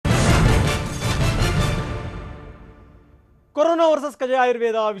Corona versus ಕಜೆ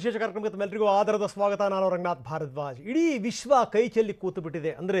ಆಯುರ್ವೇದ ವಿಶೇಷ ಕಾರ್ಯಕ್ರಮಕ್ಕೆ ತಮ್ಮೆಲ್ಲರಿಗೂ ಆದರದ ಸ್ವಾಗತ. ನಾನು ರಂಗನಾಥ್ ಭಾರದ್ವಾಜ್. ಇಡೀ ವಿಶ್ವ ಕೈ ಚೆಲ್ಲಿ ಕೂತು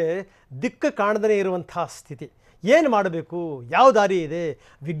ಬಿಟ್ಟಿದೆ. ಅಂದರೆ ದಿಕ್ಕು ಕಾಣದೇ ಇರುವಂಥ ಸ್ಥಿತಿ. ಏನು ಮಾಡಬೇಕು, ಯಾವ ದಾರಿ ಇದೆ?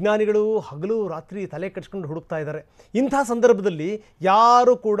 ವಿಜ್ಞಾನಿಗಳು ಹಗಲು ರಾತ್ರಿ ತಲೆ ಕಟ್ಸ್ಕೊಂಡು ಹುಡುಕ್ತಾ ಇದ್ದಾರೆ. ಇಂಥ ಸಂದರ್ಭದಲ್ಲಿ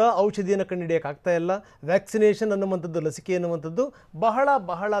ಯಾರೂ ಕೂಡ ಔಷಧಿಯನ್ನು ಕಂಡುಹಿಡಿಯೋಕ್ಕಾಗ್ತಾ ಇಲ್ಲ. ವ್ಯಾಕ್ಸಿನೇಷನ್ ಅನ್ನುವಂಥದ್ದು, ಲಸಿಕೆ ಅನ್ನುವಂಥದ್ದು ಬಹಳ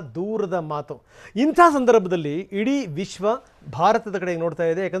ಬಹಳ ದೂರದ ಮಾತು. ಇಂಥ ಸಂದರ್ಭದಲ್ಲಿ ಇಡೀ ವಿಶ್ವ ಭಾರತದ ಕಡೆಗೆ ನೋಡ್ತಾ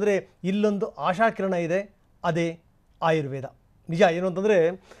ಇದೆ. ಯಾಕಂದರೆ ಇಲ್ಲೊಂದು ಆಶಾಕಿರಣ ಇದೆ, ಅದೇ ಆಯುರ್ವೇದ. ನಿಜ ಏನು ಅಂತಂದರೆ,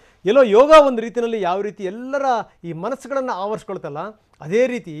 ಎಲ್ಲೋ ಯೋಗ ಒಂದು ರೀತಿಯಲ್ಲಿ ಯಾವ ರೀತಿ ಎಲ್ಲರ ಈ ಮನಸ್ಸುಗಳನ್ನು ಆವರಿಸ್ಕೊಳ್ತಲ್ಲ, ಅದೇ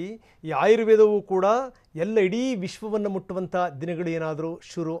ರೀತಿ ಈ ಆಯುರ್ವೇದವು ಕೂಡ ಎಲ್ಲ ಇಡೀ ವಿಶ್ವವನ್ನು ಮುಟ್ಟುವಂಥ ದಿನಗಳು ಏನಾದರೂ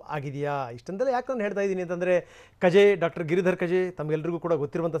ಶುರು ಆಗಿದೆಯಾ? ಇಷ್ಟಂದೆಲ್ಲ ಯಾಕೆ ನಾನು ಹೇಳ್ತಾ ಇದ್ದೀನಿ ಅಂತಂದರೆ, ಕಜೆ ಡಾಕ್ಟರ್ ಗಿರಿಧರ್ ಕಜೆ ತಮಗೆಲ್ಲರಿಗೂ ಕೂಡ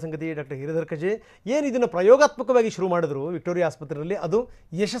ಗೊತ್ತಿರುವಂಥ ಸಂಗತಿ. ಡಾಕ್ಟರ್ ಗಿರಿಧರ್ ಕಜೆ ಏನು ಇದನ್ನು ಪ್ರಯೋಗಾತ್ಮಕವಾಗಿ ಶುರು ಮಾಡಿದ್ರು ವಿಕ್ಟೋರಿಯಾ ಆಸ್ಪತ್ರೆಯಲ್ಲಿ, ಅದು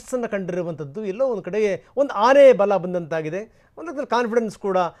ಯಶಸ್ಸನ್ನು ಕಂಡಿರುವಂಥದ್ದು. ಎಲ್ಲೋ ಒಂದು ಕಡೆಗೆ ಒಂದು ಆನೆ ಬಲ ಬಂದಂತಾಗಿದೆ, ಒಂದು ಕಾನ್ಫಿಡೆನ್ಸ್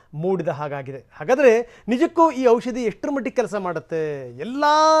ಕೂಡ ಮೂಡಿದ ಹಾಗಾಗಿದೆ. ಹಾಗಾದರೆ ನಿಜಕ್ಕೂ ಈ ಔಷಧಿ ಎಷ್ಟರ ಮಟ್ಟಿಗೆ ಕೆಲಸ ಮಾಡುತ್ತೆ? ಎಲ್ಲ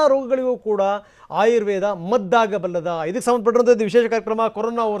ರೋಗಗಳಿಗೂ ಕೂಡ ಆಯುರ್ವೇದ ಮದ್ದಾಗಬಲ್ಲದ? ಇದಕ್ಕೆ ಸಂಬಂಧಪಟ್ಟಂಥದ್ದು ವಿಶೇಷ ಕಾರ್ಯಕ್ರಮ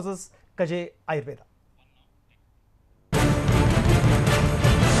ಕೊರೋನಾ ವರ್ಸಸ್ ಕಜೆ ಆಯುರ್ವೇದ.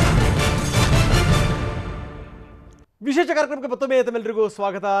 ವಿಶೇಷ ಕಾರ್ಯಕ್ರಮಕ್ಕೆ ಮತ್ತೊಮ್ಮೆ ತಮ್ಮೆಲ್ಲರಿಗೂ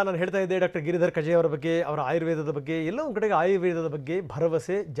ಸ್ವಾಗತ. ನಾನು ಹೇಳ್ತಾ ಇದ್ದೆ ಡಾಕ್ಟರ್ ಗಿರಿಧರ್ ಕಜೆ ಅವರ ಬಗ್ಗೆ, ಅವರ ಆಯುರ್ವೇದದ ಬಗ್ಗೆ. ಎಲ್ಲೋ ಒಂದು ಕಡೆಗೆ ಆಯುರ್ವೇದದ ಬಗ್ಗೆ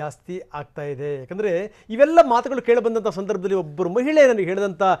ಭರವಸೆ ಜಾಸ್ತಿ ಆಗ್ತಾ ಇದೆ. ಯಾಕಂದರೆ ಇವೆಲ್ಲ ಮಾತುಗಳು ಕೇಳಿಬಂದಂಥ ಸಂದರ್ಭದಲ್ಲಿ ಒಬ್ಬರು ಮಹಿಳೆ ನನಗೆ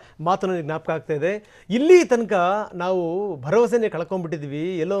ಹೇಳಿದಂಥ ಮಾತು ನನಗೆ ಜ್ಞಾಪಕ ಆಗ್ತಾ ಇದೆ. ಇಲ್ಲಿ ತನಕ ನಾವು ಭರವಸೆನೇ ಕಳ್ಕೊಂಡ್ಬಿಟ್ಟಿದ್ವಿ,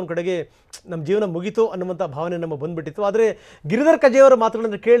 ಎಲ್ಲೋ ಒಂದು ಕಡೆಗೆ ನಮ್ಮ ಜೀವನ ಮುಗಿತು ಅನ್ನುವಂಥ ಭಾವನೆ ನಮ್ಮ ಬಂದುಬಿಟ್ಟಿತ್ತು. ಆದರೆ ಗಿರಿಧರ್ ಕಜೆಯವರ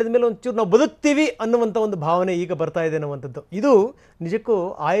ಮಾತುಗಳನ್ನು ಕೇಳಿದ ಮೇಲೆ ಒಂಚೂರು ನಾವು ಬದುಕ್ತೀವಿ ಅನ್ನುವಂಥ ಒಂದು ಭಾವನೆ ಈಗ ಬರ್ತಾ ಇದೆ ಅನ್ನುವಂಥದ್ದು. ಇದು ನಿಜಕ್ಕೂ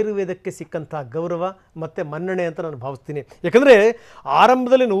ಆಯುರ್ವೇದಕ್ಕೆ ಸಿಕ್ಕಂಥ ಗೌರವ ಮತ್ತು ಮನ್ನಣೆ ಅಂತ ನಾನು ಭಾವಿಸ್ತೀನಿ. ಯಾಕಂದರೆ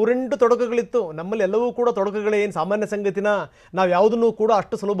ಆರಂಭದಲ್ಲಿ 108 ತೊಡಕುಗಳಿತ್ತು. ನಮ್ಮಲ್ಲಿ ಎಲ್ಲವೂ ಕೂಡ ತೊಡಕುಗಳೇ, ಏನು ಸಾಮಾನ್ಯ ಸಂಗತಿನ. ನಾವು ಯಾವುದನ್ನು ಕೂಡ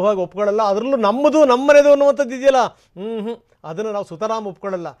ಅಷ್ಟು ಸುಲಭವಾಗಿ ಒಪ್ಕೊಳ್ಳಲ್ಲ. ಅದರಲ್ಲೂ ನಮ್ಮನೇದು ಅನ್ನುವಂಥದ್ದು ಇದೆಯಲ್ಲ, ಅದನ್ನು ನಾವು ಸುತರಾಮ್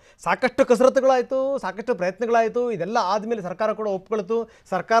ಒಪ್ಕೊಳ್ಳಲ್ಲ. ಸಾಕಷ್ಟು ಕಸರತ್ತುಗಳಾಯಿತು, ಸಾಕಷ್ಟು ಪ್ರಯತ್ನಗಳಾಯಿತು. ಇದೆಲ್ಲ ಆದಮೇಲೆ ಸರ್ಕಾರ ಕೂಡ ಒಪ್ಕೊಳ್ತು.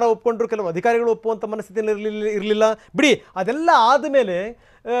 ಸರ್ಕಾರ ಒಪ್ಕೊಂಡ್ರು, ಕೆಲವು ಅಧಿಕಾರಿಗಳು ಒಪ್ಪುವಂಥ ಮನಸ್ಥಿತಿಯಲ್ಲಿ ಇರಲಿಲ್ಲ ಬಿಡಿ. ಅದೆಲ್ಲ ಆದಮೇಲೆ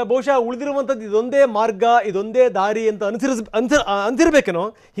ಬಹುಶಃ ಉಳಿದಿರುವಂಥದ್ದು ಇದೊಂದೇ ಮಾರ್ಗ, ಇದೊಂದೇ ದಾರಿ ಅಂತ ಅನಿಸಿರ್ಬೇಕೇನೋ.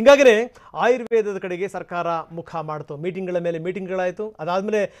 ಹೀಗಾಗಿಯೇ ಆಯುರ್ವೇದದ ಕಡೆಗೆ ಸರ್ಕಾರ ಮುಖ ಮಾಡ್ತು. ಮೀಟಿಂಗ್ಗಳ ಮೇಲೆ ಮೀಟಿಂಗ್ಗಳಾಯಿತು.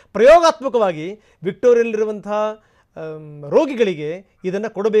 ಅದಾದಮೇಲೆ ಪ್ರಯೋಗಾತ್ಮಕವಾಗಿ ವಿಕ್ಟೋರಿಯಲ್ಲಿರುವಂಥ ರೋಗಿಗಳಿಗೆ ಇದನ್ನು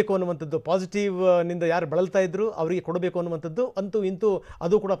ಕೊಡಬೇಕು ಅನ್ನುವಂಥದ್ದು, ಪಾಸಿಟಿವ್ನಿಂದ ಯಾರು ಬಳಲ್ತಾ ಇದ್ದರು ಅವರಿಗೆ ಕೊಡಬೇಕು ಅನ್ನುವಂಥದ್ದು ಅಂತೂ ಇಂತೂ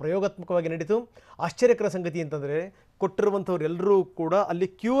ಅದು ಕೂಡ ಪ್ರಯೋಗಾತ್ಮಕವಾಗಿ ನಡೀತು. ಆಶ್ಚರ್ಯಕರ ಸಂಗತಿ ಅಂತಂದರೆ, ಕೊಟ್ಟಿರುವಂಥವ್ರು ಎಲ್ಲರೂ ಕೂಡ ಅಲ್ಲಿ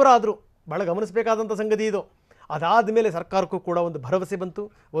ಕ್ಯೂರ್ ಆದರು. ಭಾಳ ಗಮನಿಸಬೇಕಾದಂಥ ಸಂಗತಿ ಇದು. ಅದಾದ ಮೇಲೆ ಸರ್ಕಾರಕ್ಕೂ ಕೂಡ ಒಂದು ಭರವಸೆ ಬಂತು,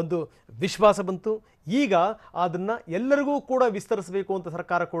 ಒಂದು ವಿಶ್ವಾಸ ಬಂತು. ಈಗ ಅದನ್ನು ಎಲ್ಲರಿಗೂ ಕೂಡ ವಿಸ್ತರಿಸಬೇಕು ಅಂತ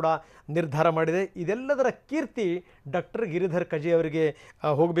ಸರ್ಕಾರ ಕೂಡ ನಿರ್ಧಾರ ಮಾಡಿದೆ. ಇದೆಲ್ಲದರ ಕೀರ್ತಿ ಡಾಕ್ಟರ್ ಗಿರಿಧರ್ ಕಜೆ ಅವರಿಗೆ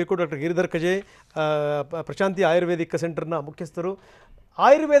ಹೋಗಬೇಕು. ಡಾಕ್ಟರ್ ಗಿರಿಧರ್ ಕಜೆ ಪ್ರಶಾಂತಿ ಆಯುರ್ವೇದಿಕ್ ಸೆಂಟರ್ನ ಮುಖ್ಯಸ್ಥರು.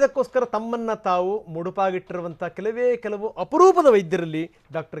 ಆಯುರ್ವೇದಕ್ಕೋಸ್ಕರ ತಮ್ಮನ್ನು ತಾವು ಮುಡುಪಾಗಿಟ್ಟಿರುವಂಥ ಕೆಲವು ಅಪರೂಪದ ವೈದ್ಯರಲ್ಲಿ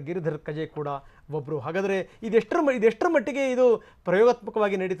ಡಾಕ್ಟರ್ ಗಿರಿಧರ್ ಕಜೆ ಕೂಡ ಒಬ್ಬರು. ಹಾಗಾದರೆ ಇದೆಷ್ಟರ ಮಟ್ಟಿಗೆ ಇದು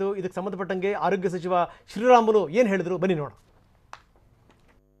ಪ್ರಯೋಗಾತ್ಮಕವಾಗಿ ನಡೀತು? ಇದಕ್ಕೆ ಸಂಬಂಧಪಟ್ಟಂಗೆ ಆರೋಗ್ಯ ಸಚಿವ ಶ್ರೀರಾಮುಲು ಏನು ಹೇಳಿದರು, ಬನ್ನಿ ನೋಡೋಣ.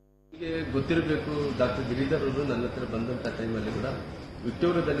 ನಿಮಗೆ ಗೊತ್ತಿರಬೇಕು, ಡಾಕ್ಟರ್ ಗಿರಿಧರ್ ಅವರು ನನ್ನ ಹತ್ರ ಬಂದಂಥ ಟೈಮಲ್ಲಿ ಕೂಡ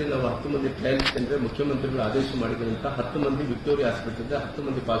ವಿಕ್ಟೋರಿಯಾದಲ್ಲಿ ನಾವು 10 ಮಂದಿ ಟ್ರಯಲ್ ಅಂದರೆ ಮುಖ್ಯಮಂತ್ರಿಗಳು ಆದೇಶ ಮಾಡಿದಂಥ 10 ಮಂದಿ ವಿಕ್ಟೋರಿಯಾ ಆಸ್ಪತ್ರೆಗೆ 10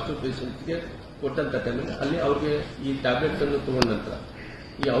 ಮಂದಿ ಪಾಸಿಟಿವ್ ಪೇಷಂಟ್ಗೆ ಕೊಟ್ಟಂಥ ಟೈಮಲ್ಲಿ ಅಲ್ಲಿ ಅವ್ರಿಗೆ ಈ ಟ್ಯಾಬ್ಲೆಟ್ ಅನ್ನು ತಗೊಂಡ ನಂತರ,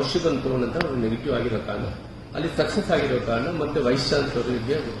 ಈ ಔಷಧವನ್ನು ತಗೊಂಡ ನಂತರ ಅವ್ರು ನೆಗೆಟಿವ್ ಆಗಿರೋ ಕಾರಣ, ಅಲ್ಲಿ ಸಕ್ಸಸ್ ಆಗಿರೋ ಕಾರಣ ಮತ್ತೆ ವೈಸ್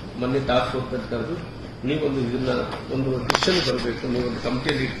ಚಾನ್ಸಲರ್ಗೆ ಮೊನ್ನೆ ಟಾಸ್ಕ್ ಫೋರ್ಸ್ ಕರೆದು ನೀವೊಂದು ಇದನ್ನ ಒಂದು ಡಿಸಿಷನ್ ಬರಬೇಕು, ನೀವೊಂದು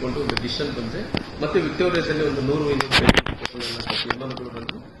ಕಮಿಟಿಯಲ್ಲಿ ಇಟ್ಕೊಂಡು ಒಂದು ಡಿಸಿಷನ್ ಬಂದರೆ ಮತ್ತೆ ವಿಕ್ಟೋರಿಯಾದಲ್ಲಿ ಒಂದು 100 ತೀರ್ಮಾನಗಳು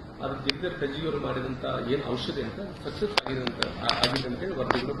ಬಂದು ಅದು ಗಿರಿಧರ್ ಕಜೆಯವರು ಮಾಡಿದಂಥ ಏನು ಔಷಧಿ ಅಂತ ಸಕ್ಸಸ್ ಆಗಿದೆ ಅಂತ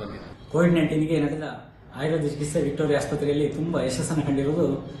ವರದಿಗಳು ಬಂದಿದೆ. ಕೋವಿಡ್-19ಗೆ ನಡೆದ ಆಯುರ್ವೇದ ಚಿಕಿತ್ಸೆ ವಿಕ್ಟೋರಿಯಾ ಆಸ್ಪತ್ರೆಯಲ್ಲಿ ತುಂಬ ಯಶಸ್ಸನ್ನು ಕಂಡಿರುವುದು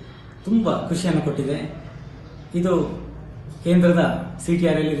ತುಂಬ ಖುಷಿಯನ್ನು ಕೊಟ್ಟಿದೆ. ಇದು ಕೇಂದ್ರದ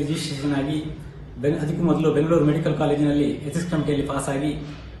CTR ಅಲ್ಲಿ ರಿಜಿಸ್ಟ್ರೇಷನ್ ಆಗಿ ಅದಕ್ಕೂ ಮೊದಲು ಬೆಂಗಳೂರು ಮೆಡಿಕಲ್ ಕಾಲೇಜಿನಲ್ಲಿ ಎಥಿಕ್ಸ್ ಕಮಿಟಿಯಲ್ಲಿ ಪಾಸ್ ಆಗಿ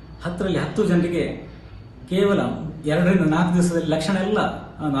 10ರಲ್ಲಿ 10 ಜನರಿಗೆ ಕೇವಲ 2ರಿಂದ 4 ದಿವಸದಲ್ಲಿ ಲಕ್ಷಣ ಎಲ್ಲ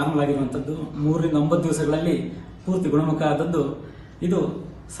ನಾರ್ಮಲ್ ಆಗಿರುವಂಥದ್ದು, 3ರಿಂದ 9 ದಿವಸಗಳಲ್ಲಿ ಪೂರ್ತಿ ಗುಣಮುಖ ಆದದ್ದು. ಇದು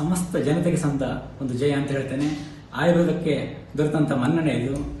ಸಮಸ್ತ ಜನತೆಗೆ ಸಂದ ಒಂದು ಜಯ ಅಂತ ಹೇಳ್ತೇನೆ. ಆಯುರ್ವೇದಕ್ಕೆ ದೊರೆತಂಥ ಮನ್ನಣೆ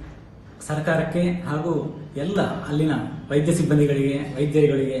ಇದು. ಸರ್ಕಾರಕ್ಕೆ ಹಾಗೂ ಎಲ್ಲ ಅಲ್ಲಿನ ವೈದ್ಯ ಸಿಬ್ಬಂದಿಗಳಿಗೆ,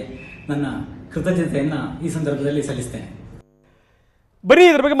 ವೈದ್ಯರುಗಳಿಗೆ ನನ್ನ ಕೃತಜ್ಞತೆಯನ್ನು ಈ ಸಂದರ್ಭದಲ್ಲಿ ಸಲ್ಲಿಸ್ತೇನೆ. ಬರೀ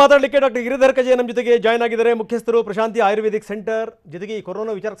ಇದ್ರ ಬಗ್ಗೆ ಮಾತಾಡಲಿಕ್ಕೆ ಡಾಕ್ಟರ್ ಗಿರಿಧರ್ ಕಜೆ ನಮ್ಮ ಜೊತೆಗೆ ಜಾಯ್ನ್ ಆಗಿದ್ದಾರೆ. ಮುಖ್ಯಸ್ಥರು ಪ್ರಶಾಂತಿ ಆಯುರ್ವೇದಿಕ್ ಸೆಂಟರ್. ಜೊತೆಗೆ ಈ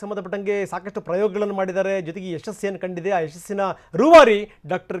ಕೊರೋನಾ ವಿಚಾರಕ್ಕೆ ಸಂಬಂಧಪಟ್ಟಂಗೆ ಸಾಕಷ್ಟು ಪ್ರಯೋಗಗಳನ್ನು ಮಾಡಿದ್ದಾರೆ. ಜೊತೆಗೆ ಯಶಸ್ಸನ್ನು ಕಂಡಿದೆ. ಆ ಯಶಸ್ಸಿನ ರೂವಾರಿ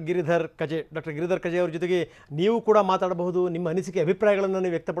ಡಾಕ್ಟರ್ ಗಿರಿಧರ್ ಕಜೆ. ಡಾಕ್ಟರ್ ಗಿರಿಧರ್ ಕಜೆ ಅವ್ರ ಜೊತೆಗೆ ನೀವು ಕೂಡ ಮಾತಾಡಬಹುದು, ನಿಮ್ಮ ಅನಿಸಿಕೆ ಅಭಿಪ್ರಾಯಗಳನ್ನು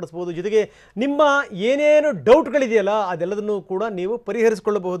ನೀವು ವ್ಯಕ್ತಪಡಿಸಬಹುದು. ಜೊತೆಗೆ ನಿಮ್ಮ ಏನೇನು ಡೌಟ್ಗಳಿದೆಯಲ್ಲ ಅದೆಲ್ಲದನ್ನು ಕೂಡ ನೀವು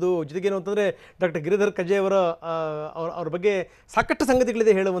ಪರಿಹರಿಸಿಕೊಳ್ಳಬಹುದು. ಜೊತೆಗೇನು ಅಂತಂದರೆ ಡಾಕ್ಟರ್ ಗಿರಿಧರ್ ಕಜೆ ಅವ್ರ ಬಗ್ಗೆ ಸಾಕಷ್ಟು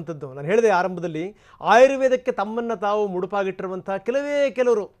ಸಂಗತಿಗಳಿದೆ ಹೇಳುವಂಥದ್ದು. ನಾನು ಹೇಳಿದೆ ಆರಂಭದಲ್ಲಿ, ಆಯುರ್ವೇದಕ್ಕೆ ತಮ್ಮನ್ನು ತಾವು ಮುಡುಪಾಗಿಟ್ಟಿರುವಂಥ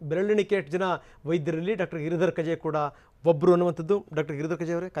ಕೆಲವರು ಬೆರಳೆಣಿಕೆ ಜನ ವೈದ್ಯರಲ್ಲಿ ಡಾಕ್ಟರ್ ಗಿರಿಧರ್ ಕಜೆ ಕೂಡ ಒಬ್ಬರು ಅನ್ನುವಂಥದ್ದು. ಡಾಕ್ಟರ್ ಗಿರಿಧರ್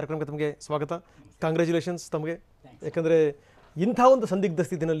ಕಜೆ ಅವರೇ, ಕಾರ್ಯಕ್ರಮಕ್ಕೆ ತಮಗೆ ಸ್ವಾಗತ, ಕಾಂಗ್ರ್ಯಾಚುಲೇಷನ್ಸ್ ತಮಗೆ. ಯಾಕಂದರೆ ಇಂಥ ಒಂದು ಸಂದಿಗ್ಧ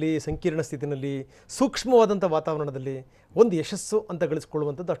ಸ್ಥಿತಿನಲ್ಲಿ, ಸಂಕೀರ್ಣ ಸ್ಥಿತಿನಲ್ಲಿ, ಸೂಕ್ಷ್ಮವಾದಂಥ ವಾತಾವರಣದಲ್ಲಿ ಒಂದು ಯಶಸ್ಸು ಅಂತ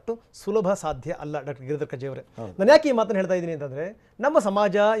ಗಳಿಸ್ಕೊಳ್ಳುವಂಥದ್ದು ಅಷ್ಟು ಸುಲಭ ಸಾಧ್ಯ ಅಲ್ಲ. ಡಾಕ್ಟರ್ ಗಿರಿಧರ್ ಕಜೆ ಅವರೇ, ನಾನು ಯಾಕೆ ಈ ಮಾತನ್ನು ಹೇಳ್ತಾ ಇದ್ದೀನಿ ಅಂತಂದರೆ, ನಮ್ಮ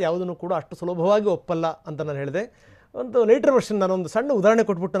ಸಮಾಜ ಯಾವುದನ್ನು ಕೂಡ ಅಷ್ಟು ಸುಲಭವಾಗಿ ಒಪ್ಪಲ್ಲ ಅಂತ ನಾನು ಹೇಳಿದೆ. ಒಂದು ಲೇಟರ್ ವರ್ಷನ್ ನಾನೊಂದು ಸಣ್ಣ ಉದಾಹರಣೆ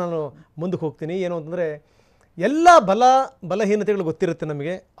ಕೊಟ್ಬಿಟ್ಟು ನಾನು ಮುಂದಕ್ಕೆ ಹೋಗ್ತೀನಿ. ಏನು ಅಂತಂದರೆ, ಎಲ್ಲ ಬಲಹೀನತೆಗಳು ಗೊತ್ತಿರುತ್ತೆ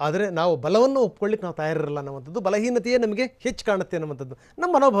ನಮಗೆ, ಆದರೆ ನಾವು ಬಲವನ್ನು ಒಪ್ಕೊಳ್ಳಿಕ್ಕೆ ನಾವು ತಯಾರಿರಲ್ಲ ಅನ್ನುವಂಥದ್ದು, ಬಲಹೀನತೆಯೇ ನಮಗೆ ಹೆಚ್ಚು ಕಾಣುತ್ತೆ ಅನ್ನುವಂಥದ್ದು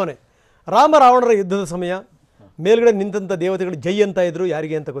ನಮ್ಮ ಮನೋಭಾವನೆ. ರಾಮ ರಾವಣರ ಯುದ್ಧದ ಸಮಯ, ಮೇಲ್ಗಡೆ ನಿಂತಂಥ ದೇವತೆಗಳು ಜೈ ಅಂತ ಇದ್ರು,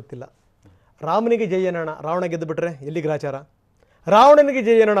 ಯಾರಿಗೆ ಅಂತ ಗೊತ್ತಿಲ್ಲ. ರಾಮನಿಗೆ ಜೈ ಅನ್ನೋಣ, ರಾವಣ ಗೆದ್ದು ಬಿಟ್ರೆ ಎಲ್ಲಿ ಗ್ರಾಚಾರ? ರಾವಣನಿಗೆ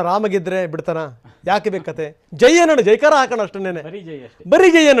ಜೈ ಅನ್ನೋಣ, ರಾಮ ಗೆದ್ದರೆ ಬಿಡ್ತಾನ? ಯಾಕೆ ಬೇಕತೆ? ಜೈ ಅನ್ನೋಣ, ಜೈಕಾರ ಹಾಕೋಣ, ಅಷ್ಟನ್ನೇನೆ, ಬರೀ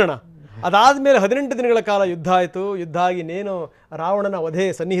ಜೈ ಅನ್ನೋಣ. ಅದಾದಮೇಲೆ 18 ದಿನಗಳ ಕಾಲ ಯುದ್ಧ ಆಯಿತು. ಯುದ್ಧ ಆಗಿ ಇನ್ನೇನು ರಾವಣನ ವಧೆ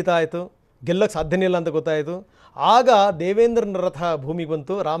ಸನ್ನಿಹಿತ ಆಯಿತು, ಗೆಲ್ಲಕ್ಕೆ ಸಾಧ್ಯನೇ ಇಲ್ಲ ಅಂತ ಗೊತ್ತಾಯಿತು. ಆಗ ದೇವೇಂದ್ರನ ರಥ ಭೂಮಿಗೆ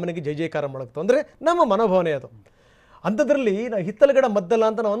ಬಂತು, ರಾಮನಿಗೆ ಜೈ ಜೈಕಾರ ಮಾಡಕ್ತು. ಅಂದರೆ ನಮ್ಮ ಮನೋಭಾವನೆ ಅದು. ಅಂಥದ್ರಲ್ಲಿ ನಾವು ಹಿತ್ತಲಗಡ ಮದ್ದಲ್ಲ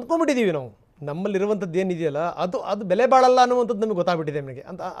ಅಂತ ನಾವು ಅಂದ್ಕೊಂಡ್ಬಿಟ್ಟಿದ್ದೀವಿ. ನಾವು ನಮ್ಮಲ್ಲಿರುವಂಥದ್ದು ಏನಿದೆಯಲ್ಲ ಅದು ಬೆಲೆ ಬಾಳಲ್ಲ ಅನ್ನುವಂಥದ್ದು ನಮಗೆ ಗೊತ್ತಾಗ್ಬಿಟ್ಟಿದೆ ನಮಗೆ.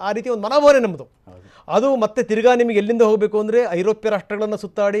 ಅಂತ ಆ ರೀತಿ ಒಂದು ಮನೋಭಾವನೆ ನಮ್ಮದು. ಅದು ಮತ್ತೆ ತಿರ್ಗಾ ನಿಮಗೆ ಎಲ್ಲಿಂದ ಹೋಗಬೇಕು ಅಂದರೆ ಐರೋಪ್ಯ ರಾಷ್ಟ್ರಗಳನ್ನು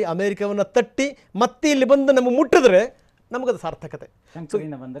ಸುತ್ತಾಡಿ ಅಮೆರಿಕವನ್ನು ತಟ್ಟಿ ಮತ್ತೆ ಇಲ್ಲಿ ಬಂದು ನಮಗೆ ಮುಟ್ಟಿದ್ರೆ ನಮಗದು ಸಾರ್ಥಕತೆ,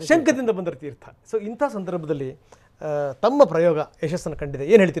 ಶಂಕದಿಂದ ಬಂದರೆ ತೀರ್ಥ. ಸೊ ಇಂಥ ಸಂದರ್ಭದಲ್ಲಿ ತಮ್ಮ ಪ್ರಯೋಗ ಯಶಸ್ಸನ್ನು ಕಂಡಿದೆ,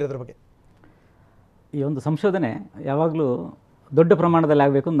 ಏನು ಹೇಳ್ತೀರಿ ಅದ್ರ ಬಗ್ಗೆ? ಈ ಒಂದು ಸಂಶೋಧನೆ ಯಾವಾಗಲೂ ದೊಡ್ಡ ಪ್ರಮಾಣದಲ್ಲಿ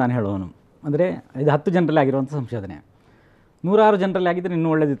ಆಗಬೇಕು ಅಂತ ನಾನು ಹೇಳೋನು. ಅಂದರೆ ಇದು 10 ಜನರಲ್ಲಿ ಆಗಿರುವಂಥ ಸಂಶೋಧನೆ. 100 ಜನರಲ್ಲಿ ಆಗಿದ್ದರೆ ಇನ್ನೂ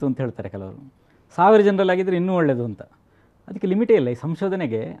ಒಳ್ಳೆಯದಿತ್ತು ಅಂತ ಹೇಳ್ತಾರೆ ಕೆಲವರು. 1000 ಜನರಲ್ಲಿ ಆಗಿದ್ದರೆ ಇನ್ನೂ ಒಳ್ಳೆಯದು ಅಂತ. ಅದಕ್ಕೆ ಲಿಮಿಟೇ ಇಲ್ಲ. ಈ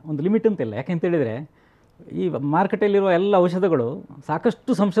ಸಂಶೋಧನೆಗೆ ಒಂದು ಲಿಮಿಟ್ ಅಂತಿಲ್ಲ. ಯಾಕೆಂತ ಹೇಳಿದರೆ, ಈ ಮಾರ್ಕೆಟಲ್ಲಿರುವ ಎಲ್ಲ ಔಷಧಗಳು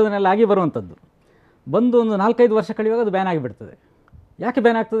ಸಾಕಷ್ಟು ಸಂಶೋಧನೆಯಲ್ಲಿ ಆಗಿ ಬರುವಂಥದ್ದು. ಬಂದು ಒಂದು 4-5 ವರ್ಷ ಕಳೆಯುವಾಗ ಅದು ಬ್ಯಾನ್ ಆಗಿಬಿಡ್ತದೆ. ಯಾಕೆ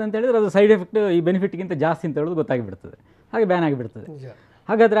ಬ್ಯಾನ್ ಆಗ್ತದೆ ಅಂತ ಹೇಳಿದರೆ, ಅದು ಸೈಡ್ ಎಫೆಕ್ಟ್ ಈ ಬೆನಿಫಿಟ್ಗಿಂತ ಜಾಸ್ತಿ ಅಂತ ಹೇಳೋದು ಗೊತ್ತಾಗಿಬಿಡ್ತದೆ. ಹಾಗೆ ಬ್ಯಾನ್ ಆಗಿಬಿಡ್ತದೆ.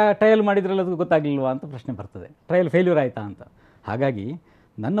 ಹಾಗಾದರೆ ಆ ಟ್ರಯಲ್ ಮಾಡಿದ್ರಲ್ಲ ಅದು ಗೊತ್ತಾಗಲಿಲ್ವಾ ಅಂತ ಪ್ರಶ್ನೆ ಬರ್ತದೆ. ಟ್ರಯಲ್ ಫೇಲ್ಯೂರ್ ಆಯಿತಾ ಅಂತ. ಹಾಗಾಗಿ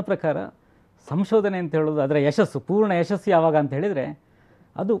ನನ್ನ ಪ್ರಕಾರ ಸಂಶೋಧನೆ ಅಂತ ಹೇಳೋದು, ಅದರ ಯಶಸ್ಸು, ಪೂರ್ಣ ಯಶಸ್ಸು ಯಾವಾಗ ಅಂತ ಹೇಳಿದರೆ,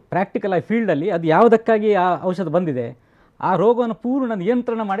 ಅದು ಪ್ರಾಕ್ಟಿಕಲ್ ಆಗಿ ಫೀಲ್ಡಲ್ಲಿ ಅದು ಯಾವುದಕ್ಕಾಗಿ ಆ ಔಷಧ ಬಂದಿದೆ, ಆ ರೋಗವನ್ನು ಪೂರ್ಣ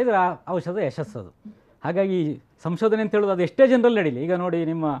ನಿಯಂತ್ರಣ ಮಾಡಿದರೆ ಆ ಔಷಧ ಯಶಸ್ಸದು. ಹಾಗಾಗಿ ಸಂಶೋಧನೆ ಅಂತ ಹೇಳೋದು ಅದು ಎಷ್ಟೇ ಜನರಲ್ಲಿ ನಡೀಲಿ. ಈಗ ನೋಡಿ,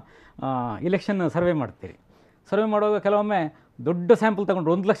 ನಿಮ್ಮ ಇಲೆಕ್ಷನ್ ಸರ್ವೆ ಮಾಡ್ತೀರಿ. ಸರ್ವೆ ಮಾಡುವಾಗ ಕೆಲವೊಮ್ಮೆ ದೊಡ್ಡ ಸ್ಯಾಂಪಲ್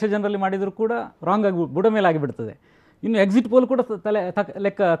ತಗೊಂಡ್ರು 1 ಲಕ್ಷ ಜನರಲ್ಲಿ ಮಾಡಿದರೂ ಕೂಡ ರಾಂಗ್ ಆಗಿ ಬುಡ ಮೇಲೆ ಆಗಿಬಿಡ್ತದೆ. ಇನ್ನು ಎಕ್ಸಿಟ್ ಪೋಲ್ ಕೂಡ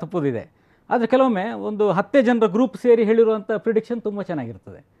ಲೆಕ್ಕ ತಪ್ಪೋದಿದೆ. ಆದರೆ ಕೆಲವೊಮ್ಮೆ ಒಂದು 10 ಜನರ ಗ್ರೂಪ್ ಸೇರಿ ಹೇಳಿರುವಂಥ ಪ್ರಿಡಿಕ್ಷನ್ ತುಂಬ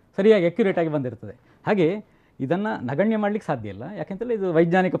ಚೆನ್ನಾಗಿರ್ತದೆ, ಸರಿಯಾಗಿ ಅಕ್ಯುರೇಟಾಗಿ ಬಂದಿರ್ತದೆ. ಹಾಗೆ ಇದನ್ನು ನಗಣ್ಯ ಮಾಡಲಿಕ್ಕೆ ಸಾಧ್ಯ ಇಲ್ಲ. ಯಾಕೆಂತೇಳಿ ಇದು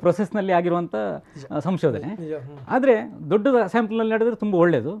ವೈಜ್ಞಾನಿಕ ಪ್ರೊಸೆಸ್ನಲ್ಲಿ ಆಗಿರುವಂಥ ಸಂಶೋಧನೆ. ಆದರೆ ದೊಡ್ಡ ಸ್ಯಾಂಪಲ್ನಲ್ಲಿ ನಡೆದರೆ ತುಂಬ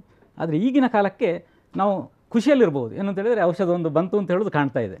ಒಳ್ಳೆಯದು. ಆದರೆ ಈಗಿನ ಕಾಲಕ್ಕೆ ನಾವು ಖುಷಿಯಲ್ಲಿರ್ಬೋದು. ಏನಂತ ಹೇಳಿದರೆ, ಔಷಧ ಒಂದು ಬಂತು ಅಂತ ಹೇಳೋದು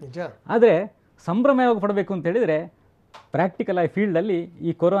ಕಾಣ್ತಾ ಇದೆ. ಆದರೆ ಸಂಭ್ರಮ ಯಾವಾಗ ಪಡಬೇಕು ಅಂತ ಹೇಳಿದರೆ, ಪ್ರಾಕ್ಟಿಕಲ್ ಆಗಿ ಫೀಲ್ಡಲ್ಲಿ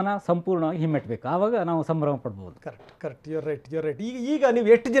ಈ ಕೊರೋನಾ ಸಂಪೂರ್ಣವಾಗಿ ಹಿಮ್ಮೆಟ್ಟಬೇಕು. ಆವಾಗ ನಾವು ಸಂಭ್ರಮ ಪಡ್ಬೋದು. Correct, your right. ಈಗ ನೀವು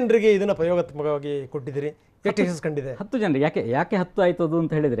ಎಷ್ಟು ಜನರಿಗೆ ಇದನ್ನು ಪ್ರಯೋಗಾತ್ಮಕವಾಗಿ ಕೊಟ್ಟಿದ್ದೀರಿ? ಎಷ್ಟು ಯಶಸ್ಸು ಕಂಡಿದೆ? 10 ಜನರಿಗೆ. ಯಾಕೆ 10 ಆಯಿತು ಅದು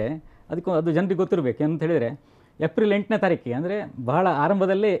ಅಂತ ಹೇಳಿದರೆ, ಅದು ಜನರಿಗೆ ಗೊತ್ತಿರಬೇಕು. ಏನಂತ ಹೇಳಿದರೆ, ಏಪ್ರಿಲ್ 8ನೇ ತಾರೀಕಿಗೆ, ಅಂದರೆ ಬಹಳ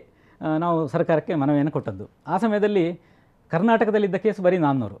ಆರಂಭದಲ್ಲೇ ನಾವು ಸರ್ಕಾರಕ್ಕೆ ಮನವಿಯನ್ನು ಕೊಟ್ಟದ್ದು. ಆ ಸಮಯದಲ್ಲಿ ಕರ್ನಾಟಕದಲ್ಲಿದ್ದ ಕೇಸ್ ಬರೀ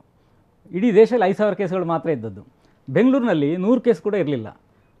 400, ಇಡೀ ದೇಶದಲ್ಲಿ 5000 ಕೇಸ್ಗಳು ಮಾತ್ರ ಇದ್ದದ್ದು. ಬೆಂಗಳೂರಿನಲ್ಲಿ 100 ಕೇಸ್ ಕೂಡ ಇರಲಿಲ್ಲ.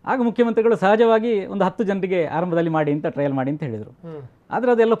 ಆಗ ಮುಖ್ಯಮಂತ್ರಿಗಳು ಸಹಜವಾಗಿ ಒಂದು 10 ಜನರಿಗೆ ಆರಂಭದಲ್ಲಿ ಮಾಡಿ ಅಂತ, ಟ್ರಯಲ್ ಮಾಡಿ ಅಂತ ಹೇಳಿದರು. ಆದರೆ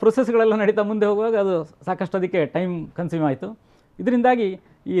ಅದೆಲ್ಲ ಪ್ರೊಸೆಸ್ಗಳೆಲ್ಲ ನಡೀತಾ ಮುಂದೆ ಹೋಗುವಾಗ ಅದು ಸಾಕಷ್ಟು ಅದಕ್ಕೆ ಟೈಮ್ ಕನ್ಸ್ಯೂಮ್ ಆಯಿತು. ಇದರಿಂದಾಗಿ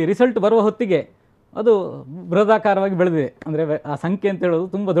ಈ ರಿಸಲ್ಟ್ ಬರುವ ಹೊತ್ತಿಗೆ ಅದು ಬೃಹದಾಕಾರವಾಗಿ ಬೆಳೆದಿದೆ. ಅಂದರೆ ಆ ಸಂಖ್ಯೆ ಅಂತ ಹೇಳೋದು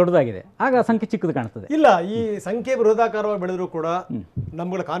ತುಂಬ ದೊಡ್ಡದಾಗಿದೆ. ಆಗ ಆ ಸಂಖ್ಯೆ ಚಿಕ್ಕದು ಕಾಣ್ತದೆ. ಇಲ್ಲ, ಈ ಸಂಖ್ಯೆ ಬೃಹದಾಕಾರವಾಗಿ ಬೆಳೆದರೂ ಕೂಡ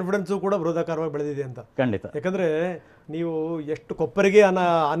ನಮ್ಗಳ ಕಾನ್ಫಿಡೆನ್ಸು ಕೂಡ ಬೃಹದಾಕಾರವಾಗಿ ಬೆಳೆದಿದೆ ಅಂತ. ಖಂಡಿತ. ಯಾಕಂದರೆ ನೀವು ಎಷ್ಟು ಕೊಪ್ಪರಿಗೆ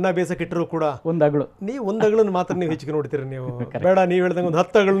ಅನ್ನ ಬೇಸಕ್ಕಿಟ್ಟರೂ ಕೂಡ ನೀವು ಒಂದು ಅಗಳನ್ನು ಮಾತ್ರ ನೀವು ಹೆಚ್ಚಿಗೆ ನೋಡ್ತೀರಿ. ನೀವು ಬೇಡ, ನೀವು ಹೇಳ್ದಂಗೆ ಒಂದು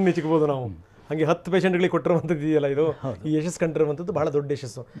 10 ಅಗಳನ್ನು ಹೆಚ್ಚಿಕ್ಬೋದು ನಾವು. ಹಾಗೆ 10 ಪೇಷಂಟ್ಗಳಿಗೆ ಕೊಟ್ಟಿರುವಂಥದ್ದು ಇದೆಯಲ್ಲ, ಇದು ಈ ಯಶಸ್ಸು ಕಂಡಿರುವಂಥದ್ದು ಬಹಳ ದೊಡ್ಡ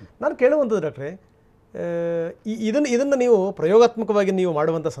ಯಶಸ್ಸು. ನಾನು ಕೇಳುವಂಥದ್ದು ಡಾಕ್ಟ್ರೆ, ಇದನ್ನು ನೀವು ಪ್ರಯೋಗಾತ್ಮಕವಾಗಿ ನೀವು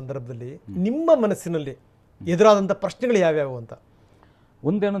ಮಾಡುವಂಥ ಸಂದರ್ಭದಲ್ಲಿ ನಿಮ್ಮ ಮನಸ್ಸಿನಲ್ಲಿ ಎದುರಾದಂಥ ಪ್ರಶ್ನೆಗಳು ಯಾವ್ಯಾವು ಅಂತ?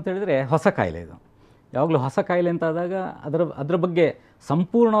 ಒಂದೇನು ಅಂತ ಹೇಳಿದರೆ, ಹೊಸ ಕಾಯಿಲೆ ಇದು. ಯಾವಾಗಲೂ ಹೊಸ ಕಾಯಿಲೆ ಅಂತ ಆದಾಗ ಅದರ ಬಗ್ಗೆ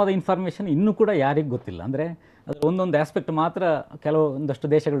ಸಂಪೂರ್ಣವಾದ ಇನ್ಫಾರ್ಮೇಷನ್ ಇನ್ನೂ ಕೂಡ ಯಾರಿಗೂ ಗೊತ್ತಿಲ್ಲ. ಅಂದರೆ ಅದರ ಒಂದೊಂದು ಆಸ್ಪೆಕ್ಟ್ ಮಾತ್ರ ಕೆಲವೊಂದಷ್ಟು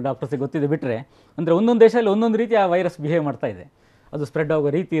ದೇಶಗಳ ಡಾಕ್ಟರ್ಸಿಗೆ ಗೊತ್ತಿದೆ ಬಿಟ್ಟರೆ, ಅಂದರೆ ಒಂದೊಂದು ದೇಶದಲ್ಲಿ ಒಂದೊಂದು ರೀತಿ ಆ ವೈರಸ್ ಬಿಹೇವ್ ಮಾಡ್ತಾ ಇದೆ. ಅದು ಸ್ಪ್ರೆಡ್ ಆಗೋ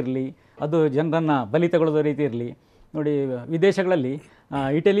ರೀತಿ ಇರಲಿ, ಅದು ಜನರನ್ನು ಬಲಿ ತಗೊಳ್ಳೋದು ರೀತಿ ಇರಲಿ. ನೋಡಿ, ವಿದೇಶಗಳಲ್ಲಿ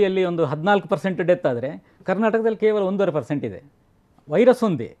ಇಟಲಿಯಲ್ಲಿ ಒಂದು 14% ಡೆತ್ ಆದರೆ, ಕರ್ನಾಟಕದಲ್ಲಿ ಕೇವಲ 1.5% ಇದೆ. ವೈರಸ್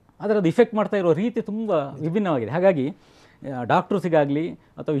ಒಂದೇ, ಆದರೆ ಅದು ಇಫೆಕ್ಟ್ ಮಾಡ್ತಾ ಇರೋ ರೀತಿ ತುಂಬ ವಿಭಿನ್ನವಾಗಿದೆ. ಹಾಗಾಗಿ ಡಾಕ್ಟ್ರಸಿಗಾಗಲಿ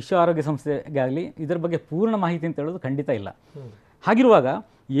ಅಥವಾ ವಿಶ್ವ ಆರೋಗ್ಯ ಸಂಸ್ಥೆಗಾಗಲಿ ಇದರ ಬಗ್ಗೆ ಪೂರ್ಣ ಮಾಹಿತಿ ಅಂತ ಹೇಳೋದು ಖಂಡಿತ ಇಲ್ಲ. ಹಾಗಿರುವಾಗ,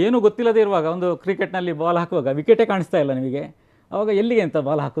 ಏನೂ ಗೊತ್ತಿಲ್ಲದೆ ಇರುವಾಗ, ಒಂದು ಕ್ರಿಕೆಟ್ನಲ್ಲಿ ಬಾಲ್ ಹಾಕುವಾಗ ವಿಕೆಟೇ ಕಾಣಿಸ್ತಾ ಇಲ್ಲ ನಿಮಗೆ, ಆವಾಗ ಎಲ್ಲಿಗೆ ಅಂತ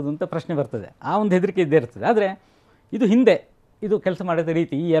ಬಾಲ್ ಹಾಕೋದು ಅಂತ ಪ್ರಶ್ನೆ ಬರ್ತದೆ. ಆ ಒಂದು ಹೆದರಿಕೆ ಇದ್ದೇ ಇರ್ತದೆ. ಆದರೆ ಇದು ಕೆಲಸ ಮಾಡಿದ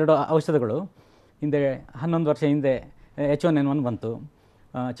ರೀತಿ, ಈ 2 ಔಷಧಗಳು ಹಿಂದೆ 11 ವರ್ಷ ಹಿಂದೆ H1N1 ಬಂತು,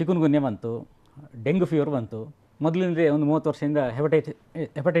 ಚಿಕುನ್ಗುನ್ಯ ಬಂತು, ಡೆಂಗ್ಯೂ ಫೀವರ್ ಬಂತು, ಮೊದಲಿಂದೇ ಒಂದು 30 ವರ್ಷದಿಂದ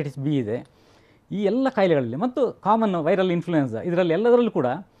ಹೆಪಟೈಟಿಸ್ ಬಿ ಇದೆ. ಈ ಎಲ್ಲ ಕಾಯಿಲೆಗಳಲ್ಲಿ ಮತ್ತು ಕಾಮನ್ ವೈರಲ್ ಇನ್ಫ್ಲೂಯೆನ್ಸಾ, ಇದರಲ್ಲಿ ಎಲ್ಲದರಲ್ಲೂ ಕೂಡ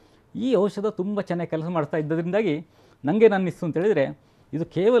ಈ ಔಷಧ ತುಂಬ ಚೆನ್ನಾಗಿ ಕೆಲಸ ಮಾಡ್ತಾ ಇದ್ದದ್ರಿಂದಾಗಿ ನನಗೆ ಅನ್ನಿಸ್ತು ಅಂತ ಹೇಳಿದರೆ ಇದು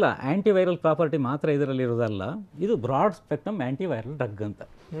ಕೇವಲ ಆ್ಯಂಟಿವೈರಲ್ ಪ್ರಾಪರ್ಟಿ ಮಾತ್ರ ಇದರಲ್ಲಿರೋದಲ್ಲ, ಇದು ಬ್ರಾಡ್ ಸ್ಪೆಕ್ಟ್ರಮ್ ಆ್ಯಂಟಿವೈರಲ್ ಡ್ರಗ್ ಅಂತ.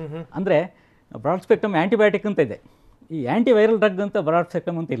 ಅಂದರೆ ಬ್ರಾಡ್ ಸ್ಪೆಕ್ಟ್ರಮ್ ಆ್ಯಂಟಿಬಯೋಟಿಕ್ ಅಂತ ಇದೆ, ಈ ಆ್ಯಂಟಿವೈರಲ್ ಡ್ರಗ್ ಅಂತ ಬ್ರಾಡ್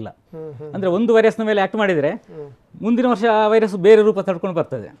ಸ್ಪೆಕ್ಟ್ರಮ್ ಅಂತ ಇಲ್ಲ. ಅಂದರೆ ಒಂದು ವೈರಸ್ನ ಮೇಲೆ ಆ್ಯಕ್ಟ್ ಮಾಡಿದರೆ ಮುಂದಿನ ವರ್ಷ ಆ ವೈರಸ್ ಬೇರೆ ರೂಪ ತಡ್ಕೊಂಡು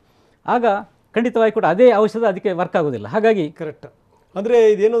ಬರ್ತದೆ, ಆಗ ಖಂಡಿತವಾಗಿ ಕೂಡ ಅದೇ ಔಷಧ ಅದಕ್ಕೆ ವರ್ಕ್ ಆಗೋದಿಲ್ಲ. ಹಾಗಾಗಿ ಕರೆಕ್ಟ್. ಅಂದರೆ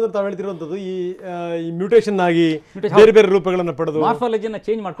ಇದೇನು ಅಂದ್ರೆ ತಾವು ಹೇಳ್ತಿರುವಂಥದ್ದು ಈ ಮ್ಯೂಟೇಷನ್ ಆಗಿ ಬೇರೆ ಬೇರೆ ರೂಪಗಳನ್ನು ಪಡೆದು ಮಾರ್ಫಾಲಜಿಯನ್ನು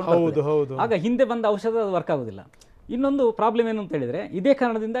ಚೇಂಜ್ ಮಾಡ್ಕೊಂಡು ಹೌದು ಹೌದು ಆಗ ಹಿಂದೆ ಬಂದ ಔಷಧ ಅದು ವರ್ಕ್ ಆಗೋದಿಲ್ಲ. ಇನ್ನೊಂದು ಪ್ರಾಬ್ಲಮ್ ಏನು ಅಂತ ಹೇಳಿದರೆ, ಇದೇ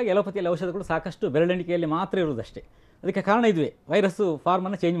ಕಾರಣದಿಂದಾಗಿ ಎಲೋಪತಿಯಲ್ಲಿ ಔಷಧಗಳು ಸಾಕಷ್ಟು ಬೆರಳೆಣಿಕೆಯಲ್ಲಿ ಮಾತ್ರ ಇರುವುದಷ್ಟೇ. ಅದಕ್ಕೆ ಕಾರಣ ಇದುವೇ, ವೈರಸ್ಸು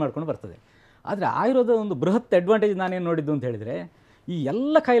ಫಾರ್ಮನ್ನು ಚೇಂಜ್ ಮಾಡ್ಕೊಂಡು ಬರ್ತದೆ. ಆದರೆ ಆಯುರ್ವೇದ ಒಂದು ಬೃಹತ್ ಅಡ್ವಾಂಟೇಜ್ ನಾನೇನು ನೋಡಿದ್ದು ಅಂತ ಹೇಳಿದರೆ, ಈ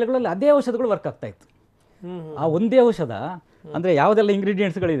ಎಲ್ಲ ಕಾಯಿಲೆಗಳಲ್ಲಿ ಅದೇ ಔಷಧಗಳು ವರ್ಕ್ ಆಗ್ತಾಯಿತ್ತು. ಆ ಒಂದೇ ಔಷಧ ಅಂದರೆ ಯಾವುದೆಲ್ಲ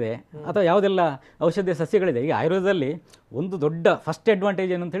ಇಂಗ್ರೀಡಿಯೆಂಟ್ಸ್ಗಳಿದೆ ಅಥವಾ ಯಾವುದೆಲ್ಲ ಔಷಧೀಯ ಸಸ್ಯಗಳಿದೆ. ಈಗ ಆಯುರ್ವೇದದಲ್ಲಿ ಒಂದು ದೊಡ್ಡ ಫಸ್ಟ್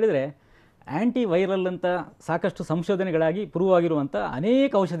ಅಡ್ವಾಂಟೇಜ್ ಏನು ಅಂತ ಹೇಳಿದರೆ, ಆ್ಯಂಟಿ ವೈರಲ್ ಅಂತ ಸಾಕಷ್ಟು ಸಂಶೋಧನೆಗಳಾಗಿ ಪ್ರೂವ್ ಆಗಿರುವಂಥ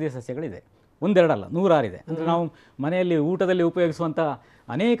ಅನೇಕ ಔಷಧೀಯ ಸಸ್ಯಗಳಿದೆ. ಒಂದೆರಡಲ್ಲ, 106 ಇದೆ. ಅಂದರೆ ನಾವು ಮನೆಯಲ್ಲಿ ಊಟದಲ್ಲಿ ಉಪಯೋಗಿಸುವಂಥ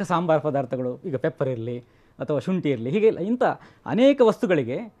ಅನೇಕ ಸಾಂಬಾರು ಪದಾರ್ಥಗಳು, ಈಗ ಪೆಪ್ಪರ್ ಇರಲಿ ಅಥವಾ ಶುಂಠಿ ಇರಲಿ, ಹೀಗೆ ಇಂಥ ಅನೇಕ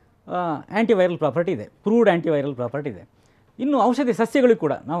ವಸ್ತುಗಳಿಗೆ ಆ್ಯಂಟಿವೈರಲ್ ಪ್ರಾಪರ್ಟಿ ಇದೆ, ಪ್ರೂವ್ಡ್ ಆ್ಯಂಟಿವೈರಲ್ ಪ್ರಾಪರ್ಟಿ ಇದೆ. ಇನ್ನು ಔಷಧಿ ಸಸ್ಯಗಳಿಗೂ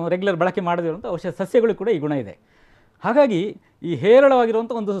ಕೂಡ, ನಾವು ರೆಗ್ಯುಲರ್ ಬಳಕೆ ಮಾಡದಿರುವಂಥ ಔಷಧ ಸಸ್ಯಗಳಿಗೂ ಕೂಡ ಈ ಗುಣ ಇದೆ. ಹಾಗಾಗಿ ಈ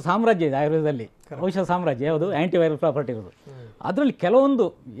ಹೇರಳವಾಗಿರುವಂಥ ಒಂದು ಸಾಮ್ರಾಜ್ಯ ಇದೆ ಆಯುರ್ವೇದದಲ್ಲಿ, ಔಷಧ ಸಾಮ್ರಾಜ್ಯ, ಯಾವುದು ಆ್ಯಂಟಿವೈರಲ್ ಪ್ರಾಪರ್ಟಿ ಇರೋದು. ಅದರಲ್ಲಿ ಕೆಲವೊಂದು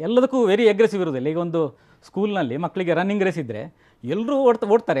ಎಲ್ಲದಕ್ಕೂ ವೆರಿ ಅಗ್ರೆಸಿವ್ ಇರೋದಿಲ್ಲ. ಈಗ ಒಂದು ಸ್ಕೂಲ್ನಲ್ಲಿ ಮಕ್ಕಳಿಗೆ ರನ್ನಿಂಗ್ ರೇಸ್ ಇದ್ದರೆ ಎಲ್ಲರೂ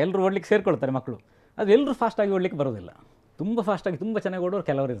ಓಡ್ತಾರೆ, ಎಲ್ಲರೂ ಓಡಲಿಕ್ಕೆ ಸೇರ್ಕೊಳ್ತಾರೆ ಮಕ್ಕಳು. ಅದು ಎಲ್ಲರೂ ಫಾಸ್ಟಾಗಿ ಓಡಲಿಕ್ಕೆ ಬರೋದಿಲ್ಲ, ತುಂಬ ಫಾಸ್ಟಾಗಿ ತುಂಬ ಚೆನ್ನಾಗಿ ಓಡೋರು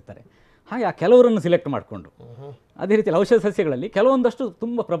ಕೆಲವರು ಇರ್ತಾರೆ. ಹಾಗೆ ಆ ಕೆಲವರನ್ನು ಸಿಲೆಕ್ಟ್ ಮಾಡಿಕೊಂಡು, ಅದೇ ರೀತಿ ಔಷಧ ಸಸ್ಯಗಳಲ್ಲಿ ಕೆಲವೊಂದಷ್ಟು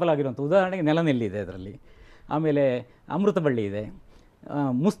ತುಂಬ ಪ್ರಬಲ ಆಗಿರುವಂಥ, ಉದಾಹರಣೆಗೆ ನೆಲನೆಲ್ಲಿ ಇದೆ ಅದರಲ್ಲಿ, ಆಮೇಲೆ ಅಮೃತ ಬಳ್ಳಿ ಇದೆ,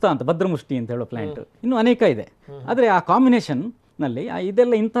 ಮುಸ್ತಾ ಅಂತ ಭದ್ರಮುಷ್ಟಿ ಅಂತ ಹೇಳೋ ಪ್ಲ್ಯಾಂಟ್, ಇನ್ನೂ ಅನೇಕ ಇದೆ. ಆದರೆ ಆ ಕಾಂಬಿನೇಷನ್ನಲ್ಲಿ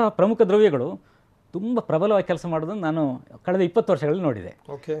ಇದೆಲ್ಲ ಇಂತಹ ಪ್ರಮುಖ ದ್ರವ್ಯಗಳು ತುಂಬ ಪ್ರಬಲವಾಗಿ ಕೆಲಸ ಮಾಡೋದನ್ನು ನಾನು ಕಳೆದ 20 ವರ್ಷಗಳಲ್ಲಿ ನೋಡಿದೆ.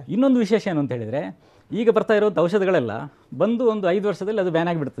 ಇನ್ನೊಂದು ವಿಶೇಷ ಏನು ಅಂತ ಹೇಳಿದರೆ, ಈಗ ಬರ್ತಾ ಇರೋಂಥ ಔಷಧಗಳೆಲ್ಲ ಬಂದು ಒಂದು 5 ವರ್ಷದಲ್ಲಿ ಅದು ಬ್ಯಾನ್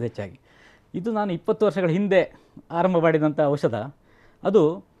ಆಗಿಬಿಡ್ತದೆ ಹೆಚ್ಚಾಗಿ. ಇದು ನಾನು 20 ವರ್ಷಗಳ ಹಿಂದೆ ಆರಂಭ ಮಾಡಿದಂಥ ಔಷಧ, ಅದು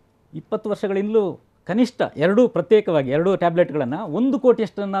 20 ವರ್ಷಗಳಿಂದಲೂ ಕನಿಷ್ಠ ಪ್ರತ್ಯೇಕವಾಗಿ 2 ಟ್ಯಾಬ್ಲೆಟ್ಗಳನ್ನು 1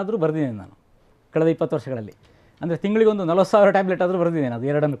 ಕೋಟಿಯಷ್ಟನ್ನಾದರೂ ಬರೆದಿದ್ದೇನೆ ನಾನು ಕಳೆದ 20 ವರ್ಷಗಳಲ್ಲಿ. ಅಂದರೆ ತಿಂಗಳಿಗೊಂದು 40,000 ಟ್ಯಾಬ್ಲೆಟ್ ಆದರೂ ಬರೆದಿದ್ದೇನೆ, ಅದು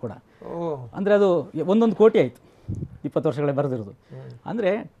ಎರಡನ್ನು ಕೂಡ. ಅಂದರೆ ಅದು 1 ಕೋಟಿ ಆಯಿತು 20 ವರ್ಷಗಳೇ ಬರೆದಿರೋದು.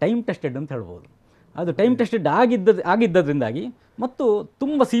 ಅಂದರೆ ಟೈಮ್ ಟೆಸ್ಟೆಡ್ ಅಂತ ಹೇಳ್ಬೋದು. ಅದು ಟೈಮ್ ಟೆಸ್ಟೆಡ್ ಆಗಿದ್ದದ್ರಿಂದಾಗಿ ಮತ್ತು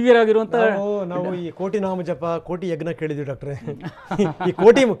ತುಂಬ ಸಿವಿಯರ್ ಆಗಿರುವಂಥ, ನಾವು ಈ ಕೋಟಿ ನಾಮ ಜಪ, ಕೋಟಿ ಯಜ್ಞ ಕೇಳಿದ್ವಿ ಡಾಕ್ಟ್ರೆ, ಈ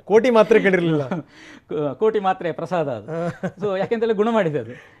ಕೋಟಿ ಮಾತ್ರೆ ಕೇಳಿರಲಿಲ್ಲ. ಕೋಟಿ ಮಾತ್ರೆ ಪ್ರಸಾದ ಅದು. ಸೊ ಯಾಕೆಂತೇಳಿ ಗುಣ ಮಾಡಿದೆ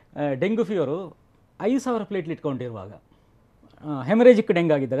ಅದು. ಡೆಂಗು ಫೀವರು 5,000 ಪ್ಲೇಟ್ಲೆಟ್ ಕೌಂಟ್ ಇರುವಾಗ, ಹೆಮರೇಜಿಕ್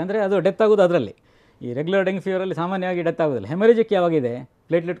ಡೆಂಗ್ ಆಗಿದ್ದಾಗ, ಅಂದರೆ ಅದು ಡೆತ್ ಆಗೋದು ಅದರಲ್ಲಿ. ಈ ರೆಗ್ಯುಲರ್ ಡೆಂಗ್ ಫೀವರಲ್ಲಿ ಸಾಮಾನ್ಯವಾಗಿ ಡೆತ್ ಆಗೋದಿಲ್ಲ. ಹೆಮರೇಜಿಕ್ ಯಾವಾಗಿದೆ,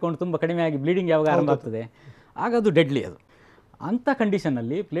 ಪ್ಲೇಟ್ಲೆಟ್ ಕೌಂಟ್ ತುಂಬ ಕಡಿಮೆ ಆಗಿ ಬ್ಲೀಡಿಂಗ್ ಯಾವಾಗ ಆರಂಭ ಆಗ್ತದೆ, ಆಗ ಅದು ಡೆಡ್ಲಿ. ಅದು ಅಂಥ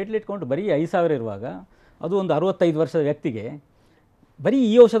ಕಂಡೀಷನ್ನಲ್ಲಿ ಪ್ಲೇಟ್ಲೆಟ್ ಕೌಂಟ್ ಬರೀ 5,000 ಇರುವಾಗ, ಅದು ಒಂದು 65 ವರ್ಷದ ವ್ಯಕ್ತಿಗೆ ಬರೀ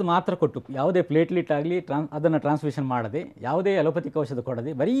ಈ ಔಷಧ ಮಾತ್ರ ಕೊಟ್ಟು, ಯಾವುದೇ ಪ್ಲೇಟ್ಲೆಟ್ ಆಗಲಿ ಅದನ್ನು ಟ್ರಾನ್ಸ್ಮಿಷನ್ ಮಾಡದೆ, ಯಾವುದೇ ಅಲೋಪತಿಕ್ ಔಷಧ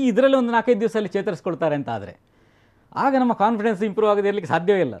ಕೊಡದೆ, ಬರೀ ಇದರಲ್ಲಿ ಒಂದು 4-5 ದಿವಸದಲ್ಲಿ ಚೇತರಿಸ್ಕೊಳ್ತಾರೆ ಅಂತ ಆದರೆ, ಆಗ ನಮ್ಮ ಕಾನ್ಫಿಡೆನ್ಸ್ ಇಂಪ್ರೂವ್ ಆಗದೆ ಇರಲಿಕ್ಕೆ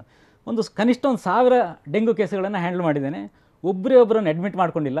ಸಾಧ್ಯವೇ ಇಲ್ಲ. ಕನಿಷ್ಠ 1,000 ಡೆಂಗು ಕೇಸ್ಗಳನ್ನು ಹ್ಯಾಂಡಲ್ ಮಾಡಿದ್ದೇನೆ, ಒಬ್ಬರನ್ನು ಅಡ್ಮಿಟ್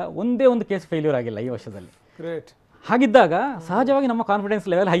ಮಾಡ್ಕೊಂಡಿಲ್ಲ, ಒಂದೇ ಒಂದು ಕೇಸ್ ಫೇಲ್ಯೂರ್ ಆಗಿಲ್ಲ ಈ ವರ್ಷದಲ್ಲಿ. ಗ್ರೇಟ್. ಹಾಗಿದ್ದಾಗ ಸಹಜವಾಗಿ ನಮ್ಮ ಕಾನ್ಫಿಡೆನ್ಸ್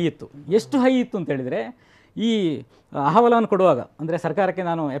ಲೆವೆಲ್ ಹೈ ಇತ್ತು. ಎಷ್ಟು ಹೈ ಇತ್ತು ಅಂತ ಹೇಳಿದರೆ, ಈ ಅಹವಾಲವನ್ನು ಕೊಡುವಾಗ, ಅಂದರೆ ಸರ್ಕಾರಕ್ಕೆ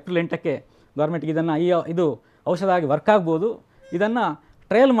ನಾನು ಏಪ್ರಿಲ್ 8ಕ್ಕೆ ಗೌರ್ಮೆಂಟ್ಗೆ ಇದು ಔಷಧ ಆಗಿ ವರ್ಕ್ ಆಗ್ಬೋದು, ಇದನ್ನು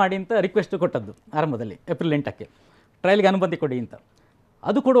ಟ್ರಯಲ್ ಮಾಡಿ ಅಂತ ರಿಕ್ವೆಸ್ಟ್ ಕೊಟ್ಟದ್ದು ಆರಂಭದಲ್ಲಿ. ಏಪ್ರಿಲ್ 8ಕ್ಕೆ ಟ್ರಯಲ್ಗೆ ಅನುಮತಿ ಕೊಡಿ ಅಂತ.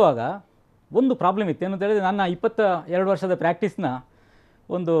 ಅದು ಕೊಡುವಾಗ ಒಂದು ಪ್ರಾಬ್ಲಮ್ ಇತ್ತು. ಏನು ಅಂತ ಹೇಳಿದರೆ, ನನ್ನ 22 ವರ್ಷದ ಪ್ರಾಕ್ಟೀಸ್ನ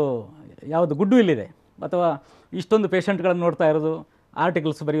ಒಂದು ಯಾವುದು ಗುಡ್ ವಿಲ್ ಇದೆ, ಅಥವಾ ಇಷ್ಟೊಂದು ಪೇಷಂಟ್ಗಳನ್ನು ನೋಡ್ತಾ ಇರೋದು,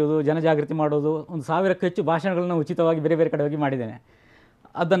 ಆರ್ಟಿಕಲ್ಸ್ ಬರೆಯೋದು, ಜನಜಾಗೃತಿ ಮಾಡೋದು, 1,000ಕ್ಕೂ ಹೆಚ್ಚು ಭಾಷಣಗಳನ್ನು ಉಚಿತವಾಗಿ ಬೇರೆ ಬೇರೆ ಕಡೆ ಹೋಗಿ ಮಾಡಿದ್ದೇನೆ.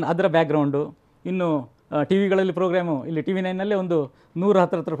 ಅದರ ಬ್ಯಾಕ್ಗ್ರೌಂಡು, ಇನ್ನು ಟಿ ವಿಗಳಲ್ಲಿ ಪ್ರೋಗ್ರಾಮು, ಇಲ್ಲಿ TV 9ನಲ್ಲೇ ಒಂದು 100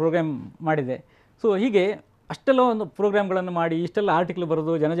 ಹತ್ರ ಪ್ರೋಗ್ರಾಮ್ ಮಾಡಿದೆ. ಸೊ ಹೀಗೆ ಅಷ್ಟೆಲ್ಲ ಒಂದು ಪ್ರೋಗ್ರಾಮ್ಗಳನ್ನು ಮಾಡಿ, ಇಷ್ಟೆಲ್ಲ ಆರ್ಟಿಕಲ್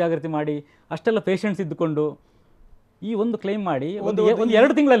ಬರೋದು, ಜನಜಾಗೃತಿ ಮಾಡಿ, ಅಷ್ಟೆಲ್ಲ ಪೇಷಂಟ್ಸ್ ಇದ್ದುಕೊಂಡು ಈ ಒಂದು ಕ್ಲೈಮ್ ಮಾಡಿ ಒಂದು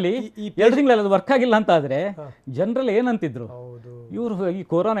 2 ತಿಂಗಳಲ್ಲಿ ಅದು ವರ್ಕ್ ಆಗಿಲ್ಲ ಅಂತ ಆದರೆ ಜನರಲ್ಲಿ ಏನಂತಿದ್ರು, ಇವರು ಈ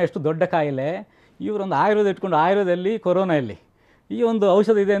ಕೊರೋನಾ ಎಷ್ಟು ದೊಡ್ಡ ಕಾಯಿಲೆ, ಇವರೊಂದು ಆಯುರ್ವೇದ ಇಟ್ಕೊಂಡು ಆಯುರ್ವೇದದಲ್ಲಿ ಕೊರೋನಾಯಲ್ಲಿ ಈ ಒಂದು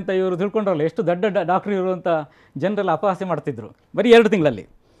ಔಷಧ ಇದೆ ಅಂತ ಇವರು ತಿಳ್ಕೊಂಡ್ರಲ್ಲ, ಎಷ್ಟು ದೊಡ್ಡ ಡಾಕ್ಟ್ರ್ ಇವರು ಅಂತ ಜನರೆಲ್ಲ ಅಪಹಾಸ್ಯ ಮಾಡ್ತಿದ್ರು ಬರೀ 2 ತಿಂಗಳಲ್ಲಿ.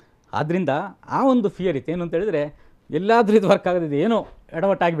 ಆದ್ದರಿಂದ ಆ ಒಂದು ಫಿಯರ್ ಇತ್ತು. ಏನು ಅಂತ ಹೇಳಿದರೆ, ಎಲ್ಲಾದರೂ ಇದು ವರ್ಕ್ ಆಗದಿದೆ, ಏನೋ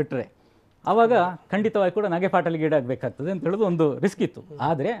ಎಡವಟ್ಟಾಗಿಬಿಟ್ರೆ ಆವಾಗ ಖಂಡಿತವಾಗಿ ಕೂಡ ನಗೆಪಾಟಲಿಗೆ ಈಡಾಗಬೇಕಾಗ್ತದೆ ಅಂತ ಹೇಳೋದು ಒಂದು ರಿಸ್ಕ್ ಇತ್ತು.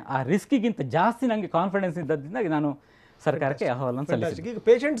 ಆದರೆ ಆ ರಿಸ್ಕಿಗಿಂತ ಜಾಸ್ತಿ ನನಗೆ ಕಾನ್ಫಿಡೆನ್ಸ್ ಇದ್ದದ್ರಿಂದ ನಾನು ಸರ್ಕಾರಕ್ಕೆ ಅಹವಾಲನ್ನು ಸಲ್ಲಿಸಿದೆ. ಈಗ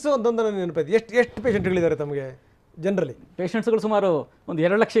ಪೇಷಂಟ್ಸು ಒಂದೊಂದು ನೆನಪಿದೆ, ಎಷ್ಟು ಪೇಷಂಟ್ಗಳಿದ್ದಾರೆ ತಮಗೆ ಜನರಲಿ? ಪೇಷಂಟ್ಸ್ಗಳು ಸುಮಾರು ಒಂದು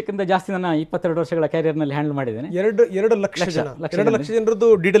 2 ಲಕ್ಷಕ್ಕಿಂತ ಜಾಸ್ತಿ ನನ್ನ 22 ವರ್ಷಗಳ ಕ್ಯಾರಿಯರ್ನಲ್ಲಿ ಹ್ಯಾಂಡಲ್ ಮಾಡಿದ್ದೇನೆ. 2 ಲಕ್ಷ ಜನರದ್ದು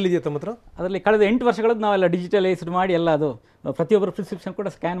ಡೀಟೇಲ್ ಇದೆಯಾ ತಮ್ಮ ಹತ್ರ? ಅದರಲ್ಲಿ ಕಳೆದ 8 ವರ್ಷಗಳದ್ದು ನಾವೆಲ್ಲ ಡಿಜಿಟಲೈಸ್ಡ್ ಮಾಡಿ ಎಲ್ಲ ಅದು ಪ್ರತಿಯೊಬ್ಬರ ಪ್ರಿಸ್ಕ್ರಿಪ್ಷನ್ ಕೂಡ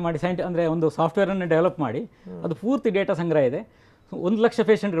ಸ್ಕ್ಯಾನ್ ಮಾಡಿ ಅಂದರೆ ಒಂದು ಸಾಫ್ಟ್ವೇರನ್ನು ಡೆವಲಪ್ ಮಾಡಿ ಅದು ಪೂರ್ತಿ ಡೇಟಾ ಸಂಗ್ರಹ ಇದೆ. 1 ಲಕ್ಷ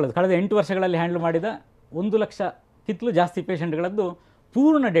ಪೇಷಂಟ್ಗಳದ್ದು ಕಳೆದ 8 ವರ್ಷಗಳಲ್ಲಿ ಹ್ಯಾಂಡಲ್ ಮಾಡಿದ 1 ಲಕ್ಷಕ್ಕಿಂತಲೂ ಜಾಸ್ತಿ ಪೇಷಂಟ್ಗಳದ್ದು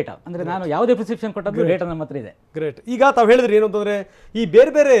ಪೂರ್ಣ ಡೇಟಾ, ಅಂದರೆ ನಾನು ಯಾವುದೇ ಪ್ರಿಸ್ಕ್ರಿಪ್ಷನ್ ಕೊಟ್ಟದ್ದು ಡೇಟಾ ನಮ್ಮ ಹತ್ರ ಇದೆ. ಗ್ರೇಟ್. ಈಗ ತಾವು ಹೇಳಿದ್ರಿ ಏನು ಅಂತಂದರೆ ಈ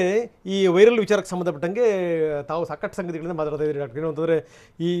ಬೇರೆ ಬೇರೆ ಈ ವೈರಲ್ ವಿಚಾರಕ್ಕೆ ಸಂಬಂಧಪಟ್ಟಂಗೆ ತಾವು ಸಾಕಷ್ಟು ಸಂಗತಿಗಳಿಂದ ಮಾತಾಡ್ತಾ ಇದ್ದೀರಿ ಡಾಕ್ಟರ್. ಏನು ಅಂತಂದರೆ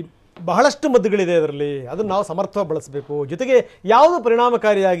ಈ ಬಹಳಷ್ಟು ಮದ್ದುಗಳಿದೆ ಅದರಲ್ಲಿ, ಅದನ್ನು ನಾವು ಸಮರ್ಥವಾಗಿ ಬಳಸಬೇಕು. ಜೊತೆಗೆ ಯಾವುದು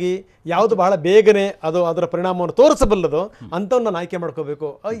ಪರಿಣಾಮಕಾರಿಯಾಗಿ ಯಾವುದು ಬಹಳ ಬೇಗನೆ ಅದರ ಪರಿಣಾಮವನ್ನು ತೋರಿಸಬಲ್ಲದು ಅಂಥವನ್ನ ಆಯ್ಕೆ ಮಾಡ್ಕೋಬೇಕು.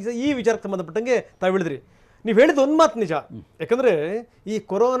 ಈ ವಿಚಾರಕ್ಕೆ ಸಂಬಂಧಪಟ್ಟಂಗೆ ತಾವು ಹೇಳಿದ್ರಿ. ನೀವು ಹೇಳಿದ ಒಂದು ಮಾತು ನಿಜ. ಯಾಕಂದರೆ ಈ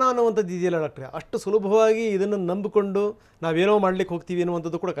ಕೊರೋನಾ ಅನ್ನುವಂಥದ್ದು ಇದೆಯಲ್ಲ ಡಾಕ್ಟ್ರೆ, ಅಷ್ಟು ಸುಲಭವಾಗಿ ಇದನ್ನು ನಂಬಿಕೊಂಡು ನಾವೇನೋ ಮಾಡ್ಲಿಕ್ಕೆ ಹೋಗ್ತೀವಿ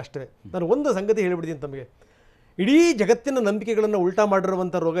ಅನ್ನುವಂಥದ್ದು ಕೂಡ ಕಷ್ಟವೇ. ನಾನು ಒಂದು ಸಂಗತಿ ಹೇಳಿಬಿಡ್ತೀನಿ ತಮಗೆ, ಇಡೀ ಜಗತ್ತಿನ ನಂಬಿಕೆಗಳನ್ನು ಉಲ್ಟಾ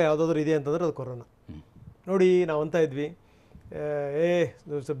ಮಾಡಿರುವಂಥ ರೋಗ ಯಾವುದಾದ್ರೂ ಇದೆ ಅಂತಂದರೆ ಅದು ಕೊರೋನಾ. ನೋಡಿ, ನಾವು ಅಂತ ಇದ್ವಿ,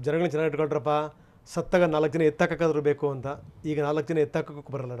 ಸ್ವಲ್ಪ ಜನಗಳನ್ನ ಚೆನ್ನಾಗಿ ಇಟ್ಕೊಳ್ರಪ್ಪ, ಸತ್ತಾಗ 4 ಜನ ಎತ್ತಾಕಾದ್ರೂ ಬೇಕು ಅಂತ. ಈಗ 4 ಜನ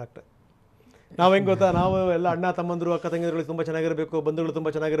ಎತ್ತಾಕಕ್ಕೆ ಬರಲ್ಲ ಡಾಕ್ಟ್ರೆ. ನಾವು ಹೆಂಗೆ ಗೊತ್ತಾ, ನಾವು ಎಲ್ಲ ಅಣ್ಣ ತಮ್ಮಂದರು ಅಕ್ಕ ತಂಗಿಗಳು ತುಂಬ ಚೆನ್ನಾಗಿರಬೇಕು, ಬಂಧುಗಳು ತುಂಬ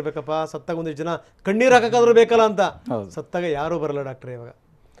ಚೆನ್ನಾಗಿರ್ಬೇಕಪ್ಪ, ಸತ್ತಾಗ ಒಂದಿಷ್ಟು ಜನ ಕಣ್ಣೀರು ಹಾಕೋಕ್ಕಾದ್ರೂ ಬೇಕಲ್ಲ ಅಂತ. ಸತ್ತಾಗ ಯಾರೂ ಬರಲ್ಲ ಡಾಕ್ಟ್ರೆ ಇವಾಗ.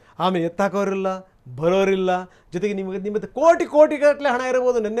 ಆಮೇಲೆ ಎತ್ತಾಕೋರಿಲ್ಲ, ಬರೋರಿಲ್ಲ. ಜೊತೆಗೆ ನಿಮ್ಮದು ಕೋಟಿ ಗಟ್ಟಲೆ ಹಣ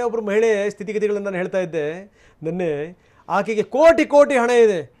ಇರ್ಬೋದು. ನೆನ್ನೆ ಒಬ್ಬರು ಮಹಿಳೆ ಸ್ಥಿತಿಗತಿಗಳನ್ನು ನಾನು ಹೇಳ್ತಾ ಇದ್ದೆ. ನೆನ್ನೆ ಆಕೆಗೆ ಕೋಟಿ ಹಣ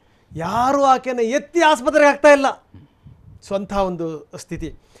ಇದೆ, ಯಾರೂ ಆಕೆಯನ್ನು ಎತ್ತಿ ಆಸ್ಪತ್ರೆಗೆ ಆಗ್ತಾ ಇಲ್ಲ. ಸ್ವಂತ ಒಂದು ಸ್ಥಿತಿ.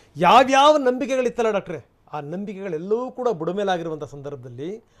 ಯಾವ್ಯಾವ ನಂಬಿಕೆಗಳಿತ್ತಲ್ಲ ಡಾಕ್ಟ್ರೆ, ಆ ನಂಬಿಕೆಗಳೆಲ್ಲವೂ ಕೂಡ ಬುಡಮೇಲಾಗಿರುವಂಥ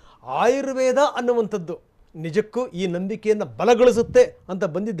ಸಂದರ್ಭದಲ್ಲಿ ಆಯುರ್ವೇದ ಅನ್ನುವಂಥದ್ದು ನಿಜಕ್ಕೂ ಈ ನಂಬಿಕೆಯನ್ನು ಬಲಗೊಳಿಸುತ್ತೆ ಅಂತ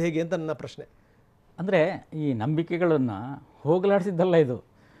ಬಂದಿದ್ದು ಹೇಗೆ ಅಂತ ನನ್ನ ಪ್ರಶ್ನೆ. ಅಂದರೆ ಈ ನಂಬಿಕೆಗಳನ್ನು ಹೋಗಲಾಡಿಸಿದ್ದಲ್ಲ, ಇದು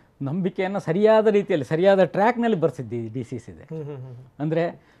ನಂಬಿಕೆಯನ್ನು ಸರಿಯಾದ ರೀತಿಯಲ್ಲಿ ಸರಿಯಾದ ಟ್ರ್ಯಾಕ್ನಲ್ಲಿ ಬರ್ಸಿದ್ದು ಈ ಡಿಸೀಸ್ ಇದೆ. ಅಂದರೆ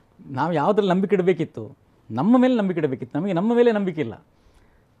ನಾವು ಯಾವುದ್ರಲ್ಲಿ ನಂಬಿಕೆ ಇಡಬೇಕಿತ್ತು, ನಮ್ಮ ಮೇಲೆ ನಂಬಿಕೆ ಇಡಬೇಕಿತ್ತು. ನಮಗೆ ನಮ್ಮ ಮೇಲೆ ನಂಬಿಕೆ ಇಲ್ಲ.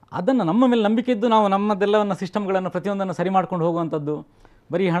 ಅದನ್ನು ನಮ್ಮ ಮೇಲೆ ನಂಬಿಕೆ ಇದ್ದು ನಾವು ನಮ್ಮದೆಲ್ಲವನ್ನು ಸಿಸ್ಟಮ್ಗಳನ್ನು ಪ್ರತಿಯೊಂದನ್ನು ಸರಿ ಮಾಡ್ಕೊಂಡು ಹೋಗುವಂಥದ್ದು,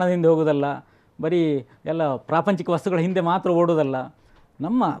 ಬರೀ ಹಣದಿಂದ ಹೋಗೋದಲ್ಲ, ಬರೀ ಎಲ್ಲ ಪ್ರಾಪಂಚಿಕ ವಸ್ತುಗಳ ಹಿಂದೆ ಮಾತ್ರ ಓಡೋದಲ್ಲ.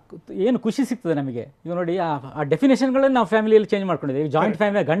 ನಮ್ಮ ಏನು ಖುಷಿ ಸಿಗ್ತದೆ ನಮಗೆ. ಈಗ ನೋಡಿ, ಆ ಡೆಫಿನೇಷನ್ಗಳನ್ನು ನಾವು ಫ್ಯಾಮಿಲಿಯಲ್ಲಿ ಚೇಂಜ್ ಮಾಡ್ಕೊಂಡಿದ್ದೇವೆ. ಜಾಯಿಂಟ್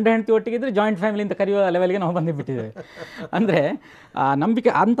ಫ್ಯಾಮಿಲಿ, ಗಂಡ ಹೆಂಡತಿ ಒಟ್ಟಿಗೆ ಇದ್ದರೆ ಜಾಯಿಂಟ್ ಫ್ಯಾಮಿಲಿ ಅಂತ ಕರೆಯುವ ಲೆವೆಲ್ಗೆ ನಾವು ಬಂದುಬಿಟ್ಟಿದ್ದೇವೆ. ಅಂದರೆ ಆ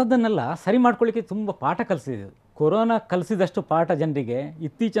ನಂಬಿಕೆ ಅಂಥದ್ದನ್ನೆಲ್ಲ ಸರಿ ಮಾಡ್ಕೊಳ್ಳಿಕ್ಕೆ ತುಂಬ ಪಾಠ ಕಲಿಸಿದೆ. ಕೊರೋನಾ ಕಲಿಸಿದಷ್ಟು ಪಾಠ ಜನರಿಗೆ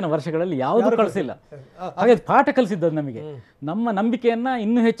ಇತ್ತೀಚಿನ ವರ್ಷಗಳಲ್ಲಿ ಯಾವುದೂ ಕಲಿಸಿಲ್ಲ. ಹಾಗೆ ಪಾಠ ಕಲಿಸಿದ್ದದು ನಮಗೆ. ನಮ್ಮ ನಂಬಿಕೆಯನ್ನು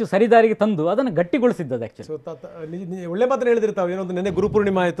ಇನ್ನೂ ಹೆಚ್ಚು ಸರಿದಾರಿಗೆ ತಂದು ಅದನ್ನು ಗಟ್ಟಿಗೊಳಿಸಿದ್ದದು. ಆ್ಯಕ್ಚುಲಿ ಒಳ್ಳೆ ಮಾತನ್ನು ಹೇಳಿದಿರ್ತಾವೆ. ಏನೋ ನೆನ್ನೆ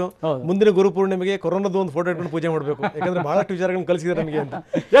ಗುರುಪೂರ್ಣಿಮೆ ಆಯಿತು, ಮುಂದಿನ ಗುರುಪೂರ್ಣಿಮೆಗೆ ಕೊರೋನಾದ ಒಂದು ಫೋಟೋ ಇಟ್ಕೊಂಡು ಪೂಜೆ ಮಾಡಬೇಕು. ಯಾಕಂದರೆ ಬಹಳಷ್ಟು ವಿಚಾರಗಳನ್ನು ಕಲಿಸಿದ್ದಾರೆ ನಮಗೆ ಅಂತ.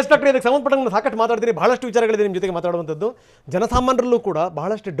 ಎಷ್ಟು ಡಾಕ್ಟರ್, ಇದಕ್ಕೆ ಸಂಬಂಧಪಟ್ಟಂಗೆ ಸಾಕಷ್ಟು ಮಾತಾಡ್ತೀರಿ, ಬಹಳಷ್ಟು ವಿಚಾರಗಳಿದೆ ನಿಮ್ಮ ಜೊತೆಗೆ ಮಾತಾಡುವಂಥದ್ದು. ಜನಸಾಮಾನ್ಯರಲ್ಲೂ ಕೂಡ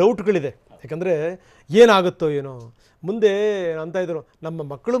ಬಹಳಷ್ಟು ಡೌಟ್ಗಳಿದೆ. ಯಾಕಂದರೆ ಏನಾಗುತ್ತೋ ಏನೋ ಮುಂದೆ ಅಂತ ಇದ್ರು, ನಮ್ಮ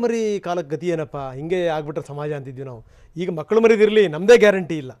ಮಕ್ಕಳು ಮರಿ ಕಾಲಕ್ಕೆ ಗತಿ ಏನಪ್ಪ, ಹಿಂಗೆ ಆಗ್ಬಿಟ್ರೆ ಸಮಾಜ ಅಂತಿದ್ವಿ ನಾವು. ಈಗ ಮಕ್ಕಳು ಮರಿದಿರಲಿ, ನಮ್ಮದೇ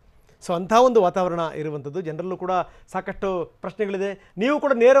ಗ್ಯಾರಂಟಿ ಇಲ್ಲ. ಸೊ ಅಂಥ ಒಂದು ವಾತಾವರಣ ಇರುವಂಥದ್ದು. ಜನರಲ್ಲೂ ಕೂಡ ಸಾಕಷ್ಟು ಪ್ರಶ್ನೆಗಳಿದೆ. ನೀವು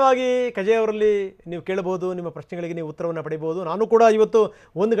ಕೂಡ ನೇರವಾಗಿ ಕಜೆ ಅವರಲ್ಲಿ ನೀವು ಕೇಳಬಹುದು, ನಿಮ್ಮ ಪ್ರಶ್ನೆಗಳಿಗೆ ನೀವು ಉತ್ತರವನ್ನು ಪಡಿಬೋದು. ನಾನು ಕೂಡ ಇವತ್ತು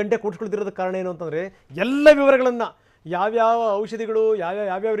 1 ಗಂಟೆ ಕೂಡಿಸ್ಕೊಳ್ತಿರೋದಕ್ಕೆ ಕಾರಣ ಏನು ಅಂತಂದರೆ, ಎಲ್ಲ ವಿವರಗಳನ್ನು, ಯಾವ್ಯಾವ ಔಷಧಿಗಳು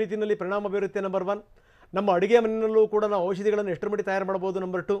ಯಾವ್ಯಾವ ರೀತಿಯಲ್ಲಿ ಪರಿಣಾಮ ಬೀರುತ್ತೆ, ನಂಬರ್ 1. ನಮ್ಮ ಅಡುಗೆ ಮನೆಯಲ್ಲೂ ಕೂಡ ನಾವು ಔಷಧಿಗಳನ್ನು ಎಷ್ಟರ ಮಟ್ಟಿಗೆ ತಯಾರು ಮಾಡ್ಬೋದು,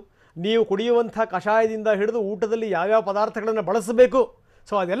 ನಂಬರ್ 2. ನೀವು ಕುಡಿಯುವಂಥ ಕಷಾಯದಿಂದ ಹಿಡಿದು ಊಟದಲ್ಲಿ ಯಾವ್ಯಾವ ಪದಾರ್ಥಗಳನ್ನು ಬಳಸಬೇಕು,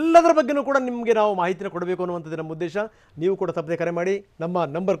 ಸೊ ಅದೆಲ್ಲದರ ಬಗ್ಗೆಯೂ ಕೂಡ ನಿಮಗೆ ನಾವು ಮಾಹಿತಿನ ಕೊಡಬೇಕು ಅನ್ನುವಂಥದ್ದು ನಮ್ಮ ಉದ್ದೇಶ. ನೀವು ಕೂಡ ತಪ್ಪದೆ ಕರೆ ಮಾಡಿ, ನಮ್ಮ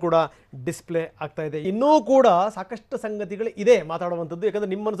ನಂಬರ್ ಕೂಡ ಡಿಸ್ಪ್ಲೇ ಆಗ್ತಾ ಇದೆ. ಇನ್ನೂ ಕೂಡ ಸಾಕಷ್ಟು ಸಂಗತಿಗಳು ಇದೆ ಮಾತಾಡುವಂಥದ್ದು.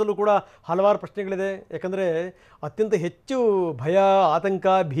 ಯಾಕಂದರೆ ನಿಮ್ಮ ಮನಸ್ಸಲ್ಲೂ ಕೂಡ ಹಲವಾರು ಪ್ರಶ್ನೆಗಳಿದೆ. ಯಾಕಂದರೆ ಅತ್ಯಂತ ಹೆಚ್ಚು ಭಯ, ಆತಂಕ,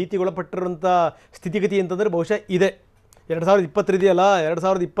 ಭೀತಿಗೊಳಪಟ್ಟಿರುವಂಥ ಸ್ಥಿತಿಗತಿ ಅಂತಂದರೆ ಬಹುಶಃ ಇದೆ. 2020 ಇದೆಯಲ್ಲ,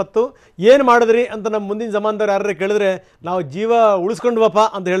 2020 ಏನು ಮಾಡಿದ್ರಿ ಅಂತ ನಮ್ಮ ಮುಂದಿನ ಜಮಾನದವ್ರು ಯಾರು ಕೇಳಿದ್ರೆ ನಾವು ಜೀವ ಉಳಿಸ್ಕೊಂಡ್ವಪ್ಪ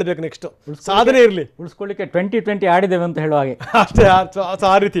ಅಂತ ಹೇಳಬೇಕು. ನೆಕ್ಸ್ಟ್ ಸಾಧನೆ ಇರಲಿ, ಉಳಿಸ್ಕೊಳ್ಳಿಕ್ಕೆ 2020 ಆಡಿದ್ದೇವೆ ಅಂತ ಹೇಳುವ ಹಾಗೆ ಅಷ್ಟೇ.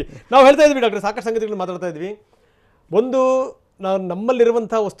 ಆ ರೀತಿ ನಾವು ಹೇಳ್ತಾ ಇದ್ವಿ ಡಾಕ್ಟ್ರೆ, ಸಾಕಷ್ಟು ಸಂಗತಿಗಳು ಮಾತಾಡ್ತಾ ಇದ್ವಿ. ಒಂದು, ನಾವು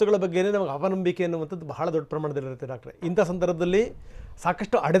ನಮ್ಮಲ್ಲಿರುವಂಥ ವಸ್ತುಗಳ ಬಗ್ಗೆನೇ ನಮಗೆ ಅಪನಂಬಿಕೆ ಅನ್ನುವಂಥದ್ದು ಬಹಳ ದೊಡ್ಡ ಪ್ರಮಾಣದಲ್ಲಿರುತ್ತೆ ಡಾಕ್ಟ್ರೆ. ಇಂಥ ಸಂದರ್ಭದಲ್ಲಿ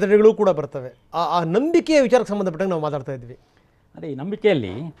ಸಾಕಷ್ಟು ಅಡೆತಡೆಗಳು ಕೂಡ ಬರ್ತವೆ. ಆ ನಂಬಿಕೆಯ ವಿಚಾರಕ್ಕೆ ಸಂಬಂಧಪಟ್ಟಂಗೆ ನಾವು ಮಾತಾಡ್ತಾ ಇದ್ವಿ. ಅದೇ ಈ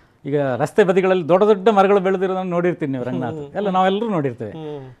ನಂಬಿಕೆಯಲ್ಲಿ ಈಗ ರಸ್ತೆ ಬದಿಗಳಲ್ಲಿ ದೊಡ್ಡ ದೊಡ್ಡ ಮರಗಳು ಬೆಳೆದಿರೋದನ್ನು ನೋಡಿರ್ತೀವಿ ನೀವು, ರಂಗನಾಥ್ ಎಲ್ಲ ನಾವೆಲ್ಲರೂ ನೋಡಿರ್ತೇವೆ.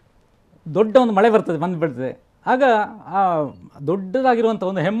 ದೊಡ್ಡ ಒಂದು ಮಳೆ ಬರ್ತದೆ, ಬಂದು ಬೀಳ್ತದೆ, ಆಗ ಆ ದೊಡ್ಡದಾಗಿರುವಂಥ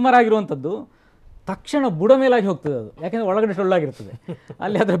ಒಂದು ಹೆಮ್ಮರಾಗಿರುವಂಥದ್ದು ತಕ್ಷಣ ಬುಡ ಮೇಲಾಗಿ ಹೋಗ್ತದೆ ಅದು. ಯಾಕೆಂದರೆ ಒಳಗಡೆ ಟೊಳ್ಳಾಗಿರ್ತದೆ,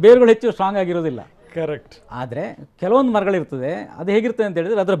 ಅಲ್ಲಿ ಅದರ ಬೇರುಗಳು ಹೆಚ್ಚು ಸ್ಟ್ರಾಂಗ್ ಆಗಿರೋದಿಲ್ಲ. ಕರೆಕ್ಟ್. ಆದರೆ ಕೆಲವೊಂದು ಮರಗಳಿರ್ತದೆ, ಅದು ಹೇಗಿರ್ತದೆ ಅಂತ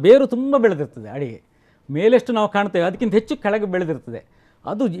ಹೇಳಿದರೆ ಅದರ ಬೇರು ತುಂಬ ಬೆಳೆದಿರ್ತದೆ. ಅಡಿಗೆ ಮೇಲೆಷ್ಟು ನಾವು ಕಾಣ್ತೇವೆ ಅದಕ್ಕಿಂತ ಹೆಚ್ಚು ಕೆಳಗೆ ಬೆಳೆದಿರ್ತದೆ.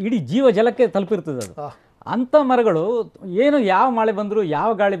 ಅದು ಇಡೀ ಜೀವ ಜಲಕ್ಕೆ ತಲುಪಿರ್ತದೆ ಅದು. ಅಂಥ ಮರಗಳು ಏನು ಯಾವ ಮಳೆ ಬಂದರೂ, ಯಾವ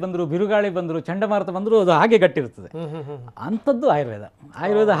ಗಾಳಿ ಬಂದರೂ, ಬಿರುಗಾಳಿ ಬಂದರೂ, ಚಂಡಮಾರುತ ಬಂದರೂ ಅದು ಹಾಗೆ ಗಟ್ಟಿರ್ತದೆ. ಅಂಥದ್ದು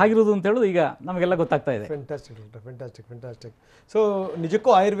ಆಯುರ್ವೇದ ಆಗಿರೋದು ಅಂತ ಹೇಳೋದು ಈಗ ನಮಗೆಲ್ಲ ಗೊತ್ತಾಗ್ತಾ ಇದೆ. ಫ್ಯಾಂಟಾಸ್ಟಿಕ್. ಸೊ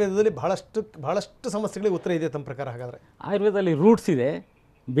ನಿಜಕ್ಕೂ ಆಯುರ್ವೇದದಲ್ಲಿ ಬಹಳಷ್ಟು ಸಮಸ್ಯೆಗಳಿಗೆ ಉತ್ತರ ಇದೆ ತಮ್ಮ ಪ್ರಕಾರ. ಹಾಗಾದರೆ ಆಯುರ್ವೇದದಲ್ಲಿ ರೂಟ್ಸ್ ಇದೆ,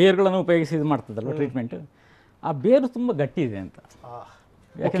 ಬೇರುಗಳನ್ನು ಉಪಯೋಗಿಸಿ ಇದು ಮಾಡ್ತದಲ್ವ ಟ್ರೀಟ್ಮೆಂಟ್. ಆ ಬೇರು ತುಂಬ ಗಟ್ಟಿ ಇದೆ ಅಂತ.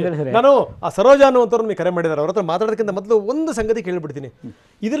 ಯಾಕೆಂದರೆ ನಾನು ಆ ಸರೋಜ ಅನ್ನುವಂಥವ್ರು ನೀವು ಕರೆ ಮಾಡಿದ್ದಾರೆ, ಅವ್ರ ಹತ್ರ ಮಾತಾಡೋದಕ್ಕಿಂತ ಮೊದಲು ಒಂದು ಸಂಗತಿ ಕೇಳಿಬಿಡ್ತೀನಿ.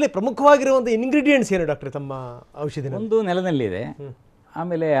 ಇದರಲ್ಲಿ ಪ್ರಮುಖವಾಗಿರುವಂಥ ಇಂಗ್ರೀಡಿಯೆಂಟ್ಸ್ ಏನು ಡಾಕ್ಟ್ರೆ ತಮ್ಮ ಔಷಧಿ? ಒಂದು ನೆಲದಲ್ಲಿ ಇದೆ,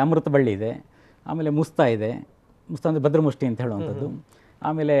 ಆಮೇಲೆ ಅಮೃತ ಬಳ್ಳಿ ಇದೆ, ಆಮೇಲೆ ಮುಸ್ತಾ ಇದೆ, ಮುಸ್ತಾ ಅಂದರೆ ಭದ್ರಮುಷ್ಟಿ ಅಂತ ಹೇಳುವಂಥದ್ದು,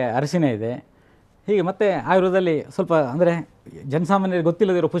 ಆಮೇಲೆ ಅರಿಶಿನ ಇದೆ. ಹೀಗೆ ಮತ್ತೆ ಆಯುರ್ವೇದದಲ್ಲಿ ಸ್ವಲ್ಪ ಅಂದರೆ ಜನಸಾಮಾನ್ಯರಿಗೆ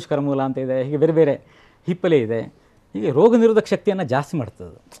ಗೊತ್ತಿಲ್ಲದಿರೋ ಪುಷ್ಕರ ಮೂಲ ಅಂತ ಇದೆ. ಹೀಗೆ ಬೇರೆ ಬೇರೆ ಹಿಪ್ಪಲೆ ಇದೆ. ಹೀಗೆ ರೋಗ ನಿರೋಧಕ ಶಕ್ತಿಯನ್ನು ಜಾಸ್ತಿ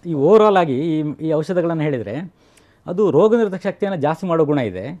ಮಾಡ್ತದೆ. ಈ ಓವರಾಲ್ ಆಗಿ ಈ ಔಷಧಗಳನ್ನು ಹೇಳಿದರೆ ಅದು ರೋಗ ನಿರೋಧಕ ಶಕ್ತಿಯನ್ನು ಜಾಸ್ತಿ ಮಾಡೋ ಗುಣ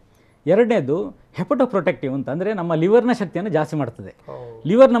ಇದೆ. ಎರಡನೇದು ಹೆಪಟೋಪ್ರೊಟೆಕ್ಟಿವ್ ಅಂತ, ಅಂದರೆ ನಮ್ಮ ಲಿವರ್ನ ಶಕ್ತಿಯನ್ನು ಜಾಸ್ತಿ ಮಾಡ್ತದೆ.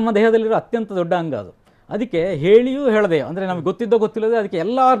 ಲಿವರ್ ನಮ್ಮ ದೇಹದಲ್ಲಿರೋ ಅತ್ಯಂತ ದೊಡ್ಡ ಅಂಗ ಅದು. ಅದಕ್ಕೆ ಹೇಳಿಯೂ ಹೇಳದೆಯೋ, ಅಂದರೆ ನಮಗೆ ಗೊತ್ತಿದ್ದೋ ಗೊತ್ತಿಲ್ಲದೆ ಅದಕ್ಕೆ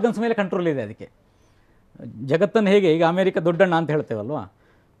ಎಲ್ಲ ಆರ್ಗನ್ಸ್ ಮೇಲೆ ಕಂಟ್ರೋಲ್ ಇದೆ. ಅದಕ್ಕೆ ಜಗತ್ತನ್ನು ಹೇಗೆ ಈಗ ಅಮೇರಿಕ ದೊಡ್ಡಣ್ಣ ಅಂತ ಹೇಳ್ತೇವಲ್ವಾ,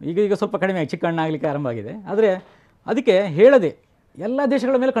 ಈಗ ಸ್ವಲ್ಪ ಕಡಿಮೆ ಆಗಿ ಚಿಕ್ಕಣ್ಣ ಆಗಲಿಕ್ಕೆ ಆರಂಭ ಆಗಿದೆ. ಆದರೆ ಅದಕ್ಕೆ ಹೇಳದೆ ಎಲ್ಲ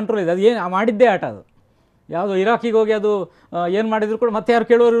ದೇಶಗಳ ಮೇಲೆ ಕಂಟ್ರೋಲ್ ಇದೆ. ಅದು ಏನು ಮಾಡಿದ್ದೇ ಆಟ ಅದು. ಯಾವುದೋ ಇರಾಕಿಗೆ ಹೋಗಿ ಅದು ಏನು ಮಾಡಿದ್ರು ಕೂಡ ಮತ್ತೆ ಯಾರು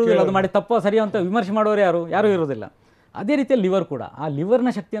ಕೇಳೋರು ಇರೋದಿಲ್ಲ, ಅದು ಮಾಡಿ ತಪ್ಪ ಸರಿಯೋ ಅಂತ ವಿಮರ್ಶೆ ಮಾಡೋರು ಯಾರೂ ಇರೋದಿಲ್ಲ. ಅದೇ ರೀತಿಯಲ್ಲಿ ಲಿವರ್ ಕೂಡ, ಆ ಲಿವರ್ನ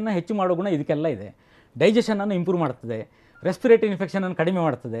ಶಕ್ತಿಯನ್ನು ಹೆಚ್ಚು ಮಾಡೋ ಗುಣ ಇದಕ್ಕೆಲ್ಲ ಇದೆ. ಡೈಜೆಷನನ್ನು ಇಂಪ್ರೂವ್ ಮಾಡ್ತದೆ, ರೆಸ್ಪಿರೇಟರಿ ಇನ್ಫೆಕ್ಷನನ್ನು ಕಡಿಮೆ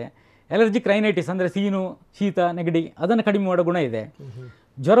ಮಾಡ್ತದೆ, ಎಲರ್ಜಿಕ್ ರೈನೈಟಿಸ್ ಅಂದರೆ ಸೀನು, ಶೀತ, ನೆಗಡಿ ಅದನ್ನು ಕಡಿಮೆ ಮಾಡೋ ಗುಣ ಇದೆ,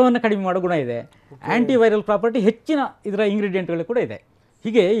 ಜ್ವರವನ್ನು ಕಡಿಮೆ ಮಾಡೋ ಗುಣ ಇದೆ, ಆ್ಯಂಟಿವೈರಲ್ ಪ್ರಾಪರ್ಟಿ ಹೆಚ್ಚಿನ ಇದರ ಇಂಗ್ರೀಡಿಯೆಂಟ್ಗಳು ಕೂಡ ಇದೆ.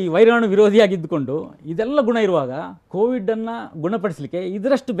 ಹೀಗೆ ಈ ವೈರಾಣು ವಿರೋಧಿಯಾಗಿದ್ದುಕೊಂಡು ಇದೆಲ್ಲ ಗುಣ ಇರುವಾಗ ಕೋವಿಡನ್ನು ಗುಣಪಡಿಸಲಿಕ್ಕೆ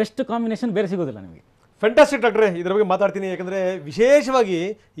ಇದರಷ್ಟು ಬೆಸ್ಟ್ ಕಾಂಬಿನೇಷನ್ ಬೇರೆ ಸಿಗೋದಿಲ್ಲ ನಿಮಗೆ. ಫ್ಯಾಂಟಾಸ್ಟಿಕ್ ಡಾಕ್ಟ್ರೆ, ಇದರ ಬಗ್ಗೆ ಮಾತಾಡ್ತೀನಿ. ಯಾಕಂದರೆ ವಿಶೇಷವಾಗಿ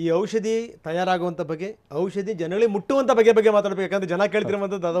ಈ ಔಷಧಿ ತಯಾರಾಗುವಂಥ ಬಗ್ಗೆ, ಔಷಧಿ ಜನಗಳಿಗೆ ಮುಟ್ಟುವಂಥ ಬಗ್ಗೆ ಮಾತಾಡಬೇಕು. ಯಾಕಂದರೆ ಜನ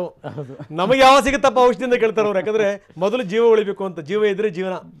ಕೇಳ್ತಿರುವಂಥದ್ದು ಅದು, ನಮಗೆ ಯಾವ ಸಿಗುತ್ತಪ್ಪ ಔಷಧಿಯಿಂದ ಕೇಳ್ತಾರೆ ಅವ್ರು. ಯಾಕಂದರೆ ಮೊದಲು ಜೀವ ಉಳಿಬೇಕು ಅಂತ, ಜೀವ ಇದ್ರೆ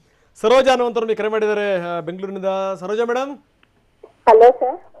ಜೀವನ. ಸರೋಜಾ ಅನ್ನುವಂಥವ್ರು ಕರೆ ಮಾಡಿದ್ದಾರೆ ಬೆಂಗಳೂರಿನಿಂದ. Saroja madam. Hello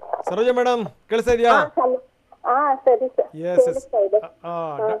sir. Saroja madam ಕೇಳಿಸ್ತಾ ಇದೆಯಾ? ಸರಿ ಸರ್.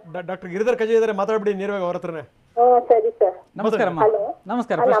 ಡಾಕ್ಟರ್ ಗಿರಿಧರ್ ಕಜೆ ಇದ್ದಾರೆ, ಮಾತಾಡ್ಬಿಡಿ ನೇರವಾಗಿ ಅವ್ರ ಹತ್ರನೇ. ಸರಿ ಸರ್. ನಮಸ್ಕಾರ.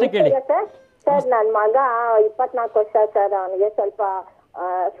 ನಮಸ್ಕಾರ. ಪ್ರಶ್ನೆ ಕೇಳಿ ಸರ್. ನನ್ನ ಮಗ 24 ವರ್ಷ ಸರ್. ಅವನಿಗೆ ಸ್ವಲ್ಪ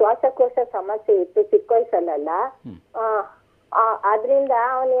ಶ್ವಾಸಕೋಶ ಸಮಸ್ಯೆ ಇತ್ತು ಚಿಕ್ಕ ವಯಸ್ಸಲ್ಲ. ಆದ್ರಿಂದ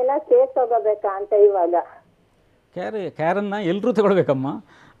ಅವನೇನ ಕೇರ್ ತಗೋಬೇಕಾ ಅಂತ ಇವಾಗ. ಕ್ಯಾರನ್ನ ಎಲ್ಲರೂ ತಗೊಳ್ಬೇಕಮ್ಮ.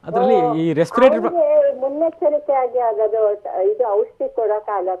 ಅದರಲ್ಲಿ ಈ ರೆಸ್ಪಿರೇಟರಿ ಮುನ್ನೆಚ್ಚರಿಕೆಯಾಗಿ ಆಗೋದು ಇದು ಔಷಧಿ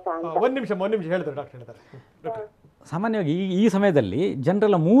ಕೊಡೋಕ್ಕಾಗತ್ತಾ ಅಂತ. ಒಂದು ನಿಮಿಷ ಹೇಳ್ತಾರೆ ಡಾಕ್ಟರ್. ಸಾಮಾನ್ಯವಾಗಿ ಈ ಸಮಯದಲ್ಲಿ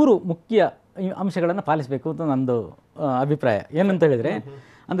ಜನರೆಲ್ಲ 3 ಮುಖ್ಯ ಅಂಶಗಳನ್ನು ಪಾಲಿಸಬೇಕು ಅಂತ ನಂದು ಅಭಿಪ್ರಾಯ. ಏನಂತ ಹೇಳಿದರೆ,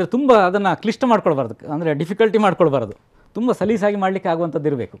 ಅಂದರೆ ತುಂಬ ಅದನ್ನು ಕ್ಲಿಷ್ಟ ಮಾಡ್ಕೊಳ್ಬಾರ್ದು, ಅಂದರೆ ಡಿಫಿಕಲ್ಟಿ ಮಾಡ್ಕೊಳ್ಬಾರ್ದು, ತುಂಬ ಸಲೀಸಾಗಿ ಮಾಡಲಿಕ್ಕೆ ಆಗುವಂಥದ್ದು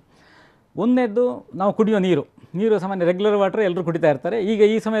ಇರಬೇಕು. ಒಂದನೇದ್ದು ನಾವು ಕುಡಿಯೋ ನೀರು ಸಾಮಾನ್ಯ ರೆಗ್ಯುಲರ್ ವಾಟರ್ ಎಲ್ಲರೂ ಕುಡಿತಾ ಇರ್ತಾರೆ. ಈಗ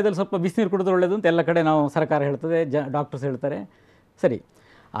ಈ ಸಮಯದಲ್ಲಿ ಸ್ವಲ್ಪ ಬಿಸಿನೀರು ಕುಡಿದ್ರೆ ಒಳ್ಳೆಯದು ಅಂತ ಎಲ್ಲ ಕಡೆ ನಾವು ಸರ್ಕಾರ ಹೇಳ್ತದೆ, ಡಾಕ್ಟರ್ಸ್ ಹೇಳ್ತಾರೆ. ಸರಿ,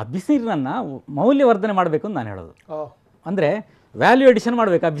 ಆ ಬಿಸಿನೀರನ್ನು ಮೌಲ್ಯವರ್ಧನೆ ಮಾಡಬೇಕು ಅಂತ ನಾನು ಹೇಳೋದು. ಅಂದರೆ ವ್ಯಾಲ್ಯೂ ಎಡಿಷನ್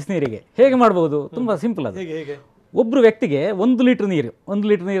ಮಾಡಬೇಕು ಆ ಬಿಸಿನೀರಿಗೆ. ಹೇಗೆ ಮಾಡ್ಬೋದು? ತುಂಬ ಸಿಂಪಲ್ ಅದು. ಒಬ್ಬರು ವ್ಯಕ್ತಿಗೆ 1 ಲೀಟ್ರ್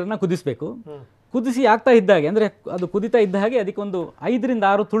ನೀರನ್ನು ಕುದಿಸಬೇಕು. ಕುದಿಸಿ ಆಗ್ತಾ ಇದ್ದಾಗೆ, ಅಂದರೆ ಅದು ಕುದಿತಾ ಇದ್ದ ಹಾಗೆ ಅದಕ್ಕೆ ಒಂದು 5 ರಿಂದ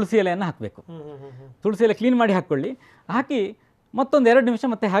 6 ತುಳಸಿ ಎಲೆಯನ್ನು ಹಾಕಬೇಕು. ತುಳಸಿ ಎಲೆ ಕ್ಲೀನ್ ಮಾಡಿ ಹಾಕ್ಕೊಳ್ಳಿ. ಹಾಕಿ ಮತ್ತೊಂದು 2 ನಿಮಿಷ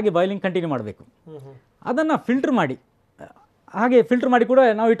ಮತ್ತೆ ಹಾಗೆ ಬಾಯ್ಲಿಂಗ್ ಕಂಟಿನ್ಯೂ ಮಾಡಬೇಕು. ಅದನ್ನು ಫಿಲ್ಟರ್ ಮಾಡಿ, ಹಾಗೆ ಫಿಲ್ಟರ್ ಮಾಡಿ ಕೂಡ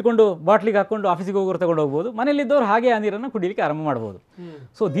ನಾವು ಇಟ್ಕೊಂಡು ಬಾಟ್ಲಿಗೆ ಹಾಕ್ಕೊಂಡು ಆಫೀಸಿಗೆ ಹೋಗೋರು ತಗೊಂಡು ಹೋಗ್ಬೋದು. ಮನೇಲಿದ್ದವ್ರು ಹಾಗೆ ಆ ನೀರನ್ನು ಕುಡಿಲಿಕ್ಕೆ ಆರಂಭ ಮಾಡ್ಬೋದು.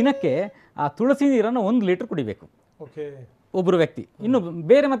 ಸೊ ದಿನಕ್ಕೆ ಆ ತುಳಸಿ ನೀರನ್ನು 1 ಲೀಟ್ರ್ ಕುಡಿಬೇಕು ಒಬ್ಬರು ವ್ಯಕ್ತಿ. ಇನ್ನು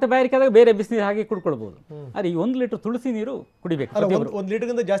ಬೇರೆ ಮತ್ತೆ ಬಾಯಾರಿಕೆ ಆದಾಗ ಬೇರೆ ಬಿಸಿನೀರು ಹಾಗೆ ಕುಡ್ಕೊಳ್ಬೋದು. ಆದರೆ ಈ 1 ಲೀಟ್ರ್ ತುಳಸಿ ನೀರು ಕುಡಿಬೇಕು. 1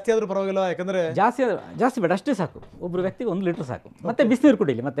 ಲೀಟರ್ಗಿಂತ ಜಾಸ್ತಿ ಆದರೂ ಪರವಾಗಿಲ್ಲ, ಯಾಕಂದರೆ ಜಾಸ್ತಿ ಬೇಡ, ಅಷ್ಟೇ ಸಾಕು. ಒಬ್ಬರು ವ್ಯಕ್ತಿಗೆ 1 ಲೀಟ್ರ್ ಸಾಕು. ಮತ್ತೆ ಬಿಸಿನೀರು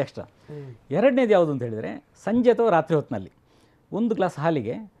ಕುಡಿಲಿ ಮತ್ತೆ ಎಕ್ಸ್ಟ್ರಾ. ಎರಡನೇದು ಯಾವುದು ಅಂತ ಹೇಳಿದರೆ, ಸಂಜೆ ಅಥವಾ ರಾತ್ರಿ ಹೊತ್ತಿನಲ್ಲಿ 1 ಗ್ಲಾಸ್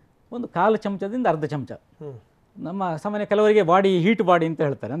ಹಾಲಿಗೆ 1/4 ಚಮಚದಿಂದ ಅರ್ಧ ಚಮಚ. ನಮ್ಮ ಸಾಮಾನ್ಯ ಕೆಲವರಿಗೆ ಹೀಟ್ ಬಾಡಿ ಅಂತ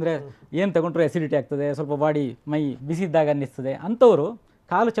ಹೇಳ್ತಾರೆ, ಅಂದರೆ ಏನು ತಗೊಂಡ್ರೆ ಅಸಿಡಿಟಿ ಆಗ್ತದೆ, ಸ್ವಲ್ಪ ಮೈ ಬಿಸಿ ಇದ್ದಾಗ ಅನ್ನಿಸ್ತದೆ ಅಂಥವರು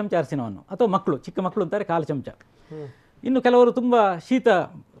 1/4 ಚಮಚ ಅರಿಶಿನವನ್ನು, ಅಥವಾ ಚಿಕ್ಕ ಮಕ್ಕಳು ಅಂತಾರೆ 1/4 ಚಮಚ. ಇನ್ನು ಕೆಲವರು ತುಂಬ ಶೀತ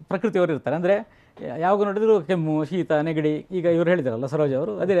ಪ್ರಕೃತಿಯವರು ಇರ್ತಾರೆ, ಅಂದರೆ ಯಾವಾಗ ನೋಡಿದ್ರು ಕೆಮ್ಮು, ಶೀತ, ನೆಗಡಿ, ಈಗ ಇವರು ಹೇಳಿದಾರಲ್ಲ ಸರೋಜ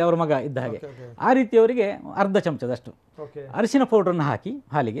ಅವರು, ಅದೇ ಅವ್ರ ಮಗ ಇದ್ದ ಹಾಗೆ, ಆ ರೀತಿಯವರಿಗೆ ಅರ್ಧ ಚಮಚದಷ್ಟು ಅರಿಶಿನ ಪೌಡ್ರನ್ನು ಹಾಕಿ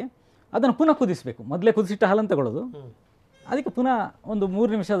ಹಾಲಿಗೆ ಅದನ್ನು ಪುನಃ ಕುದಿಸಬೇಕು. ಮೊದಲೇ ಕುದಿಸಿಟ್ಟ ಹಾಲನ್ನು ತಗೊಳ್ಳೋದು, ಅದಕ್ಕೆ ಪುನಃ ಒಂದು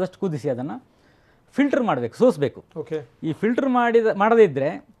 3 ನಿಮಿಷದಷ್ಟು ಕುದಿಸಿ ಅದನ್ನು ಫಿಲ್ಟರ್ ಮಾಡಬೇಕು, ಸೋಸಬೇಕು. ಈ ಫಿಲ್ಟರ್ ಮಾಡದೇ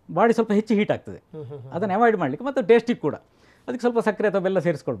ಇದ್ದರೆ ಬಾಡಿ ಸ್ವಲ್ಪ ಹೆಚ್ಚು ಹೀಟ್ ಆಗ್ತದೆ. ಅದನ್ನು ಅವಾಯ್ಡ್ ಮಾಡಲಿಕ್ಕೆ ಮತ್ತು ಟೇಸ್ಟಿಗೆ ಕೂಡ ಅದಕ್ಕೆ ಸ್ವಲ್ಪ ಸಕ್ಕರೆ ಅಥವಾ ಬೆಲ್ಲ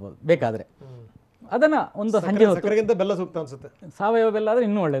ಸೇರಿಸ್ಕೊಳ್ಬೋದು ಬೇಕಾದರೆ. ಅದನ್ನು ಒಂದು ಸಂಜೆ ಹೊತ್ತು, ಬೆಲ್ಲ ಸೂಕ್ತ ಅನ್ಸುತ್ತೆ, ಸಾವಯವ ಬೆಲ್ಲ ಆದರೆ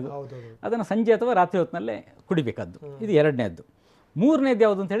ಇನ್ನೂ ಒಳ್ಳೆಯದು. ಅದನ್ನು ಸಂಜೆ ಅಥವಾ ರಾತ್ರಿ ಹೊತ್ತಿನಲ್ಲೇ ಕುಡಿಬೇಕಾದ್ದು. ಇದು ಎರಡನೇದ್ದು. ಮೂರನೇದು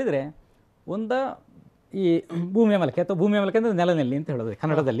ಯಾವುದು ಅಂತ ಹೇಳಿದರೆ, ಈ ಭೂಮಿಯ ಮಲಕೆ ಅಥವಾ ಭೂಮಿಯ ಮಲಕೆ ಅಂದರೆ ನೆಲನೆಲ್ಲಿ ಅಂತ ಹೇಳೋದು,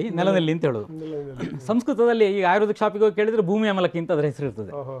 ಕನ್ನಡದಲ್ಲಿ ನೆಲನೆಲ್ಲಿ ಅಂತ ಹೇಳೋದು. ಸಂಸ್ಕೃತದಲ್ಲಿ ಈಗ ಆಯುರ್ವೇದಿಕ್ ಶಾಪಿಗೆ ಹೋಗಿ ಕೇಳಿದರೆ ಭೂಮಿಯ ಮಲಕಿ ಅಂತ ಅದರ ಹೆಸರು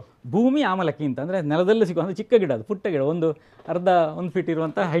ಇರ್ತದೆ. ಭೂಮಿ ಆಮಲಕಿ ಅಂತ, ಅಂದರೆ ನೆಲದಲ್ಲಿ ಸಿಗುವ ಒಂದು ಚಿಕ್ಕ ಗಿಡ, ಅದು ಪುಟ್ಟ ಗಿಡ, 1 ಫೀಟ್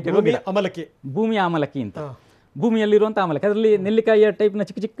ಇರುವಂಥ ಹೈಟ್ ಇರುವ ಗಿಡ, ಭೂಮಿ ಆಮಲಕಿ ಅಂತ. ಭೂಮಿಯಲ್ಲಿರುವಂಥ ಆಮಲಕಿ, ಅದರಲ್ಲಿ ನೆಲ್ಲಿಕಾಯಿಯ ಟೈಪ್ನ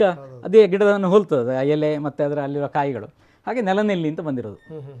ಚಿಕ್ಕ ಚಿಕ್ಕ ಅದೇ ಗಿಡವನ್ನು ಹೋಲ್ತದೆ, ಆ ಎಲೆ ಮತ್ತು ಅದರ ಅಲ್ಲಿರುವ ಕಾಯಿಗಳು. ಹಾಗೆ ನೆಲನೆಲ್ಲಿ ಅಂತ ಬಂದಿರೋದು.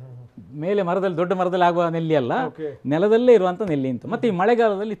 ಮೇಲೆ ಮರದಲ್ಲಿ, ದೊಡ್ಡ ಮರದಲ್ಲಿ ಆಗುವ ನೆಲ್ಲಿ ಅಲ್ಲ, ನೆಲದಲ್ಲೇ ಇರುವಂಥ ನೆಲ್ಲಿ ಅಂತ. ಮತ್ತು ಈ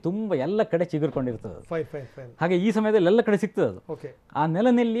ಮಳೆಗಾಲದಲ್ಲಿ ತುಂಬ ಎಲ್ಲ ಕಡೆ ಚಿಗುರ್ಕೊಂಡಿರ್ತದೆ. ಹಾಗೆ ಈ ಸಮಯದಲ್ಲಿ ಎಲ್ಲ ಕಡೆ ಸಿಗ್ತದೆ ಅದು. ಆ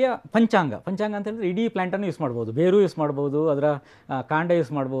ನೆಲನೆಲ್ಲಿಯ ಪಂಚಾಂಗ ಅಂತ ಹೇಳಿದ್ರೆ ಇಡೀ ಪ್ಲಾಂಟನ್ನು ಯೂಸ್ ಮಾಡ್ಬೋದು. ಬೇರು ಯೂಸ್ ಮಾಡ್ಬೋದು, ಅದರ ಕಾಂಡ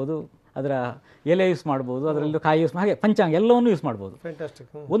ಯೂಸ್ ಮಾಡ್ಬೋದು, ಅದರ ಎಲೆ ಯೂಸ್ ಮಾಡ್ಬೋದು, ಅದರಲ್ಲಿ ಕಾಯಿ ಯೂಸ್, ಹಾಗೆ ಪಂಚಾಂಗ ಎಲ್ಲವನ್ನು ಯೂಸ್ ಮಾಡ್ಬೋದು.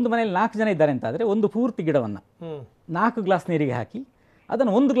 ಒಂದು ಮನೆಯಲ್ಲಿ 4 ಜನ ಇದ್ದಾರೆ ಅಂತಾದರೆ ಒಂದು ಪೂರ್ತಿ ಗಿಡವನ್ನು 4 ಗ್ಲಾಸ್ ನೀರಿಗೆ ಹಾಕಿ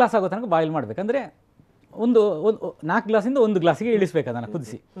ಅದನ್ನು 1 ಗ್ಲಾಸ್ ಆಗೋ ತನಕ ಬಾಯ್ಲ್ ಮಾಡಬೇಕಂದ್ರೆ 4 ಗ್ಲಾಸಿಂದ 1 ಗ್ಲಾಸಿಗೆ ಇಳಿಸ್ಬೇಕು ಅದನ್ನು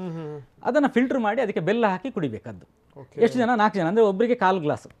ಕುದಿಸಿ. ಅದನ್ನು ಫಿಲ್ಟರ್ ಮಾಡಿ ಅದಕ್ಕೆ ಬೆಲ್ಲ ಹಾಕಿ ಕುಡಿಬೇಕದ್ದು. ಎಷ್ಟು ಜನ? 4 ಜನ, ಅಂದರೆ ಒಬ್ಬರಿಗೆ 1/4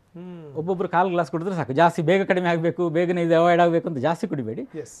 ಗ್ಲಾಸ್, ಒಬ್ಬೊಬ್ಬರು 1/4 ಗ್ಲಾಸ್ ಕುಡಿದ್ರೆ ಸಾಕು. ಜಾಸ್ತಿ ಬೇಗ ಕಡಿಮೆ ಆಗಬೇಕು, ಬೇಗನೆ ಇದು ಅವಾಯ್ಡ್ ಆಗಬೇಕು ಅಂತ ಜಾಸ್ತಿ ಕುಡಿಬೇಡಿ,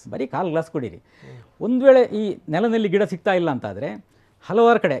 ಬರೀ 1/4 ಗ್ಲಾಸ್ ಕುಡೀರಿ. ಒಂದು ವೇಳೆ ಈ ನೆಲದಲ್ಲಿ ಗಿಡ ಸಿಗ್ತಾ ಇಲ್ಲ ಅಂತಾದರೆ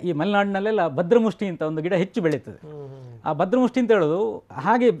ಹಲವಾರು ಕಡೆ ಈ ಮಲೆನಾಡಿನಲ್ಲೆಲ್ಲ ಭದ್ರಮುಷ್ಟಿ ಅಂತ ಒಂದು ಗಿಡ ಹೆಚ್ಚು ಬೆಳೀತದೆ. ಆ ಭದ್ರಮುಷ್ಟಿ ಅಂತ ಹೇಳೋದು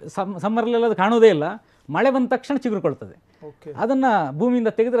ಹಾಗೆ ಸಮ್ಮರ್ಲೆಲ್ಲ ಅದು ಕಾಣೋದೇ ಇಲ್ಲ, ಮಳೆ ಬಂದ ತಕ್ಷಣ ಚಿಗುರುಕೊಳ್ತದೆ. ಅದನ್ನು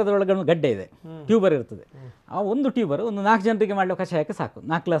ಭೂಮಿಯಿಂದ ತೆಗೆದ್ರೆ ಅದರೊಳಗೆ ಒಂದು ಗಡ್ಡೆ ಇದೆ, ಟ್ಯೂಬರ್ ಇರ್ತದೆ. ಆ ಒಂದು ಟ್ಯೂಬರ್ ಒಂದು 4 ಜನರಿಗೆ ಮಾಡೋ ಕಷಾಯಕ್ಕೆ ಸಾಕು.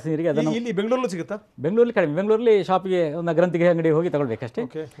 4 ಗ್ಲಾಸ್ ನೀರಿಗೆ ಅದನ್ನು. ಇಲ್ಲಿ ಬೆಂಗಳೂರಲ್ಲಿ ಸಿಗುತ್ತಾ? ಬೆಂಗಳೂರಲ್ಲಿ ಕಡಿಮೆ, ಬೆಂಗಳೂರಲ್ಲಿ ಶಾಪಿಗೆ ಒಂದು ಗ್ರಂಥಿಗೆ ಅಂಗಡಿಗೆ ಹೋಗಿ ತಗೊಳ್ಬೇಕಷ್ಟೇ,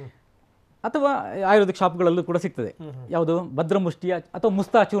 ಅಥವಾ ಆಯುರ್ವೇದಿಕ್ ಶಾಪ್ಗಳಲ್ಲೂ ಕೂಡ ಸಿಗ್ತದೆ. ಯಾವುದು ಭದ್ರಮುಷ್ಟಿಯ ಅಥವಾ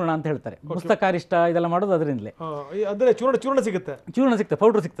ಮುಸ್ತಾ ಚೂರ್ಣ ಅಂತ ಹೇಳ್ತಾರೆ. ಮುಸ್ತಕಾರಿಷ್ಟ ಇದೆಲ್ಲ ಮಾಡೋದು ಅದರಿಂದಲೇ. ಚೂರ್ಣ ಸಿಗುತ್ತೆ, ಚೂರ್ಣ ಸಿಗ್ತದೆ,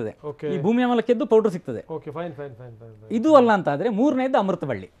 ಪೌಡರ್ ಸಿಗ್ತದೆ. ಈ ಭೂಮಿ ಅಮಲಕ್ಕೆದ್ದು ಪೌಡರ್ ಸಿಗ್ತದೆ. ಇದು ಅಲ್ಲ ಅಂತ ಆದರೆ ಮೂರನೇದು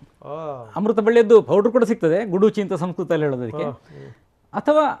ಅಮೃತಬಳ್ಳಿ. ಅಮೃತಬಳ್ಳಿಯದ್ದು ಪೌಡರ್ ಕೂಡ ಸಿಗ್ತದೆ, ಗುಡೂಚಿ ಅಂತ ಸಂಸ್ಕೃತದಲ್ಲಿ ಹೇಳೋದಕ್ಕೆ.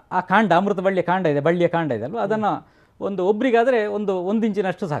 ಅಥವಾ ಆ ಕಾಂಡ, ಅಮೃತಬಳ್ಳಿಯ ಕಾಂಡ ಇದೆ, ಬಳ್ಳಿಯ ಕಾಂಡ ಇದೆ ಅಲ್ವಾ, ಅದನ್ನು ಒಬ್ರಿಗಾದರೆ ಒಂದು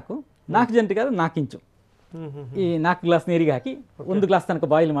ಇಂಚಿನಷ್ಟು ಸಾಕು, 4 ಜನರಿಗಾದ್ರೆ 4 ಇಂಚು ಈ 4 ಗ್ಲಾಸ್ ನೀರಿಗೆ ಹಾಕಿ 1 ಗ್ಲಾಸ್ ತನಕ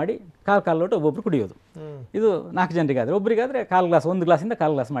ಬಾಯ್ಲ್ ಮಾಡಿ ಕಾಲು ಲೋಟ ಒಬ್ಬೊಬ್ರು ಕುಡಿಯೋದು. ಇದು 4 ಜನರಿಗಾದರೆ. ಒಬ್ಬರಿಗಾದರೆ 1/4 ಗ್ಲಾಸ್, 1 ಗ್ಲಾಸಿಂದ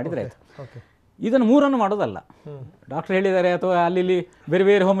 1/4 ಗ್ಲಾಸ್ ಮಾಡಿದರೆ ಆಯಿತು. ಇದನ್ನು 3 ಮಾಡೋದಲ್ಲ. ಡಾಕ್ಟರ್ ಹೇಳಿದ್ದಾರೆ ಅಥವಾ ಅಲ್ಲಿ ಬೇರೆ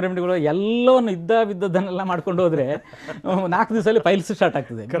ಬೇರೆ ಹೋಮ್ ರೆಮಿಡಿಗಳು ಎಲ್ಲವನ್ನು ಬಿದ್ದದ್ದನ್ನೆಲ್ಲ ಮಾಡ್ಕೊಂಡು ಹೋದರೆ 4 ದಿವಸದಲ್ಲಿ ಪೈಲ್ಸ್ ಸ್ಟಾರ್ಟ್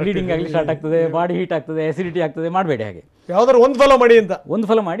ಆಗ್ತದೆ, ಬ್ಲೀಡಿಂಗ್ ಆಗಲಿ ಸ್ಟಾರ್ಟ್ ಆಗ್ತದೆ, ಬಾಡಿ ಹೀಟ್ ಆಗ್ತದೆ, ಅಸಿಡಿಟಿ ಆಗ್ತದೆ. ಮಾಡಬೇಡಿ ಹಾಗೆ. ಯಾವ್ದಾದ್ರು ಒಂದು ಫಾಲೋ ಮಾಡಿ ಅಂತ. ಒಂದು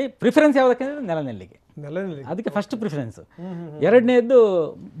ಫಾಲೋ ಮಾಡಿ. ಪ್ರಿಫರೆನ್ಸ್ ಯಾವುದಕ್ಕೆ ಅಂದರೆ ನೆಲನೆಲ್ಲಿಗೆ, ಅದಕ್ಕೆ ಫಸ್ಟ್ ಪ್ರಿಫರೆನ್ಸ್. ಎರಡನೇದ್ದು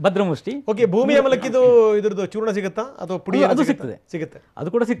ಭದ್ರಮುಷ್ಟಿ. ಓಕೆ, ಭೂಮಿ ಅಮಲಕ್ಕಿದು ಇದ್ರದ್ದು ಚೂರ್ಣ ಸಿಗುತ್ತಾ ಅಥವಾ ಪುಡಿ? ಅದು ಸಿಗುತ್ತೆ, ಅದು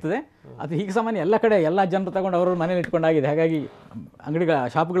ಕೂಡ ಸಿಗ್ತದೆ. ಅದು ಹೀಗೆ ಸಾಮಾನ್ಯ ಎಲ್ಲ ಕಡೆ ಎಲ್ಲ ಜನರು ತಗೊಂಡು ಅವ್ರವ್ರ ಮನೇಲಿ ಇಟ್ಕೊಂಡಾಗಿದೆ. ಹಾಗಾಗಿ ಅಂಗಡಿಗಳ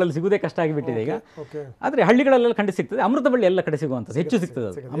ಶಾಪ್ಗಳಲ್ಲಿ ಸಿಗುವುದೇ ಕಷ್ಟ ಆಗಿಬಿಟ್ಟಿದೆ ಈಗ. ಆದರೆ ಹಳ್ಳಿಗಳಲ್ಲೆಲ್ಲ ಖಂಡಿತ ಸಿಗ್ತದೆ. ಅಮೃತಬಳ್ಳಿ ಎಲ್ಲ ಕಡೆ ಸಿಗುವಂಥದ್ದು ಹೆಚ್ಚು ಸಿಗ್ತದೆ.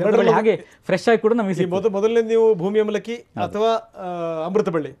 ಅದು ಅಮೃತಬಳ್ಳಿ ಹಾಗೆ ಫ್ರೆಶ್ ಆಗಿ ಕೂಡ ನಮಗೆ ಸಿಗ್ತದೆ. ಮೊದಲನೇ ನೀವು ಭೂಮಿ ಅಮಲಕ್ಕಿ ಅಥವಾ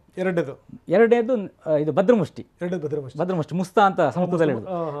ಅಮೃತಬಳ್ಳಿ. ಎರಡನೇದು ಇದು ಭದ್ರಮುಷ್ಟಿ. ಭದ್ರಮುಷ್ಟಿ ಮುಸ್ತಾ ಅಂತ ಸಂಸ್ಕೃತದಲ್ಲಿ ಹೇಳೋದು,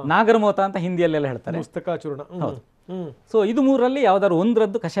 ನಾಗರಮೋತ ಅಂತ ಹಿಂದಿಯಲ್ಲೆಲ್ಲ ಹೇಳ್ತಾರೆ. ಹೌದು. ಸೊ ಇದು 3ರಲ್ಲಿ ಯಾವ್ದಾದ್ರು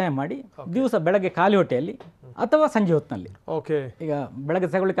ಒಂದರದ್ದು ಕಷಾಯ ಮಾಡಿ ದಿವಸ ಬೆಳಗ್ಗೆ ಖಾಲಿ ಹೊಟ್ಟೆಯಲ್ಲಿ ಅಥವಾ ಸಂಜೆ ಹೊತ್ತಿನಲ್ಲಿ. ಈಗ ಬೆಳಗ್ಗೆ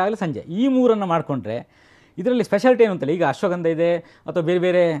ತಗೊಳ್ಳಿಕ್ಕಾಗಲಿ ಸಂಜೆ, ಈ 3ಅನ್ನು ಮಾಡಿಕೊಂಡ್ರೆ ಇದರಲ್ಲಿ ಸ್ಪೆಷಾಲಿಟಿ ಏನು ಅಂತಲ್ಲ. ಈಗ ಅಶ್ವಗಂಧ ಇದೆ ಅಥವಾ ಬೇರೆ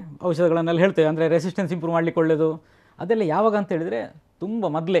ಬೇರೆ ಔಷಧಗಳನ್ನೆಲ್ಲ ಹೇಳ್ತೇವೆ, ಅಂದರೆ ರೆಸಿಸ್ಟೆನ್ಸ್ ಇಂಪ್ರೂವ್ ಮಾಡಲಿಕ್ಕೆ ಒಳ್ಳೆಯದು. ಅದೆಲ್ಲ ಯಾವಾಗ ಅಂತ ಹೇಳಿದರೆ ತುಂಬ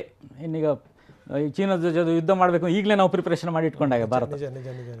ಮೊದಲೇ, ಇನ್ನೀಗ ಚೀನಾದ ಜೊತೆ ಯುದ್ಧ ಮಾಡಬೇಕು ಈಗಲೇ ನಾವು ಪ್ರಿಪರೇಷನ್ ಮಾಡಿ ಇಟ್ಕೊಂಡಾಗ ಭಾರತ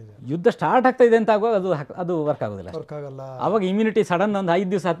ಯುದ್ಧ ಸ್ಟಾರ್ಟ್ ಆಗ್ತಾ ಇದೆ ಅಂತ ಆಗುವಾಗ ಅದು ವರ್ಕ್ ಆಗೋದಿಲ್ಲ. ಆವಾಗ ಇಮ್ಯುನಿಟಿ ಸಡನ್ ಒಂದು 5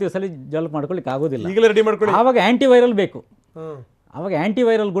 ದಿವಸ 10 ದಿವಸದಲ್ಲಿ ಡೆವಲಪ್ ಮಾಡ್ಕೊಳ್ಳಿಕ್ಕೆ ಆಗೋದಿಲ್ಲ. ಆವಾಗ ಆ್ಯಂಟಿವೈರಲ್ ಬೇಕು. ಆವಾಗ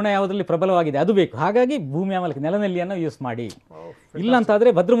ಆ್ಯಂಟಿವೈರಲ್ ಗುಣ ಯಾವುದರಲ್ಲಿ ಪ್ರಬಲವಾಗಿದೆ ಅದು ಬೇಕು. ಹಾಗಾಗಿ ಭೂಮಿ ಅಮಲಕ್ಕೆ ನೆಲನೆಲ್ಲಿಯನ್ನು ಯೂಸ್ ಮಾಡಿ. ಇಲ್ಲ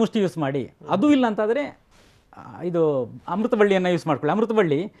ಅಂತಾದರೆ ಭದ್ರಮುಷ್ಟಿ ಯೂಸ್ ಮಾಡಿ. ಅದು ಇಲ್ಲ ಅಂತಾದರೆ ಇದು ಅಮೃತಬಳ್ಳಿಯನ್ನು ಯೂಸ್ ಮಾಡ್ಕೊಳ್ಳಿ.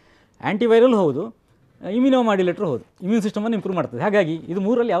 ಅಮೃತಬಳ್ಳಿ ಆ್ಯಂಟಿವೈರಲ್ ಹೌದು, ಇಮ್ಯುನೋ ಮಾಡ್ಯುಲೇಟರ್ ಹೌದು, ಇಮ್ಯೂನ್ ಸಿಸ್ಟಮನ್ನು ಇಂಪ್ರೂವ್ ಮಾಡ್ತದೆ. ಹಾಗಾಗಿ ಇದು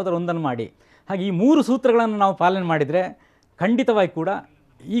 3ರಲ್ಲಿ ಯಾವುದಾದ್ರು ಒಂದನ್ನು ಮಾಡಿ. ಹಾಗೆ ಈ 3 ಸೂತ್ರಗಳನ್ನು ನಾವು ಪಾಲನೆ ಮಾಡಿದರೆ ಖಂಡಿತವಾಗಿ ಕೂಡ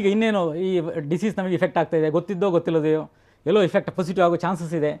ಈಗ ಇನ್ನೇನು ಈ ಡಿಸೀಸ್ ನಮಗೆ ಇಫೆಕ್ಟ್ ಆಗ್ತಾಯಿದೆ, ಗೊತ್ತಿದ್ದೋ ಗೊತ್ತಿಲ್ಲದೆಯೋ ಎಲ್ಲೋ ಇಫೆಕ್ಟ್ ಪಾಸಿಟಿವ್ ಆಗೋ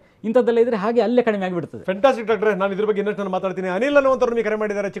ಚಾನ್ಸಸ್ ಇದೆ. ಇಂಥದ್ದೆಲ್ಲ ಇದ್ದರೆ ಹಾಗೆ ಅಲ್ಲೇ ಕಡಿಮೆ ಆಗಿಬಿಡ್ತದೆ. ಫ್ಯಾಂಟಾಸ್ಟಿಕ್ ಡಾಕ್ಟ್ರೆ, ನಾನು ಇದ್ರ ಬಗ್ಗೆ ಇನ್ನಷ್ಟು ಮಾತಾಡ್ತೀನಿ. ಅನಿಲ್ ಅನ್ನುವಂಥವ್ರು ನಿಮಗೆ ಕರೆ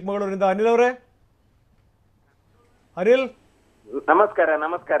ಮಾಡಿದ್ದಾರೆ ಚಿಕ್ಕಮಗಳೂರಿಂದ. ಅನಿಲ್ ಅವರೇ, ಅನಿಲ್ ನಮಸ್ಕಾರ.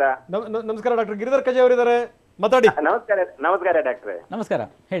 ನಮಸ್ಕಾರ ಡಾಕ್ಟರ್ ಗಿರಿಧರ್ ಕಜೆ ಅವರಿದ್ದಾರೆ, ಮಾತಾಡಿ. ನಮಸ್ಕಾರ ಡಾಕ್ಟ್ರೆ. ನಮಸ್ಕಾರ,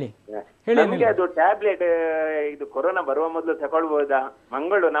 ಹೇಳಿ. ನಮಗೆ ಅದು ಟ್ಯಾಬ್ಲೆಟ್ ಇದು ಕೊರೋನಾ ಬರುವ ಮೊದಲು ತಗೊಳ್ಬಹುದಾ?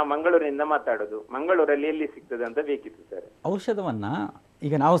 ನಾವು ಮಂಗಳೂರಿನಿಂದ ಮಾತಾಡೋದು. ಮಂಗಳೂರಲ್ಲಿ ಎಲ್ಲಿ ಸಿಗ್ತದೆ ಅಂತ ಬೇಕಿತ್ತು ಸರ್. ಔಷಧವನ್ನ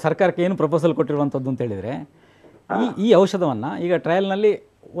ಈಗ ನಾವು ಸರ್ಕಾರಕ್ಕೆ ಏನು ಪ್ರಪೋಸಲ್ ಕೊಟ್ಟಿರುವಂಥದ್ದು ಅಂತ ಹೇಳಿದರೆ, ಈ ಔಷಧವನ್ನು ಈಗ ಟ್ರಯಲ್ನಲ್ಲಿ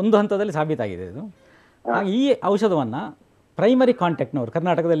ಒಂದು ಹಂತದಲ್ಲಿ ಸಾಬೀತಾಗಿದೆ ಇದು. ಹಾಗೆ ಈ ಔಷಧವನ್ನು ಪ್ರೈಮರಿ ಕಾಂಟ್ಯಾಕ್ಟ್ನವರು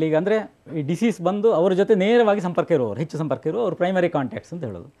ಕರ್ನಾಟಕದಲ್ಲಿ ಈಗ ಅಂದರೆ ಈ ಡಿಸೀಸ್ ಬಂದು ಅವ್ರ ಜೊತೆ ನೇರವಾಗಿ ಸಂಪರ್ಕ ಇರುವವರು, ಹೆಚ್ಚು ಸಂಪರ್ಕ ಇರುವವರು ಅವರು ಪ್ರೈಮರಿ ಕಾಂಟ್ಯಾಕ್ಟ್ಸ್ ಅಂತ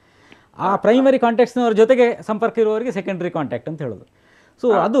ಹೇಳೋದು. ಆ ಪ್ರೈಮರಿ ಕಾಂಟ್ಯಾಕ್ಟ್ಸ್ನವ್ರ ಜೊತೆಗೆ ಸಂಪರ್ಕ ಇರುವವರಿಗೆ ಸೆಕೆಂಡರಿ ಕಾಂಟ್ಯಾಕ್ಟ್ ಅಂತ ಹೇಳೋದು. ಸೊ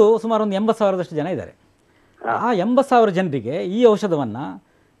ಅದು ಸುಮಾರು ಒಂದು 80,000ದಷ್ಟು ಜನ ಇದ್ದಾರೆ. ಆ 80,000 ಜನರಿಗೆ ಈ ಔಷಧವನ್ನು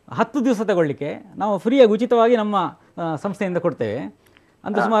 10 ದಿವಸ ತಗೊಳ್ಳಿಕ್ಕೆ ನಾವು ಫ್ರೀಯಾಗಿ ಉಚಿತವಾಗಿ ನಮ್ಮ ಸಂಸ್ಥೆಯಿಂದ ಕೊಡ್ತೇವೆ.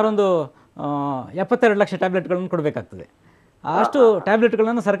 ಅಂತ ಸುಮಾರು ಒಂದು 72 ಲಕ್ಷ ಟ್ಯಾಬ್ಲೆಟ್ಗಳನ್ನು ಕೊಡಬೇಕಾಗ್ತದೆ. ಅಷ್ಟು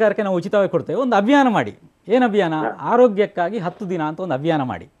ಟ್ಯಾಬ್ಲೆಟ್ಗಳನ್ನು ಸರ್ಕಾರಕ್ಕೆ ನಾವು ಉಚಿತವಾಗಿ ಕೊಡ್ತೇವೆ. ಒಂದು ಅಭಿಯಾನ ಮಾಡಿ. ಏನು ಅಭಿಯಾನ? ಆರೋಗ್ಯಕ್ಕಾಗಿ 10 ದಿನ ಅಂತ ಒಂದು ಅಭಿಯಾನ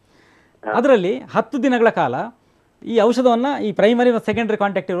ಮಾಡಿ. ಅದರಲ್ಲಿ 10 ದಿನಗಳ ಕಾಲ ಈ ಔಷಧವನ್ನು ಈ ಪ್ರೈಮರಿ ಮತ್ತು ಸೆಕೆಂಡರಿ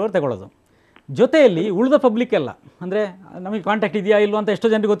ಕಾಂಟ್ಯಾಕ್ಟ್ ಇರೋರು ತಗೊಳ್ಳೋದು. ಜೊತೆಯಲ್ಲಿ ಉಳಿದ ಪಬ್ಲಿಕ್ ಎಲ್ಲ, ಅಂದರೆ ನಮಗೆ ಕಾಂಟ್ಯಾಕ್ಟ್ ಇದೆಯಾ ಇಲ್ವ ಅಂತ ಎಷ್ಟೋ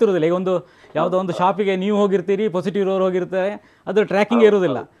ಜನರಿಗೆ ಗೊತ್ತಿರೋದಿಲ್ಲ. ಈಗ ಯಾವುದೋ ಒಂದು ಶಾಪಿಗೆ ನೀವು ಹೋಗಿರ್ತೀರಿ, ಪಾಸಿಟಿವ್ ಇರೋರು ಹೋಗಿರ್ತಾರೆ, ಅದು ಟ್ರ್ಯಾಕಿಂಗ್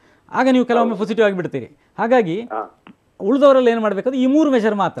ಇರೋದಿಲ್ಲ. ಆಗ ನೀವು ಕೆಲವೊಮ್ಮೆ ಪಾಸಿಟಿವ್ ಆಗಿಬಿಡ್ತೀರಿ. ಹಾಗಾಗಿ ಉಳಿದವರಲ್ಲಿ ಏನು ಮಾಡಬೇಕಾದ್ರೆ ಈ 3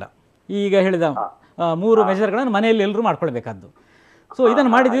 ಮೆಷರ್ ಮಾತ್ರ, ಈಗ ಹೇಳಿದ 3 ಮೆಷರ್ಗಳನ್ನು ಮನೆಯಲ್ಲಿ ಎಲ್ಲರೂ ಮಾಡ್ಕೊಳ್ಬೇಕಾದ್ದು. ಸೊ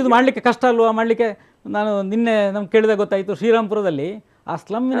ಇದನ್ನು ಮಾಡಿದ್ದು, ಇದು ಮಾಡಲಿಕ್ಕೆ ಕಷ್ಟ ಅಲ್ವಾ ಮಾಡಲಿಕ್ಕೆ? ನಾನು ನಿನ್ನೆ ನಮ್ಗೆ ಕೇಳಿದಾಗ ಗೊತ್ತಾಯಿತು, ಶ್ರೀರಾಮ್ಪುರದಲ್ಲಿ ಆ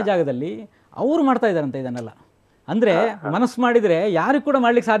ಸ್ಲಮ್ಮಿನ ಜಾಗದಲ್ಲಿ ಅವರು ಮಾಡ್ತಾ ಇದ್ದಾರಂತೆ ಇದನ್ನೆಲ್ಲ. ಅಂದರೆ ಮನಸ್ಸು ಮಾಡಿದರೆ ಯಾರಿಗೂ ಕೂಡ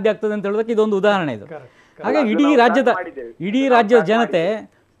ಮಾಡ್ಲಿಕ್ಕೆ ಸಾಧ್ಯ ಆಗ್ತದೆ ಅಂತ ಹೇಳೋದಕ್ಕೆ ಇದೊಂದು ಉದಾಹರಣೆ ಇದು. ಹಾಗಾಗಿ ಇಡೀ ರಾಜ್ಯದ ಜನತೆ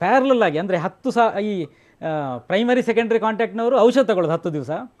ಪ್ಯಾರಲಲ್ ಆಗಿ, ಅಂದರೆ ಈ ಪ್ರೈಮರಿ ಸೆಕೆಂಡರಿ ಕಾಂಟ್ಯಾಕ್ಟ್ನವರು ಔಷಧ ತಗೊಳ್ಳೋದು 10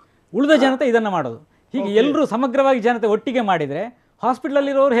 ದಿವಸ, ಉಳಿದ ಜನತೆ ಇದನ್ನು ಮಾಡೋದು. ಹೀಗೆ ಎಲ್ಲರೂ ಸಮಗ್ರವಾಗಿ ಜನತೆ ಒಟ್ಟಿಗೆ ಮಾಡಿದರೆ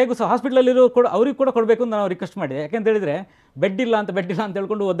ಹಾಸ್ಪಿಟ್ಲಲ್ಲಿರೋರು ಹೇಗೂ ಸಹ ಹಾಸ್ಪಿಟ್ಲಲ್ಲಿರೋ ಕೂಡ ಅವ್ರಿಗೆ ಕೂಡ ಕೊಡಬೇಕು ಅಂತ ನಾವು ರಿಕ್ವೆಸ್ಟ್ ಮಾಡಿದೆ. ಯಾಕೆಂತ ಹೇಳಿದರೆ ಬೆಡ್ ಇಲ್ಲ ಅಂತ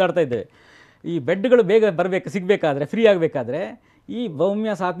ಹೇಳ್ಕೊಂಡು ಒದ್ದಾಡ್ತಾ ಇದ್ದೇವೆ. ಈ ಬೆಡ್ಗಳು ಬೇಗ ಸಿಗಬೇಕಾದ್ರೆ, ಫ್ರೀ ಆಗಬೇಕಾದ್ರೆ ಈ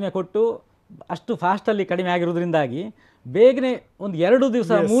ಭೌಮ್ಯ ಸಾತ್ಮ್ಯ ಕೊಟ್ಟು ಅಷ್ಟು ಫಾಸ್ಟಲ್ಲಿ ಕಡಿಮೆ ಆಗಿರೋದ್ರಿಂದಾಗಿ ಬೇಗನೆ ಒಂದು 2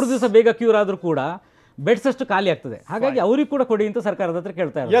 ದಿವಸ 3 ದಿವಸ ಬೇಗ ಕ್ಯೂರ್ ಆದರೂ ಕೂಡ ಬೆಡ್ಸ್ ಅಷ್ಟು ಖಾಲಿ ಆಗ್ತದೆ. ಹಾಗಾಗಿ ಅವ್ರಿಗೆ ಕೂಡ ಕೊಡಿ ಅಂತ ಸರ್ಕಾರದ ಹತ್ರ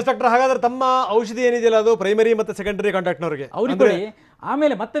ಕೇಳ್ತಾ ಇದ್ದಾರೆ. ಎಸ್ ಡಾಕ್ಟರ್, ಹಾಗಾದ್ರೆ ತಮ್ಮ ಔಷಧಿ ಏನಿದೆಯಲ್ಲ ಅದು ಪ್ರೈಮರಿ ಮತ್ತು ಸೆಕೆಂಡರಿ ಕಾಂಟ್ಯಾಕ್ಟ್ನವರಿಗೆ ಅವ್ರಿಗೆ ಕೊಡಿ,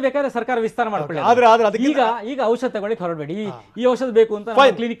 ಆಮೇಲೆ ಮತ್ತೆ ಬೇಕಾದ್ರೆ ಸರ್ಕಾರ ವಿಸ್ತಾರ ಮಾಡ್ಕೊಳ್ಳಿ. ಆದ್ರೆ ಈಗ ಔಷಧ ತಗೊಳ್ಳಿಕ್ಕೆ ಹೊರಡಬೇಡಿ. ಈ ಔಷಧ ಬೇಕು ಅಂತ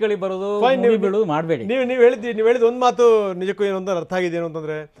ಕ್ಲಿನಿಕ್ಗಳಿಗೆ ಬರೋದು ಬೀಳೋದು ಮಾಡಬೇಡಿ. ನೀವು ಹೇಳಿದ ಒಂದು ಮಾತು ನಿಜಕ್ಕೂ ಏನು ಅಂತ ಅರ್ಥ ಆಗಿದೆ ಏನು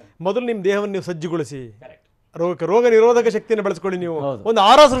ಅಂತಂದ್ರೆ, ಮೊದಲು ನಿಮ್ಮ ದೇಹವನ್ನು ನೀವು ಸಜ್ಜುಗೊಳಿಸಿ, ರೋಗ ನಿರೋಧಕ ಶಕ್ತಿಯನ್ನು ಬೆಳೆಸ್ಕೊಳ್ಳಿ. ನೀವು ಒಂದು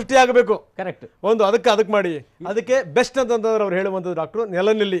ಆಹಾರ ಸೃಷ್ಟಿ ಆಗಬೇಕು. ಕರೆಕ್ಟ್. ಒಂದು ಅದಕ್ಕೆ ಮಾಡಿ, ಅದಕ್ಕೆ ಬೆಸ್ಟ್ ಅಂತಂದ್ರೆ ಅವ್ರು ಹೇಳುವಂಥದ್ದು ಡಾಕ್ಟ್ರು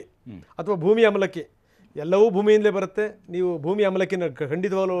ನೆಲನೆಲ್ಲಿ ಅಥವಾ ಭೂಮಿ ಅಮಲಕ್ಕಿ, ಎಲ್ಲವೂ ಭೂಮಿಯಿಂದಲೇ ಬರುತ್ತೆ. ನೀವು ಭೂಮಿ ಅಮಲಕ್ಕಿನ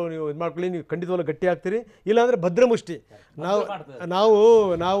ಖಂಡಿತವಾಗ್ಲೂ ನೀವು ಇದು ಮಾಡ್ಕೊಳ್ಳಿ, ನೀವು ಖಂಡಿತವಾಗ್ಲೂ ಗಟ್ಟಿ ಆಗ್ತೀರಿ. ಇಲ್ಲಾಂದರೆ ಭದ್ರಮುಷ್ಟಿ,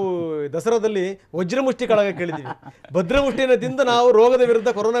 ನಾವು ದಸರಾದಲ್ಲಿ ವಜ್ರಮುಷ್ಟಿ ಕಾಳಗ ಕೇಳಿದ್ದೀವಿ. ಭದ್ರಮುಷ್ಟಿಯನ್ನು ತಿಂದು ನಾವು ರೋಗದ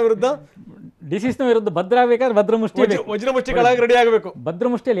ವಿರುದ್ಧ, ಕೊರೋನಾ ವಿರುದ್ಧ, ಡಿಸೀಸ್ನ ವಿರುದ್ಧ ಭದ್ರ ಆಗಬೇಕಾದ್ರೆ ಭದ್ರಮುಷ್ಟಿ, ವಜ್ರಮುಷ್ಟಿ ಕಾಳಗ ರೆಡಿ ಆಗಬೇಕು.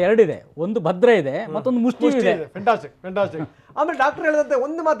 ಭದ್ರಮುಷ್ಟಿಯಲ್ಲಿ ಎರಡಿದೆ, ಒಂದು ಭದ್ರ ಇದೆ, ಮತ್ತೊಂದು ಮುಷ್ಟಿ ಇದೆ. ಫ್ಯಾಂಟಾಸ್ಟಿಕ್. ಆಮೇಲೆ ಡಾಕ್ಟರ್ ಹೇಳಿದಂತೆ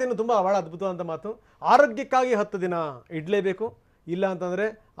ಒಂದು ಮಾತು ಇನ್ನು ತುಂಬ ಬಹಳ ಅದ್ಭುತವಾದ ಮಾತು, ಆರೋಗ್ಯಕ್ಕಾಗಿ 10 ದಿನ ಇಡಲೇಬೇಕು. ಇಲ್ಲ ಅಂತಂದರೆ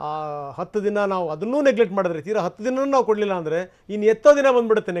ಆ 10 ದಿನ ನಾವು ಅದನ್ನೂ ನೆಗ್ಲೆಕ್ಟ್ ಮಾಡಿದ್ರೆ, ತೀರಾ 10 ದಿನ ನಾವು ಕೊಡಲಿಲ್ಲ ಅಂದರೆ ಇನ್ನು ಎತ್ತೋ ದಿನ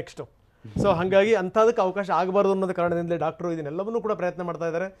ಬಂದ್ಬಿಡುತ್ತೆ ನೆಕ್ಸ್ಟು. ಸೊ ಹಾಗಾಗಿ ಅಂಥದಕ್ಕೆ ಅವಕಾಶ ಆಗಬಾರ್ದು ಅನ್ನೋದು ಕಾರಣದಿಂದಲೇ ಡಾಕ್ಟರು ಇದನ್ನೆಲ್ಲವನ್ನೂ ಕೂಡ ಪ್ರಯತ್ನ ಮಾಡ್ತಾ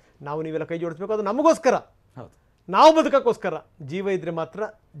ಇದ್ದಾರೆ. ನಾವು ನೀವೆಲ್ಲ ಕೈ ಜೋಡಿಸ್ಬೇಕು. ಅದು ನಮಗೋಸ್ಕರ, ಹೌದು, ನಾವು ಬದುಕೋಕ್ಕೋಸ್ಕರ. ಜೀವ ಇದ್ರೆ ಮಾತ್ರ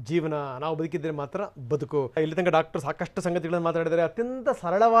ಜೀವನ, ನಾವು ಬದುಕಿದ್ರೆ ಮಾತ್ರ ಬದುಕು. ಇಲ್ಲಿ ತನಕ ಡಾಕ್ಟರ್ ಸಾಕಷ್ಟು ಸಂಗತಿಗಳನ್ನು ಮಾತಾಡಿದರೆ, ಅತ್ಯಂತ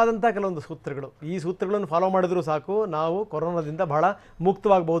ಸರಳವಾದಂಥ ಕೆಲವೊಂದು ಸೂತ್ರಗಳು. ಈ ಸೂತ್ರಗಳನ್ನು ಫಾಲೋ ಮಾಡಿದ್ರೂ ಸಾಕು, ನಾವು ಕೊರೋನಾದಿಂದ ಬಹಳ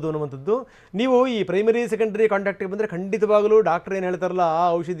ಮುಕ್ತವಾಗಬಹುದು ಅನ್ನುವಂಥದ್ದು. ನೀವು ಈ ಪ್ರೈಮರಿ ಸೆಕೆಂಡರಿ ಕಾಂಟ್ಯಾಕ್ಟಿಗೆ ಬಂದರೆ ಖಂಡಿತವಾಗಲೂ ಡಾಕ್ಟರ್ ಏನು ಹೇಳ್ತಾರಲ್ಲ ಆ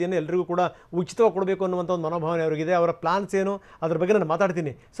ಔಷಧಿಯನ್ನು ಎಲ್ಲರಿಗೂ ಕೂಡ ಉಚಿತವಾಗಿ ಕೊಡಬೇಕು ಅನ್ನುವಂಥ ಒಂದು ಮನೋಭಾವನೆ ಅವರಿಗಿದೆ. ಅವರ ಪ್ಲಾನ್ಸ್ ಏನು ಅದ್ರ ಬಗ್ಗೆ ನಾನು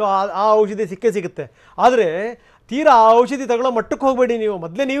ಮಾತಾಡ್ತೀನಿ. ಸೊ ಆ ಔಷಧಿ ಸಿಗುತ್ತೆ. ಆದರೆ ತೀರಾ ಆ ಔಷಧಿ ತಗೊಳ್ಳೋ ಮಟ್ಟಕ್ಕೆ ಹೋಗಬೇಡಿ. ನೀವು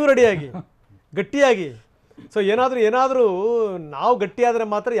ಮೊದಲೇ ನೀವು ರೆಡಿಯಾಗಿ ಗಟ್ಟಿಯಾಗಿ. ಸೊ ಏನಾದರೂ ನಾವು ಗಟ್ಟಿಯಾದರೆ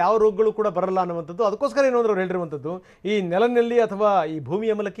ಮಾತ್ರ ಯಾವ ರೋಗಗಳು ಕೂಡ ಬರಲ್ಲ ಅನ್ನುವಂಥದ್ದು. ಅದಕ್ಕೋಸ್ಕರ ಏನಾದರೂ ಅವ್ರು ಹೇಳಿರುವಂಥದ್ದು, ಈ ನೆಲನೆಲ್ಲಿ ಅಥವಾ ಈ ಭೂಮಿ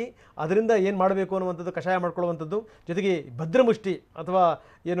ಅಮಲಕ್ಕಿ ಅದರಿಂದ ಏನು ಮಾಡಬೇಕು ಅನ್ನುವಂಥದ್ದು, ಕಷಾಯ ಮಾಡ್ಕೊಳ್ಳುವಂಥದ್ದು, ಜೊತೆಗೆ ಭದ್ರಮುಷ್ಟಿ ಅಥವಾ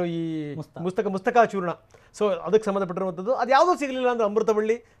ಏನು ಈ ಮುಸ್ತಕ ಚೂರ್ಣ, ಸೊ ಅದಕ್ಕೆ ಸಂಬಂಧಪಟ್ಟಿರುವಂಥದ್ದು. ಅದು ಯಾವುದೂ ಸಿಗಲಿಲ್ಲ ಅಂದರೆ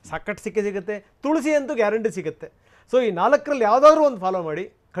ಅಮೃತಬಳ್ಳಿ ಸಾಕಷ್ಟು ಸಿಗುತ್ತೆ, ತುಳಸಿ ಅಂತೂ ಗ್ಯಾರಂಟಿ ಸಿಗುತ್ತೆ. ಸೊ ಈ 4ರಲ್ಲಿ ಯಾವುದಾದ್ರೂ ಒಂದು ಫಾಲೋ ಮಾಡಿ,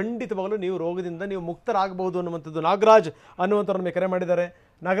 ಖಂಡಿತವಾಗಲೂ ನೀವು ರೋಗದಿಂದ ನೀವು ಮುಕ್ತರಾಗಬಹುದು ಅನ್ನುವಂಥದ್ದು. ನಾಗರಾಜ್ ಅನ್ನುವಂಥವ್ರು ನಮಗೆ ಕರೆ ಮಾಡಿದ್ದಾರೆ.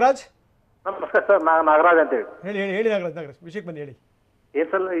 ನಾಗರಾಜ್, ನಮಸ್ಕಾರ ಸರ್, ನಾಗರಾಜ್ ಅಂತ ಹೇಳಿ ನಾಗರಾಜ್, ವಿಷಯಕ್ಕೆ ಬನ್ನಿ, ಹೇಳಿ.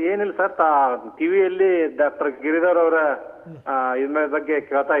 ಏನಿಲ್ಲ ಸರ್, ಟಿವಿಯಲ್ಲಿ ಡಾಕ್ಟರ್ ಗಿರಿಧರ್ ಅವರ ಇದ್ರ ಬಗ್ಗೆ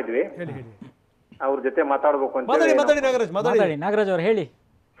ಕೇಳ್ತಾ ಇದ್ವಿ. ಅವ್ರ ಜೊತೆ ಮಾತಾಡ್ಬೇಕು ಅಂತ. ನಾಗರಾಜ್ ಅವರು ಹೇಳಿ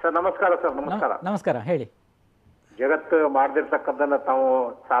ಸರ್. ನಮಸ್ಕಾರ ಸರ್. ನಮಸ್ಕಾರ, ಹೇಳಿ. ಜಗತ್ತು ಮಾಡದಿರ್ತಕ್ಕದ್ದನ್ನ ತಾವು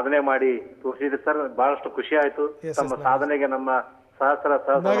ಸಾಧನೆ ಮಾಡಿ ತೋರಿಸಿದ್ರಿ ಸರ್, ಬಹಳಷ್ಟು ಖುಷಿ ಆಯ್ತು. ತಮ್ಮ ಸಾಧನೆಗೆ ನಮ್ಮ ಸಹಸ್ರ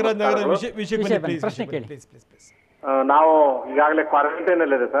ಪ್ರಶ್ನೆ ಕೇಳಿ. ನಾವು ಈಗಾಗಲೇ ಕ್ವಾರಂಟೈನ್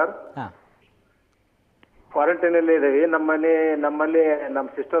ಅಲ್ಲಿ ಇದೆ ಸರ್, ಕ್ವಾರಂಟೈನ್ ಅಲ್ಲಿ ಇದ್ದೀವಿ. ನಮ್ಮಲ್ಲಿ ನಮ್ಮ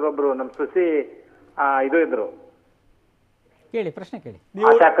ಸಿಸ್ಟರ್ ಒಬ್ರು, ನಮ್ಮ ಸುಸಿ ಇದು ಇದ್ರು, ಕೇಳಿ ಪ್ರಶ್ನೆ ಕೇಳಿ.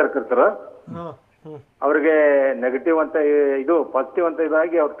 ಆಶಾ ಕಾರ್ಯಕರ್ತರು. ಅವ್ರಿಗೆ ನೆಗೆಟಿವ್ ಅಂತ ಇದು ಪಾಸಿಟಿವ್ ಅಂತ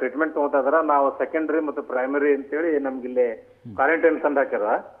ಇದಾಗಿ ಅವ್ರು ಟ್ರೀಟ್ಮೆಂಟ್ ತಗೋತಾ ಇದಾರ. ನಾವು ಸೆಕೆಂಡರಿ ಮತ್ತು ಪ್ರೈಮರಿ ಅಂತೇಳಿ ನಮ್ಗಿಲ್ಲಿ ಕ್ವಾರಂಟೈನ್ ತಂದು ಹಾಕ್ಯಾರ.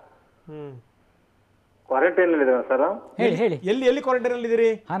 ಕ್ವಾರಂಟೈನ್ ಅಲ್ಲಿ ಇದೇವೆ ಸರ್. ಎಲ್ಲಿ ಕ್ವಾರಂಟೈನ್ ಅಲ್ಲಿ ಇದೀರಿ?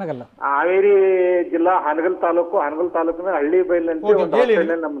 ಹಾವೇರಿ ಜಿಲ್ಲಾ ಹಾನಗಲ್ ತಾಲೂಕಿನ ಹಳ್ಳಿ ಬೈಲಂತ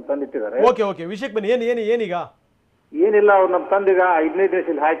ನಮ್ ತಂದಿಟ್ಟಿದ್ದಾರೆ. ಓಕೆ, ವಿಷಯಕ್ಕೆ ಬನ್ನಿ. ಏನೀಗ? ಏನಿಲ್ಲ, ಅವ್ರು ನಮ್ ತಂದೀಗ 15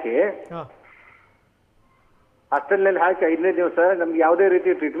 ದಿವಸ ಹಾಕಿ ಹಾಸ್ಟೆಲ್ನಲ್ಲಿ ಹಾಕಿ 15 ದಿವಸ ನಮ್ಗೆ ಯಾವುದೇ ರೀತಿ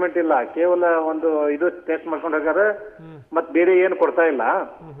ಟ್ರೀಟ್ಮೆಂಟ್ ಇಲ್ಲ. ಕೇವಲ ಒಂದು ಇದು ಟೆಸ್ಟ್ ಮಾಡ್ಕೊಂಡು ಹೋಗ್ಯಾರ, ಮತ್ ಬೇರೆ ಏನು ಕೊಡ್ತಾ ಇಲ್ಲ.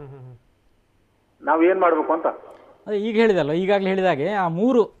 ನಾವ್ ಏನ್ ಮಾಡ್ಬೇಕು ಅಂತ ಈಗ ಹೇಳಿದಲ್ಲ, ಈಗಾಗಲೇ ಹೇಳಿದಾಗೆ ಆ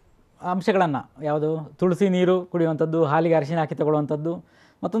 3 ಅಂಶಗಳನ್ನು, ಯಾವುದು ತುಳಸಿ ನೀರು ಕುಡಿಯುವಂಥದ್ದು, ಹಾಲಿಗೆ ಅರಿಶಿನ ಹಾಕಿ ತಗೊಳ್ಳುವಂಥದ್ದು,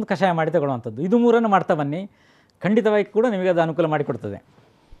 ಮತ್ತೊಂದು ಕಷಾಯ ಮಾಡಿ ತಗೊಳ್ಳುವಂಥದ್ದು, ಇದು 3 ಮಾಡ್ತಾ ಬನ್ನಿ. ಖಂಡಿತವಾಗಿ ಕೂಡ ನಿಮಗೆ ಅದು ಅನುಕೂಲ ಮಾಡಿಕೊಡ್ತದೆ.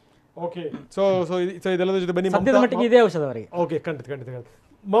 ಓಕೆ, ಸೊ ಇದೆಲ್ಲದ ಜೊತೆ ಬನ್ನಿ. ಸದ್ಯದ ಮಟ್ಟಿಗೆ ಇದೇ ಔಷಧ ಅವರಿಗೆ. ಓಕೆ, ಖಂಡಿತ.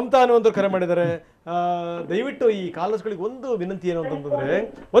 ಮಮತಾ ಅನ್ನುವಂಥವ್ರು ಕರೆ ಮಾಡಿದ್ದಾರೆ. ದಯವಿಟ್ಟು ಈ ಕಾಲರ್ಸ್ಗಳಿಗೆ ಒಂದು ವಿನಂತಿ ಏನು ಅಂತಂದರೆ,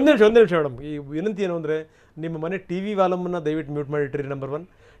 ಒಂದು ನಿಮಿಷ ಮೇಡಮ್, ಈ ವಿನಂತಿ ಏನು ಅಂದರೆ, ನಿಮ್ಮ ಮನೆ TV ವಾಲ್ಯೂಮನ್ನು ದಯವಿಟ್ಟು ಮ್ಯೂಟ್ ಮಾಡಿಟ್ರಿ, ನಂಬರ್ 1.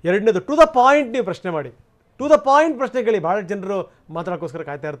 ಎರಡನೇದು, ಟು ದ ಪಾಯಿಂಟ್ ನೀವು ಪ್ರಶ್ನೆ ಮಾಡಿ, ಟು ದ ಪಾಯಿಂಟ್ ಪ್ರಶ್ನೆಗಳು. ಭಾಳ ಜನರು ಮಾತಾಡೋಕ್ಕೋಸ್ಕರ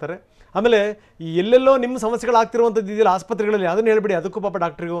ಕಾಯ್ತಾ ಇರ್ತಾರೆ. ಆಮೇಲೆ ಈ ಎಲ್ಲೆಲ್ಲೋ ನಿಮ್ಮ ಸಮಸ್ಯೆಗಳಾಗ್ತಿರುವಂಥದ್ದು ಇದೆಯಲ್ಲ ಆಸ್ಪತ್ರೆಗಳಲ್ಲಿ, ಅದನ್ನು ಹೇಳ್ಬಿಡಿ, ಅದಕ್ಕೂ ಪಾಪ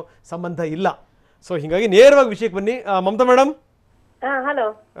ಡಾಕ್ಟ್ರಿಗೂ ಸಂಬಂಧ ಇಲ್ಲ. ಸೊ ಹೀಗಾಗಿ ನೇರವಾಗಿ ವಿಷಯಕ್ಕೆ ಬನ್ನಿ. Mamata madam. Hello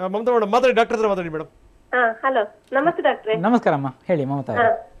Mamata madam ಮಾತಾಡಿ, ಡಾಕ್ಟರ್ ಹತ್ರ ಮಾತಾಡಿ ಮೇಡಮ್. ಹಲೋ, ನಮಸ್ತೆ ಡಾಕ್ಟ್ರೆ. ನಮಸ್ಕಾರ ಅಮ್ಮ, ಹೇಳಿ ಮಮತಾ.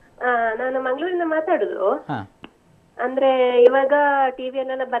 ನಾನು ಮಂಗಳೂರಿಂದ ಮಾತಾಡುದು. ಅಂದ್ರೆ ಇವಾಗ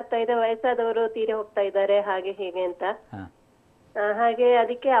ಟಿವಿಯಲ್ಲೆಲ್ಲ ಬರ್ತಾ ಇದೆ, ವಯಸ್ಸಾದವರು ತೀರಿ ಹೋಗ್ತಾ ಇದ್ದಾರೆ, ಹಾಗೆ ಹೀಗೆ ಅಂತ. ಹಾಗೆ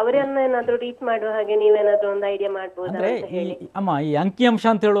ಅದಕ್ಕೆ ಅವರನ್ನೇನಾದ್ರೂ ರೀಚ್ ಮಾಡುವ ಹಾಗೆ ನೀವೇನಾದ್ರೂ ಒಂದು ಐಡಿಯಾ ಮಾಡ್ಬೋದಾ ಅಂತ ಹೇಳಿ. ಅಮ್ಮ, ಈ ಅಂಕಿಅಂಶ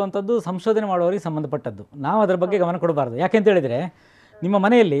ಅಂತ ಹೇಳುವಂಥದ್ದು ಸಂಶೋಧನೆ ಮಾಡುವವರಿಗೆ ಸಂಬಂಧಪಟ್ಟದ್ದು. ನಾವು ಅದರ ಬಗ್ಗೆ ಗಮನ ಕೊಡಬಾರ್ದು. ಯಾಕೆಂತ ಹೇಳಿದರೆ, ನಿಮ್ಮ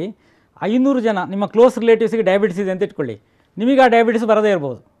ಮನೆಯಲ್ಲಿ 500 ಜನ ನಿಮ್ಮ ಕ್ಲೋಸ್ ರಿಲೇಟಿವ್ಸ್ಗೆ ಡಯಾಬಿಟಿಸ್ ಇದೆ ಅಂತ ಇಟ್ಕೊಳ್ಳಿ, ನಿಮಗೆ ಆ ಡಯಾಬಿಟಿಸ್ ಬರದೇ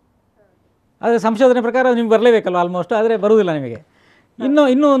ಇರ್ಬೋದು. ಆದರೆ ಸಂಶೋಧನೆ ಪ್ರಕಾರ ನಿಮ್ಗೆ ಬರಲೇಬೇಕಲ್ವ ಆಲ್ಮೋಸ್ಟ್, ಆದರೆ ಬರುವುದಿಲ್ಲ ನಿಮಗೆ.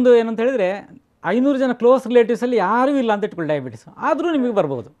 ಇನ್ನೂ ಒಂದು ಏನಂತ ಹೇಳಿದರೆ, 500 ಜನ ಕ್ಲೋಸ್ ರಿಲೇಟಿವ್ಸಲ್ಲಿ ಯಾರೂ ಇಲ್ಲ ಅಂತ ಇಟ್ಕೊಳ್ಳಿ ಡಯಾಬಿಟಿಸ್, ಆದರೂ ನಿಮಗೆ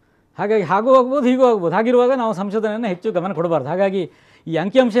ಬರ್ಬೋದು. ಹಾಗಾಗಿ ಹಾಗೂ ಆಗ್ಬೋದು, ಹೀಗೂ ಆಗ್ಬೋದು. ಹಾಗಿರುವಾಗ ನಾವು ಸಂಶೋಧನೆಯನ್ನು ಹೆಚ್ಚು ಗಮನ ಕೊಡಬಾರ್ದು. ಹಾಗಾಗಿ ಈ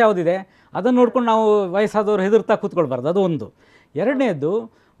ಅಂಕಿಅಂಶ ಯಾವುದಿದೆ ಅದನ್ನು ನೋಡ್ಕೊಂಡು ನಾವು ವಯಸ್ಸಾದವರು ಹೆದರ್ತಾ ಕೂತ್ಕೊಳ್ಬಾರ್ದು, ಅದು ಒಂದು. ಎರಡನೇದು,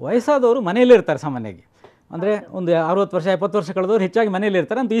 ವಯಸ್ಸಾದವರು ಮನೆಯಲ್ಲೇ ಇರ್ತಾರೆ ಸಾಮಾನ್ಯವಾಗಿ. ಅಂದರೆ ಒಂದು 60 ವರ್ಷ 70 ವರ್ಷ ಕಳೆದವರು ಹೆಚ್ಚಾಗಿ ಮನೆಯಲ್ಲಿ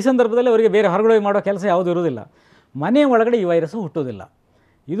ಇರ್ತಾರೆ. ಅಂತ ಈ ಸಂದರ್ಭದಲ್ಲಿ ಅವರಿಗೆ ಬೇರೆ ಹೊರಗಡೆ ಹೋಗಿ ಮಾಡೋ ಕೆಲಸ ಯಾವುದೂ ಇರೋದಿಲ್ಲ. ಮನೆ ಒಳಗಡೆ ಈ ವೈರಸ್ಸು ಹುಟ್ಟೋದಿಲ್ಲ.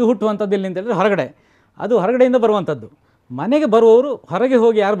 ಇದು ಹುಟ್ಟುವಂಥದ್ದು ಎಲ್ಲಿ ಅಂತೇಳಿದ್ರೆ ಹೊರಗಡೆ, ಅದು ಹೊರಗಡೆಯಿಂದ ಬರುವಂಥದ್ದು. ಮನೆಗೆ ಬರುವವರು ಹೊರಗೆ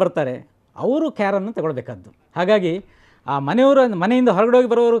ಹೋಗಿ ಯಾರು ಬರ್ತಾರೆ ಅವರು ಕ್ಯಾರನ್ನು ತಗೊಳ್ಬೇಕಾದ್ದು. ಹಾಗಾಗಿ ಆ ಮನೆಯಿಂದ ಹೊರಗಡೆ ಹೋಗಿ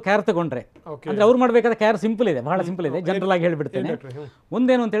ಬರೋರು ಕ್ಯಾರ್ ತಗೊಂಡ್ರೆ ಅಂದರೆ ಅವ್ರು ಮಾಡಬೇಕಾದ ಕ್ಯಾರ್ ಸಿಂಪಲ್ ಇದೆ, ಬಹಳ ಸಿಂಪಲ್ ಇದೆ, ಜನರಲ್ ಆಗಿ ಹೇಳಿಬಿಡ್ತೇನೆ.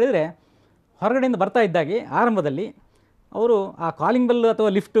 ಒಂದೇನು ಅಂತ ಹೇಳಿದರೆ ಹೊರಗಡೆಯಿಂದ ಬರ್ತಾ ಇದ್ದಾಗೆ ಆರಂಭದಲ್ಲಿ ಅವರು ಆ ಕಾಲಿಂಗ್ ಬೆಲ್ ಅಥವಾ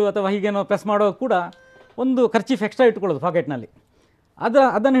ಲಿಫ್ಟು ಅಥವಾ ಹೀಗೇನೋ ಪ್ರೆಸ್ ಮಾಡೋ ಕೂಡ ಒಂದು ಖರ್ಚೀಫ್ ಎಕ್ಸ್ಟ್ರಾ ಇಟ್ಕೊಳ್ಳೋದು ಪಾಕೆಟ್ನಲ್ಲಿ.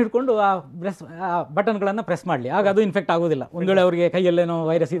 ಅದನ್ನು ಹಿಡ್ಕೊಂಡು ಆ ಬಟನ್ಗಳನ್ನು ಪ್ರೆಸ್ ಮಾಡಲಿ, ಆಗ ಅದು ಇನ್ಫೆಕ್ಟ್ ಆಗೋದಿಲ್ಲ. ಒಂದು ವೇಳೆ ಅವರಿಗೆ ಕೈಯಲ್ಲೇನೋ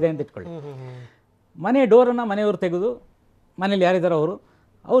ವೈರಸ್ ಇದೆ ಅಂತ ಇಟ್ಕೊಳ್ಳಿ. ಮನೆ ಡೋರನ್ನು ಮನೆಯವರು ತೆಗೆದು ಮನೇಲಿ ಯಾರಿದ್ದಾರೋ ಅವರು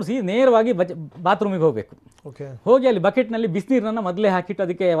ನೇರವಾಗಿ ಬಾತ್ರೂಮಿಗೆ ಹೋಗಬೇಕು. ಹೋಗಿ ಅಲ್ಲಿ ಬಕೆಟ್ನಲ್ಲಿ ಬಿಸಿನೀರನ್ನು ಮೊದಲೇ ಹಾಕಿಟ್ಟು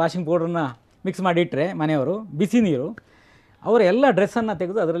ಅದಕ್ಕೆ ವಾಷಿಂಗ್ ಪೌಡ್ರನ್ನ ಮಿಕ್ಸ್ ಮಾಡಿಟ್ಟರೆ ಮನೆಯವರು ಬಿಸಿ ನೀರು ಅವರ ಎಲ್ಲ ಡ್ರೆಸ್ಸನ್ನು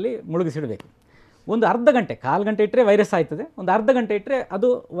ತೆಗೆದು ಅದರಲ್ಲಿ ಮುಳುಗಿಸಿಡಬೇಕು. ಒಂದು ಅರ್ಧ ಗಂಟೆ, ಕಾಲು ಗಂಟೆ ಇಟ್ಟರೆ ವೈರಸ್ ಆಯ್ತದೆ, ಒಂದು ಅರ್ಧ ಗಂಟೆ ಇಟ್ಟರೆ ಅದು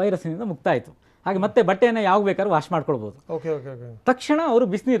ವೈರಸ್ಸಿನಿಂದ ಮುಕ್ತ ಆಯಿತು. ಹಾಗೆ ಮತ್ತೆ ಬಟ್ಟೆಯನ್ನು ಯಾವಾಗ ಬೇಕಾದ್ರೂ ವಾಶ್ ಮಾಡ್ಕೊಳ್ಬೋದು. ತಕ್ಷಣ ಅವರು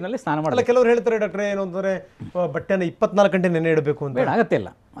ಬಿಸಿನೀರಿನಲ್ಲಿ ಸ್ನಾನ ಮಾಡಲ್ಲ. ಕೆಲವರು ಹೇಳ್ತಾರೆ ಡಾಕ್ಟ್ರೆ ಏನು ಅಂತಂದರೆ ಬಟ್ಟೆನ 24 ಗಂಟೆ ನೆನೆ ಇಡಬೇಕು ಅಂತ. ಬೇಡ, ಅಗತ್ಯ ಇಲ್ಲ,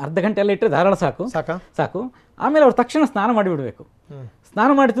 ಅರ್ಧ ಗಂಟೆ ಎಲ್ಲ ಇಟ್ಟರೆ ಧಾರಾಳ ಸಾಕು. ಆಮೇಲೆ ಅವ್ರು ತಕ್ಷಣ ಸ್ನಾನ ಮಾಡಿಬಿಡಬೇಕು.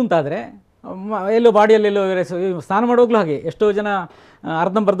 ಸ್ನಾನ ಮಾಡಿತು ಅಂತಾದರೆ ಎಲ್ಲೋ ಬಾಡಿಯಲ್ಲೆಲ್ಲೋ ವೈರಸ್, ಸ್ನಾನ ಮಾಡೋಗ್ಲೂ ಹಾಗೆ ಎಷ್ಟೋ ಜನ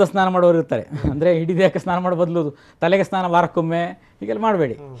ಅರ್ಧಂಬರ್ಧ ಸ್ನಾನ ಮಾಡೋರು ಇರ್ತಾರೆ. ಅಂದರೆ ಇಡೀ ದೇಹಕ್ಕೆ ಸ್ನಾನ ಮಾಡೋ ಬದಲು ತಲೆಗೆ ಸ್ನಾನ ವಾರಕ್ಕೊಮ್ಮೆ ಹೀಗೆಲ್ಲ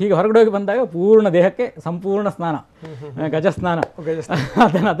ಮಾಡಬೇಡಿ. ಹೀಗೆ ಹೊರಗಡೆ ಹೋಗಿ ಬಂದಾಗ ಪೂರ್ಣ ದೇಹಕ್ಕೆ ಸಂಪೂರ್ಣ ಸ್ನಾನ, ಗಜ ಸ್ನಾನ,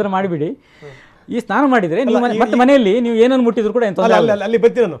 ಅದನ್ನು ಮಾಡಿಬಿಡಿ. ಈ ಸ್ನಾನ ಮಾಡಿದರೆ ನೀವು ಮತ್ತೆ ಮನೆಯಲ್ಲಿ ನೀವು ಏನನ್ನು ಮುಟ್ಟಿದ್ರು ಕೂಡ ಅಲ್ಲಿ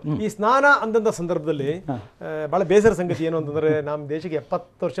ಬರ್ತೀನಿ ನಾನು. ಈ ಸ್ನಾನ ಅಂತಂದ ಸಂದರ್ಭದಲ್ಲಿ ಬಹಳ ಬೇಸರ ಸಂಗತಿ ಏನು ಅಂತಂದ್ರೆ, ನಮ್ಮ ದೇಶಕ್ಕೆ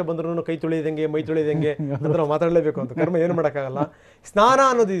 70 ವರ್ಷ ಬಂದ್ರು ಕೈ ತೊಳೆಯದಂಗೆ ಮೈ ತೊಳೆಯದಂಗೆ ಅಂತ ನಾವು ಮಾತಾಡಲೇಬೇಕು ಅಂತ ಕರ್ಮ ಏನು ಮಾಡೋಕ್ಕಾಗಲ್ಲ. ಸ್ನಾನ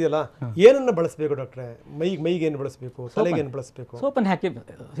ಅನ್ನೋದು ಇದೆಯಲ್ಲ, ಏನನ್ನು ಬಳಸಬೇಕು ಡಾಕ್ಟ್ರೆ? ಮೈಗೆ ಏನು ಬಳಸಬೇಕು, ತಲೆಗೆ ಏನು ಬಳಸಬೇಕು? ಸೋಪನ್ನು ಹಾಕಿ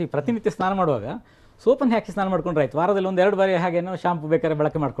ಪ್ರತಿನಿತ್ಯ ಸ್ನಾನ ಮಾಡುವಾಗ ಸೋಪನ್ನು ಹಾಕಿ ಸ್ನಾನ ಮಾಡ್ಕೊಂಡ್ರೆ ಆಯ್ತು. ವಾರದಲ್ಲಿ 1-2 ಬಾರಿ ಹಾಗೇನೋ ಶಾಂಪು ಬೇಕಾದ್ರೆ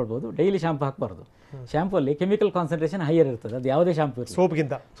ಬಳಕೆ ಮಾಡ್ಕೊಳ್ಬೋದು. ಡೈಲಿ ಶಾಂಪು ಹಾಕಬಾರ್ದು. ಶಾಂಪುಲ್ಲಿ ಕೆಮಿಕಲ್ ಕಾನ್ಸಂಟ್ರೇಷನ್ ಹೈಯರ್ ಇರ್ತದೆ, ಅದು ಯಾವುದೇ ಶಾಂಪು ಇರ್ತದೆ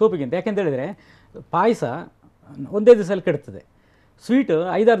ಸೋಪಿಗಿಂತ. ಯಾಕೆಂತ ಹೇಳಿದರೆ ಪಾಯಸ ಒಂದೇ ದಿವಸದಲ್ಲಿ ಕೆಡ್ತದೆ, ಸ್ವೀಟ್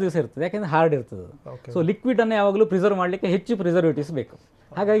 5-6 ದಿವಸ ಇರ್ತದೆ, ಯಾಕೆಂದರೆ ಹಾರ್ಡ್ ಇರ್ತದೆ. ಸೊ ಲಿಕ್ವಿಡನ್ನು ಯಾವಾಗಲೂ ಪ್ರಿಸರ್ವ್ ಮಾಡಲಿಕ್ಕೆ ಹೆಚ್ಚು ಪ್ರಿಸರ್ವೇಟಿವ್ಸ್ ಬೇಕು.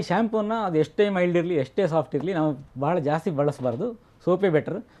 ಹಾಗಾಗಿ ಶಾಂಪೂನ ಅದು ಎಷ್ಟೇ ಮೈಲ್ಡ್ ಇರಲಿ, ಎಷ್ಟೇ ಸಾಫ್ಟ್ ಇರಲಿ, ನಾವು ಭಾಳ ಜಾಸ್ತಿ ಬಳಸಬಾರ್ದು. ಸೋಪೇ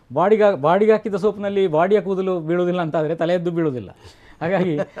ಬೆಟರ್. ಬಾಡಿಗೆ ಹಾಕಿದ ಸೋಪ್ನಲ್ಲಿ ಬಾಡಿಯ ಕೂದಲು ಬೀಳೋದಿಲ್ಲ ಅಂತಾದರೆ ತಲೆಯದ್ದು ಬೀಳೋದಿಲ್ಲ.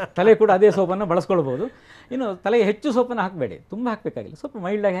 ಹಾಗಾಗಿ ತಲೆ ಕೂಡ ಅದೇ ಸೋಪನ್ನು ಬಳಸ್ಕೊಳ್ಬೋದು. ಇನ್ನು ತಲೆಗೆ ಹೆಚ್ಚು ಸೋಪನ್ನು ಹಾಕಬೇಡಿ, ತುಂಬ ಹಾಕಬೇಕಾಗಿಲ್ಲ, ಸ್ವಲ್ಪ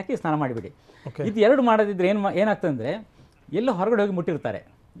ಮೈಲ್ಡಾಗಿ ಹಾಕಿ ಸ್ನಾನ ಮಾಡಿಬಿಡಿ. ಇದು ಎರಡು ಮಾಡೋದಿದ್ರೆ ಏನಾಗ್ತದೆ ಅಂದರೆ, ಎಲ್ಲೋ ಹೊರಗಡೆ ಹೋಗಿ ಮುಟ್ಟಿರ್ತಾರೆ,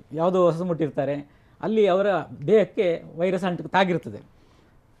 ಯಾವುದೋ ಹೊಸ ಮುಟ್ಟಿರ್ತಾರೆ, ಅಲ್ಲಿ ಅವರ ದೇಹಕ್ಕೆ ವೈರಸ್ ತಾಗಿರ್ತದೆ.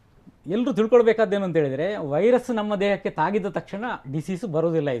 ಎಲ್ಲರೂ ತಿಳ್ಕೊಳ್ಬೇಕಾದ್ದೇನು ಅಂತ ಹೇಳಿದರೆ, ವೈರಸ್ ನಮ್ಮ ದೇಹಕ್ಕೆ ತಾಗಿದ ತಕ್ಷಣ ಡಿಸೀಸು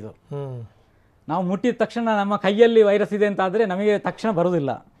ಬರೋದಿಲ್ಲ. ಇದು ನಾವು ಮುಟ್ಟಿದ ತಕ್ಷಣ ನಮ್ಮ ಕೈಯಲ್ಲಿ ವೈರಸ್ ಇದೆ ಅಂತಾದರೆ ನಮಗೆ ತಕ್ಷಣ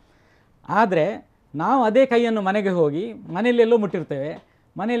ಬರೋದಿಲ್ಲ. ಆದರೆ ನಾವು ಅದೇ ಕೈಯನ್ನು ಮನೆಗೆ ಹೋಗಿ ಮನೆಯಲ್ಲಿ ಎಲ್ಲೋ ಮುಟ್ಟಿರ್ತೇವೆ,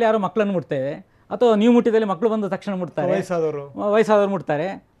 ಮನೆಯಲ್ಲಿ ಯಾರೋ ಮಕ್ಕಳನ್ನು ಮುಟ್ತೇವೆ, ಅಥವಾ ನೀವು ಮುಟ್ಟಿದಲ್ಲಿ ಮಕ್ಕಳು ಬಂದ ತಕ್ಷಣ ಮುಟ್ತಾರೆ, ವಯಸ್ಸಾದವರು ಮುಟ್ತಾರೆ,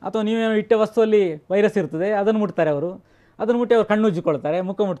 ಅಥವಾ ನೀವೇನೋ ಇಟ್ಟ ವಸ್ತುವಲ್ಲಿ ವೈರಸ್ ಇರ್ತದೆ ಅದನ್ನು ಮುಟ್ತಾರೆ. ಅದನ್ನು ಮುಟ್ಟಿ ಅವ್ರು ಕಣ್ಣು ಉಜ್ಜಿಕೊಳ್ತಾರೆ,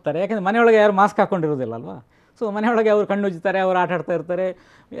 ಮುಖ ಮುಟ್ತಾರೆ. ಯಾಕೆಂದರೆ ಮನೆಯೊಳಗೆ ಯಾರು ಮಾಸ್ಕ್ ಹಾಕ್ಕೊಂಡಿರೋದಿಲ್ಲ ಅಲ್ವಾ. ಸೊ ಮನೆಯೊಳಗೆ ಅವರು ಕಣ್ಣು ಉಜ್ಜುತ್ತಾರೆ, ಅವರು ಆಟ ಆಡ್ತಾ ಇರ್ತಾರೆ,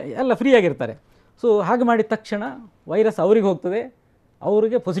 ಎಲ್ಲ ಫ್ರೀಯಾಗಿರ್ತಾರೆ. ಸೊ ಹಾಗೆ ಮಾಡಿದ ತಕ್ಷಣ ವೈರಸ್ ಅವ್ರಿಗೆ ಹೋಗ್ತದೆ,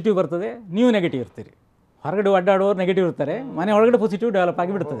 ಅವರಿಗೆ ಪಾಸಿಟಿವ್ ಬರ್ತದೆ, ನೀವು ನೆಗೆಟಿವ್ ಇರ್ತೀರಿ. ಹೊರಗಡೆ ಅಡ್ಡಾಡುವವರು ನೆಗೆಟಿವ್ ಇರ್ತಾರೆ, ಮನೆ ಒಳಗಡೆ ಪಾಸಿಟಿವ್ ಡೆವಲಪ್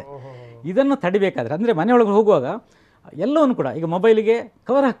ಆಗಿಬಿಡ್ತದೆ. ಇದನ್ನು ತಡಿಬೇಕಾದ್ರೆ ಅಂದರೆ ಮನೆಯೊಳಗೆ ಹೋಗುವಾಗ ಎಲ್ಲವನ್ನು ಕೂಡ, ಈಗ ಮೊಬೈಲಿಗೆ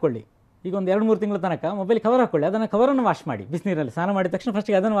ಕವರ್ ಹಾಕ್ಕೊಳ್ಳಿ. ಈಗ ಒಂದು 2-3 ತಿಂಗಳ ತನಕ ಮೊಬೈಲ್ ಕವರ್ ಹಾಕ್ಕೊಳ್ಳಿ. ಅದನ್ನು ಕವರನ್ನು ವಾಶ್ ಮಾಡಿ ಬಿಸಿನೀರಲ್ಲಿ ಸ್ನಾನ ಮಾಡಿದ ತಕ್ಷಣ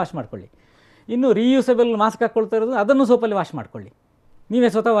ಫಸ್ಟಿಗೆ ಅದನ್ನು ವಾಶ್ ಮಾಡ್ಕೊಳ್ಳಿ. ಇನ್ನು ರೀಯೂಸಬಲ್ ಮಾಸ್ಕ್ ಹಾಕ್ಕೊಳ್ತಾ ಇರೋದು ಅದನ್ನು ಸೋಪಲ್ಲಿ ವಾಶ್ ಮಾಡ್ಕೊಳ್ಳಿ, ನೀವೇ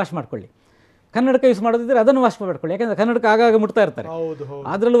ಸ್ವತಃ ವಾಶ್ ಮಾಡ್ಕೊಳ್ಳಿ. ಕನ್ನಡಕ ಯೂಸ್ ಮಾಡೋದಿದ್ರೆ ಅದನ್ನು ವಾಶ್ ಮಾಡ್ಕೊಳ್ಳಿ, ಯಾಕೆಂದರೆ ಕನ್ನಡಕ ಆಗಾಗ ಮುಟ್ತಾ ಇರ್ತಾರೆ,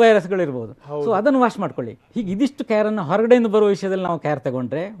 ಅದರಲ್ಲೂ ವೈರಸ್ಗಳಿರ್ಬೋದು. ಸೊ ಅದನ್ನು ವಾಶ್ ಮಾಡ್ಕೊಳ್ಳಿ. ಹೀಗೆ ಇದಿಷ್ಟು ಕೇರನ್ನು ಹೊರಗಡೆಯಿಂದ ಬರುವ ವಿಷಯದಲ್ಲಿ ನಾವು ಕೇರ್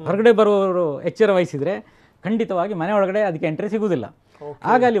ತಗೊಂಡ್ರೆ, ಹೊರಗಡೆ ಬರುವವರು ಎಚ್ಚರ ವಹಿಸಿದರೆ ಖಂಡಿತವಾಗಿ ಮನೆ ಒಳಗಡೆ ಅದಕ್ಕೆ ಎಂಟ್ರಿ ಸಿಗುವುದಿಲ್ಲ.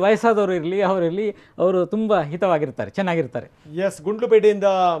 ಆಗ ಅಲ್ಲಿ ವಯಸ್ಸಾದವರು ಇರಲಿ ಅವರಿರಲಿ ಅವರು ತುಂಬ ಹಿತವಾಗಿರ್ತಾರೆ, ಚೆನ್ನಾಗಿರ್ತಾರೆ. ಎಸ್, ಗುಂಡ್ಲುಪೇಟೆಯಿಂದ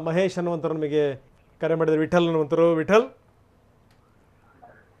ಮಹೇಶ್ ಅನ್ನುವಂಥವ್ರು ನಮಗೆ ಕರೆ ಮಾಡಿದ್ರು. ವಿಠಲ್ ಅನ್ನುವಂಥವ್ರು. ವಿಠಲ್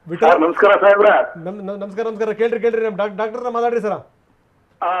ನಮಸ್ಕಾರ ಸಾಹೇಬ್ರ. ನಮಸ್ಕಾರ. ಕೇಳ್ರಿ ನಮ್ಮ ಡಾಕ್ಟರ್ ಮಾತಾಡ್ರಿ ಸರ.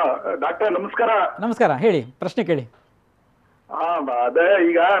 ಡಾಕ್ಟರ್ ನಮಸ್ಕಾರ. ಹೇಳಿ, ಪ್ರಶ್ನೆ ಕೇಳಿ. ಅದೇ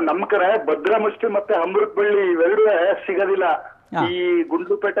ಈಗ ನಮ್ ಕಡೆ ಭದ್ರಾಮುಷ್ಟಿ ಮತ್ತೆ ಅಮೃತ ಬಳ್ಳಿ ಇವೆರಡೂ ಸಿಗೋದಿಲ್ಲ ಈ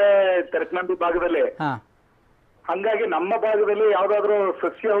ಗುಂಡ್ಲುಪೇಟೆ ತೆರಕನಂದಿ ಭಾಗದಲ್ಲಿ. ಹಂಗಾಗಿ ನಮ್ಮ ಭಾಗದಲ್ಲಿ ಯಾವ್ದಾದ್ರು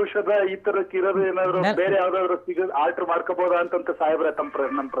ಸಸ್ಯ ಔಷಧ ಈ ತರಕ್ಕೆ ಇರೋದು ಏನಾದ್ರು ಬೇರೆ ಯಾವ್ದಾದ್ರು ಸಿಗೋದು ಆರ್ಡರ್ ಮಾಡ್ಕೋಬಹುದಾ ಅಂತ ಸಾಹೇಬ್ರೆ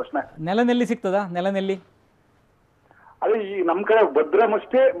ನಮ್ ಪ್ರಶ್ನೆ. ನೆಲನೆಲ್ಲಿ ಸಿಗ್ತದಾ? ನೆಲನೆಲ್ಲಿ ಅದೇ ಈ ನಮ್ ಕಡೆ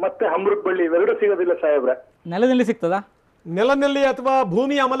ಭದ್ರಾಮುಷ್ಟಿ ಮತ್ತೆ ಅಮೃತ ಬಳ್ಳಿ ಇವೆರಡೂ ಸಿಗೋದಿಲ್ಲ ಸಾಹೇಬ್ರೆ. ನೆಲನೆಲ್ಲಿ ಸಿಗ್ತದಾ? ನೆಲನೆಲ್ಲಿ ಅಥವಾ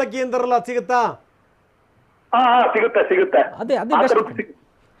ಭೂಮಿ ಅಮಲಕ್ಕಿ ಅಂತಾರಲ್ಲ, ಸಿಗುತ್ತಾ? ಸಿಗುತ್ತೆ. ಅದೇ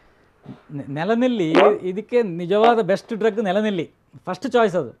ನೆಲನೆಲ್ಲಿ ಇದಕ್ಕೆ ನಿಜವಾದ ಬೆಸ್ಟ್ ಡ್ರಗ್ ನೆಲನೆಲ್ಲಿ, ಫಸ್ಟ್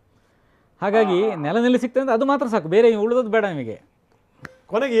ಚಾಯ್ಸ್ ಅದು. ಹಾಗಾಗಿ ನೆಲನೆಲ್ಲಿ ಸಿಗ್ತದೆ ಅಂತ ಅದು ಮಾತ್ರ ಸಾಕು, ಬೇರೆ ಉಳಿದದ್ದು ಬೇಡ ನಿಮಗೆ.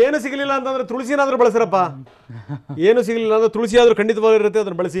 ಕೊನೆಗೆ ಏನು ಸಿಗಲಿಲ್ಲ ಅಂತಂದ್ರೆ ತುಳಸಿನಾದ್ರೂ ಬಳಸ್ರಪ್ಪ. ಏನು ಸಿಗಲಿಲ್ಲ ಅಂದ್ರೆ ತುಳಸಿ ಆದ್ರೂ ಖಂಡಿತವಾಗಿರುತ್ತೆ,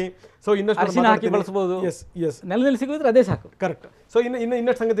 ಅದನ್ನು ಬಳಸಿ. ಸೊ ಅರಿಶಿನ ಹಾಕಿ ಬಳಸಬಹುದು. ಎಸ್ ಎಸ್, ನೆಲದಲ್ಲಿ ಸಿಗೋದ್ರೆ ಅದೇ ಸಾಕು. ಕರೆಕ್ಟ್. ಸೊ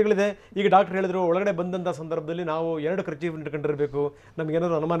ಇನ್ನಷ್ಟು ಸಂಗತಿಗಳಿದೆ. ಈಗ ಡಾಕ್ಟರ್ ಹೇಳಿದ್ರು, ಒಳಗಡೆ ಬಂದಂಥ ಸಂದರ್ಭದಲ್ಲಿ ನಾವು 2 ಕರ್ಚೀಫ್ ಇಟ್ಕೊಂಡಿರಬೇಕು.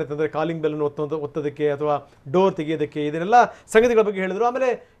 ನಮಗೇನಾದ್ರು ಅನುಮಾನ ಇತ್ತಂದರೆ ಕಾಲಿಂಗ್ ಬೆಲ್ಲನ್ನು ಒತ್ತೋದಕ್ಕೆ ಅಥವಾ ಡೋರ್ ತೆಗೆಯೋದಕ್ಕೆ, ಇದನ್ನೆಲ್ಲ ಸಂಗತಿಗಳ ಬಗ್ಗೆ ಹೇಳಿದ್ರು.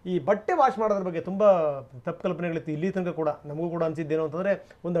 ಆಮೇಲೆ ಈ ಬಟ್ಟೆ ವಾಶ್ ಮಾಡೋದ್ರ ಬಗ್ಗೆ ತುಂಬ ತಪ್ಪು ಕಲ್ಪನೆಗಳಿತ್ತು ಇಲ್ಲಿ ತನಕ ಕೂಡ. ನಮಗೂ ಕೂಡ ಅನಿಸಿದ್ದೇನು ಅಂತಂದರೆ,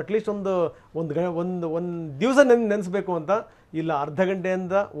 ಒಂದು ಅಟ್ಲೀಸ್ಟ್ ಒಂದು ದಿವಸ ನೆನೆಸಬೇಕು ಅಂತ. ಇಲ್ಲ, ಅರ್ಧ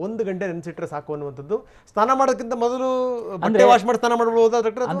ಗಂಟೆಯಿಂದ 1 ಗಂಟೆ ನೆನೆಸಿಟ್ರೆ ಸಾಕು ಅನ್ನುವಂಥದ್ದು. ಸ್ನಾನ ಮಾಡೋದಕ್ಕಿಂತ ಮೊದಲು ಬಟ್ಟೆ ವಾಶ್ ಮಾಡಿ ಸ್ನಾನ ಮಾಡ್ಬೋದಾ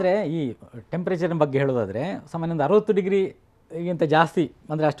ಡಾಕ್ಟರ್? ಅಂದರೆ ಈ ಟೆಂಪ್ರೇಚರ್ನ ಬಗ್ಗೆ ಹೇಳೋದಾದರೆ, ಸಾಮಾನ್ಯ ಒಂದು 60 ಡಿಗ್ರಿಗಿಂತ ಜಾಸ್ತಿ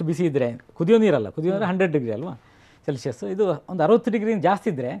ಅಂದರೆ ಅಷ್ಟು ಬಿಸಿ ಇದ್ದರೆ, ಕುದಿಯೋ ನೀರಲ್ಲ, ಕುದಿಯೋ ಅಂದರೆ 100 ಡಿಗ್ರಿ ಅಲ್ವಾ ಸೆಲ್ಸಿಯಸ್. ಇದು ಒಂದು 60 ಡಿಗ್ರಿ ಜಾಸ್ತಿ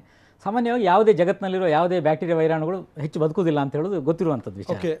ಇದ್ದರೆ ಸಾಮಾನ್ಯವಾಗಿ ಯಾವುದೇ ಜಗತ್ತಿನಲ್ಲಿರೋ ಯಾವುದೇ ಬ್ಯಾಕ್ಟೀರಿಯಾ ವೈರಾಣುಗಳು ಹೆಚ್ಚು ಬದುಕುವುದಿಲ್ಲ ಅಂತ ಹೇಳೋದು ಗೊತ್ತಿರುವಂಥದ್ದು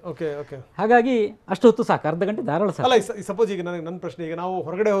ವಿಷಯ. ಹಾಗಾಗಿ ಅಷ್ಟು ಹೊತ್ತು ಸಾಕು, ಅರ್ಧ ಗಂಟೆ ಧಾರಾಳ ಸಾಕು. ಅಲ್ಲ, ಸಪೋಸ್ ಈಗ ನನ್ನ ಪ್ರಶ್ನೆ, ಈಗ ನಾವು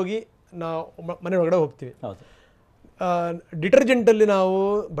ಹೊರಗಡೆ ಹೋಗಿ ನಾವು ಮನೆ ಒಳಗಡೆ ಹೋಗ್ತೀವಿ, ಹೌದು, ಡಿಟರ್ಜೆಂಟಲ್ಲಿ ನಾವು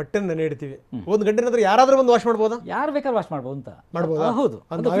ಬಟ್ಟೆ ನೆನೆ ಇಡ್ತೀವಿ, 1 ಗಂಟೆ ನಂತರ ಯಾರಾದರೂ ಬಂದು ವಾಶ್ ಮಾಡ್ಬೋದಾ? ಯಾರು ಬೇಕಾದ್ರೂ ವಾಶ್ ಮಾಡ್ಬೋದು ಅಂತ ಮಾಡ್ಬೋದಾ? ಹೌದು,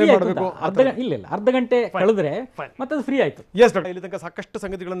 ಇಲ್ಲ ಅರ್ಧ ಗಂಟೆ ಕಳೆದ್ರೆ ಮತ್ತೆ ಅದು ಫ್ರೀ ಆಯಿತು. ಎಸ್ ಡಾಕ್ಟರ್, ಇಲ್ಲಿ ತನಕ ಸಾಕಷ್ಟು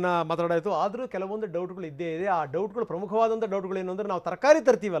ಸಂಗತಿಗಳನ್ನು ಮಾತಾಡಾಯಿತು. ಆದರೂ ಕೆಲವೊಂದು ಡೌಟ್ಗಳು ಇದ್ದೇ ಇದೆ. ಆ ಡೌಟ್ಗಳು, ಪ್ರಮುಖವಾದಂಥ ಡೌಟ್ಗಳು ಏನು ಅಂದರೆ, ನಾವು ತರಕಾರಿ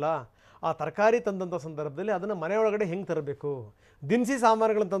ತರ್ತೀವಲ್ಲ, ಆ ತರಕಾರಿ ತಂದಂಥ ಸಂದರ್ಭದಲ್ಲಿ ಅದನ್ನು ಮನೆ ಒಳಗಡೆ ಹೆಂಗೆ ತರಬೇಕು, ದಿನಸಿ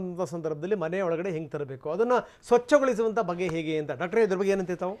ಸಾಮಾನುಗಳನ್ನು ತಂದಂಥ ಸಂದರ್ಭದಲ್ಲಿ ಮನೆ ಒಳಗಡೆ ಹೆಂಗೆ ತರಬೇಕು, ಅದನ್ನು ಸ್ವಚ್ಛಗೊಳಿಸುವಂಥ ಬಗ್ಗೆ ಹೇಗೆ ಅಂತ. ಡಾಕ್ಟ್ರೇ, ಇದ್ರ ಬಗ್ಗೆ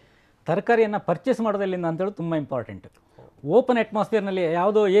ಏನಂತ ತಾವು? ತರಕಾರಿಯನ್ನು ಪರ್ಚೇಸ್ ಮಾಡೋದಲ್ಲಿಂದ ಅಂತೇಳಿ ತುಂಬ ಇಂಪಾರ್ಟೆಂಟ್. ಓಪನ್ ಅಟ್ಮಾಸ್ಫಿಯರ್ನಲ್ಲಿ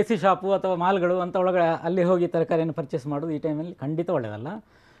ಯಾವುದೋ AC ಶಾಪು ಅಥವಾ ಮಾಲ್ಗಳು ಅಂತ ಒಳಗಡೆ ಅಲ್ಲಿ ಹೋಗಿ ತರಕಾರಿಯನ್ನು ಪರ್ಚೇಸ್ ಮಾಡೋದು ಈ ಟೈಮಲ್ಲಿ ಖಂಡಿತ ಒಳ್ಳೆಯದಲ್ಲ.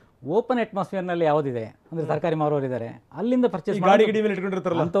 ಓಪನ್ ಅಟ್ಮಾಸ್ಫಿಯರ್ನಲ್ಲಿ ಯಾವುದಿದೆ ಅಂದರೆ ತರಕಾರಿ ಮಾರೋರು ಇದ್ದಾರೆ, ಅಲ್ಲಿಂದ ಪರ್ಚೇಸ್ ಮಾಡಿ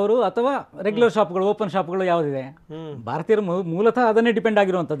ಅಂಥವ್ರು, ಅಥವಾ ರೆಗ್ಯುಲರ್ ಶಾಪ್ಗಳು, ಓಪನ್ ಶಾಪ್ಗಳು ಯಾವುದಿದೆ, ಭಾರತೀಯರು ಮೂಲತಃ ಅದನ್ನೇ ಡಿಪೆಂಡ್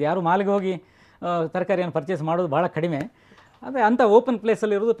ಆಗಿರುವಂಥದ್ದು. ಯಾರು ಮಾಲ್ಗೆ ಹೋಗಿ ತರಕಾರಿಯನ್ನು ಪರ್ಚೇಸ್ ಮಾಡೋದು ಭಾಳ ಕಡಿಮೆ. ಅಂದರೆ ಅಂಥ ಓಪನ್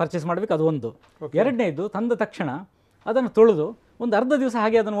ಪ್ಲೇಸಲ್ಲಿ ಇರೋದು ಪರ್ಚೇಸ್ ಮಾಡಬೇಕು, ಅದು ಒಂದು. ಎರಡನೇದು, ತಂದ ತಕ್ಷಣ ಅದನ್ನು ತೊಳೆದು ಒಂದು ಅರ್ಧ ದಿವಸ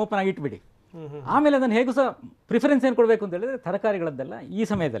ಹಾಗೆ ಅದನ್ನು ಓಪನ್ ಆಗಿ ಇಟ್ಬಿಡಿ. ಆಮೇಲೆ ಅದನ್ನು ಹೇಗೂ ಸಹ ಪ್ರಿಫರೆನ್ಸ್ ಏನು ಕೊಡಬೇಕು ಅಂತ ಹೇಳಿದರೆ, ತರಕಾರಿಗಳದ್ದೆಲ್ಲ ಈ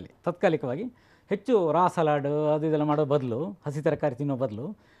ಸಮಯದಲ್ಲಿ ತಾತ್ಕಾಲಿಕವಾಗಿ ಹೆಚ್ಚು ರಾ ಸಲಾಡ್ ಅದು ಇದೆಲ್ಲ ಮಾಡೋ ಬದಲು, ಹಸಿ ತರಕಾರಿ ತಿನ್ನೋ ಬದಲು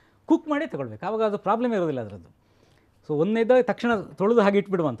ಕುಕ್ ಮಾಡಿ ತಗೊಳ್ಬೇಕು. ಆವಾಗ ಅದು ಪ್ರಾಬ್ಲಮ್ ಇರೋದಿಲ್ಲ ಅದರದ್ದು. ಸೊ ಒಂದನೇದಾಗಿ ತಕ್ಷಣ ತೊಳೆದು ಹಾಗೆ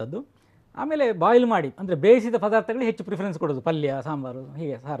ಇಟ್ಬಿಡುವಂಥದ್ದು. ಆಮೇಲೆ ಬಾಯ್ಲ್ ಮಾಡಿ, ಅಂದರೆ ಬೇಯಿಸಿದ ಪದಾರ್ಥಗಳಿಗೆ ಹೆಚ್ಚು ಪ್ರಿಫರೆನ್ಸ್ ಕೊಡೋದು, ಪಲ್ಯ, ಸಾಂಬಾರು,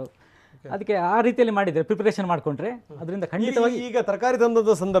 ಹೀಗೆ ಸಾರು. ಅದಕ್ಕೆ ಆ ರೀತಿಯಲ್ಲಿ ಮಾಡಿದರೆ, ಪ್ರಿಪರೇಷನ್ ಮಾಡಿಕೊಂಡ್ರೆ ಅದರಿಂದ ಖಂಡಿತವಾಗಿ. ಈಗ ತರಕಾರಿ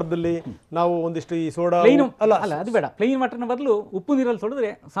ತಂದದ ಸಂದರ್ಭದಲ್ಲಿ ನಾವು ಒಂದಿಷ್ಟು ಈ ಸೋಡಾ ಅಲ್ಲ ಅದು ಬೇಡ, ಪ್ಲೈನ್ ವಾಟರ್ನ ಬದಲು ಉಪ್ಪು ನೀರಲ್ಲಿ ತೊಳೆದ್ರೆ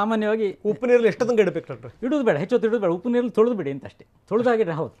ಸಾಮಾನ್ಯವಾಗಿ. ಉಪ್ಪು ನೀರಲ್ಲಿ ಎಷ್ಟು ತನಕ ಇಡಬೇಕು ಡಾಕ್ಟರ್? ಇಡೋದು ಬೇಡ, ಹೆಚ್ಚೊತ್ತು ಇಡೋದು ಬೇಡ, ಉಪ್ಪು ನೀರಲ್ಲಿ ತೊಳೆದು ಬಿಡಿ ಅಂತ ಅಷ್ಟೇ.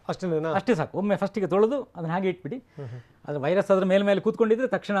 ತೊಳೆದಾಗಿದ್ರೆ ಹೌದು, ಅಷ್ಟೇ ಸಾಕು. ಒಮ್ಮೆ ಫಸ್ಟಿಗೆ ತೊಳೆದು ಅದನ್ನು ಹಾಗೆ ಇಟ್ಬಿಡಿ. ಅದು ವೈರಸ್ ಅದರ ಮೇಲೆ ಕೂತ್ಕೊಂಡಿದ್ರೆ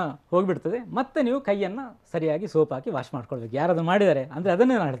ತಕ್ಷಣ ಹೋಗಿಬಿಡ್ತದೆ. ಮತ್ತೆ ನೀವು ಕೈಯನ್ನು ಸರಿಯಾಗಿ ಸೋಪ್ ಹಾಕಿ ವಾಶ್ ಮಾಡ್ಕೊಳ್ಬೇಕು. ಯಾರು ಅದನ್ನು ಮಾಡಿದ್ದಾರೆ ಅಂದರೆ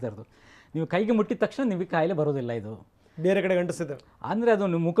ಅದನ್ನೇ ನಾನು ಹೇಳ್ತಾ ಇರೋದು. ನೀವು ಕೈಗೆ ಮುಟ್ಟಿದ ತಕ್ಷಣ ನಿಮಗೆ ಕಾಯಿಲೆ ಬರೋದಿಲ್ಲ. ಇದು ಬೇರೆ ಕಡೆ ಗಂಟಿಸಿದೆ ಅಂದರೆ ಅದು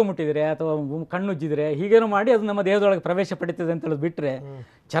ಮುಖ ಮುಟ್ಟಿದರೆ ಅಥವಾ ಕಣ್ಣುಜ್ಜಿದ್ರೆ ಹೀಗೇನೋ ಮಾಡಿ ಅದು ನಮ್ಮ ದೇಹದೊಳಗೆ ಪ್ರವೇಶ ಪಡಿತದೆ ಅಂತ ಹೇಳೋದು ಬಿಟ್ಟರೆ,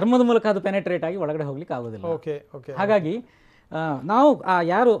 ಚರ್ಮದ ಮೂಲಕ ಅದು ಪೆನೆಟ್ರೇಟ್ ಆಗಿ ಒಳಗಡೆ ಹೋಗ್ಲಿಕ್ಕೆ ಆಗೋದಿಲ್ಲ. ಹಾಗಾಗಿ ನಾವು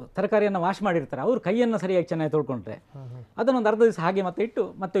ಯಾರು ತರಕಾರಿಯನ್ನು ವಾಶ್ ಮಾಡಿರ್ತಾರೆ ಅವರು ಕೈಯನ್ನು ಸರಿಯಾಗಿ ಚೆನ್ನಾಗಿ ತೊಳ್ಕೊಂಡ್ರೆ ಅದನ್ನೊಂದು ಅರ್ಧ ದಿವಸ ಹಾಗೆ ಮತ್ತೆ ಇಟ್ಟು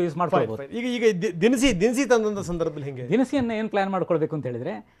ಮತ್ತೆ ಯೂಸ್ ಮಾಡ್ಕೊಳ್ಬೋದು. ಈಗ ದಿನಸಿ ತಂದಂಥ ಸಂದರ್ಭದಲ್ಲಿ ಹೇಗೆ ದಿನಸಿಯನ್ನು ಏನು ಪ್ಲಾನ್ ಮಾಡ್ಕೊಳ್ಬೇಕು ಅಂತ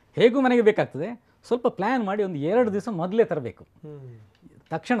ಹೇಳಿದರೆ, ಹೇಗೂ ಮನೆಗೆ ಬೇಕಾಗ್ತದೆ, ಸ್ವಲ್ಪ ಪ್ಲಾನ್ ಮಾಡಿ ಒಂದು 2 ದಿವಸ ಮೊದಲೇ ತರಬೇಕು.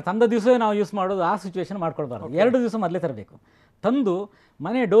 ತಕ್ಷಣ ತಂದ ದಿವಸವೇ ನಾವು ಯೂಸ್ ಮಾಡೋದು ಆ ಸಿಚುವೇಶನ್ ಮಾಡ್ಕೊಳ್ಬಾರ್ದು. 2 ದಿವಸ ಮೊದಲೇ ತರಬೇಕು. ತಂದು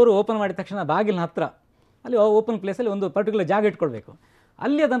ಮನೆ ಡೋರು ಓಪನ್ ಮಾಡಿದ ತಕ್ಷಣ ಬಾಗಿಲಿನ ಹತ್ರ ಅಲ್ಲಿ ಓಪನ್ ಪ್ಲೇಸಲ್ಲಿ ಒಂದು ಪರ್ಟಿಕ್ಯುಲರ್ ಜಾಗ ಇಟ್ಕೊಳ್ಬೇಕು.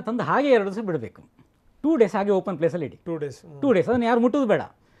 ಅಲ್ಲಿ ಅದನ್ನು ತಂದು ಹಾಗೆ 2 ದಿವಸ ಬಿಡಬೇಕು. 2 ಡೇಸ್ ಹಾಗೆ ಓಪನ್ ಪ್ಲೇಸಲ್ಲಿ ಇಡಿ. 2 ಡೇಸ್ ಅದನ್ನು ಯಾರು ಮುಟ್ಟೋದು ಬೇಡ.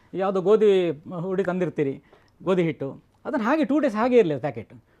 ಯಾವುದೋ ಗೋಧಿ ಹುಡಿ ತಂದಿರ್ತೀರಿ, ಗೋಧಿ ಹಿಟ್ಟು, ಅದನ್ನು ಹಾಗೆ 2 ಡೇಸ್ ಹಾಗೆ ಇರಲಿ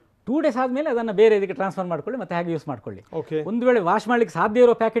ಪ್ಯಾಕೆಟ್. 2 ಡೇಸ್ ಆದಮೇಲೆ ಅದನ್ನು ಬೇರೆ ಇದಕ್ಕೆ ಟ್ರಾನ್ಸ್ಫರ್ ಮಾಡ್ಕೊಳ್ಳಿ, ಮತ್ತೆ ಹಾಗೆ ಯೂಸ್ ಮಾಡ್ಕೊಳ್ಳಿ. ಒಂದು ವೇಳೆ ವಾಶ್ ಮಾಡಲಿಕ್ಕೆ ಸಾಧ್ಯ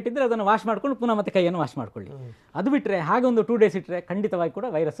ಇರೋ ಪ್ಯಾಕೆಟ್ ಇದ್ದರೆ ಅದನ್ನು ವಾಶ್ ಮಾಡ್ಕೊಂಡು ಪುನಃ ಮತ್ತೆ ಕೈಯನ್ನು ವಾಶ್ ಮಾಡ್ಕೊಳ್ಳಿ. ಅದು ಬಿಟ್ಟರೆ ಹಾಗೆ ಒಂದು 2 ಡೇಸ್ ಇಟ್ಟರೆ ಖಂಡಿತವಾಗಿ ಕೂಡ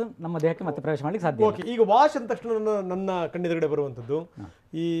ವೈರಸ್ ನಮ್ಮ ದೇಹಕ್ಕೆ ಮತ್ತೆ ಪ್ರವೇಶ ಮಾಡಲಿಕ್ಕೆ ಸಾಧ್ಯ. ಈಗ ವಾಶ್ ಅಂದ ತಕ್ಷಣ ನನ್ನ ಕಣ್ಣಿದಗಡೆ ಬರುವಂಥದ್ದು,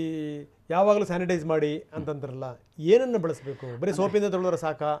 ಈ ಯಾವಾಗಲೂ ಸ್ಯಾನಿಟೈಸ್ ಮಾಡಿ ಅಂತಂತಾರಲ್ಲ, ಏನನ್ನು ಬಳಸಬೇಕು? ಬರೀ ಸೋಪಿಂದ ತೊಳೆದ್ರೆ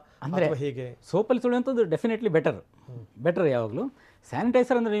ಸಾಕಾ ಅಂದರೆ ಹೇಗೆ? ಸೋಪಲ್ಲಿ ತೊಳೆಯುವಂಥದ್ದು ಡೆಫಿನೆಟ್ಲಿ ಬೆಟರ್ ಯಾವಾಗಲೂ.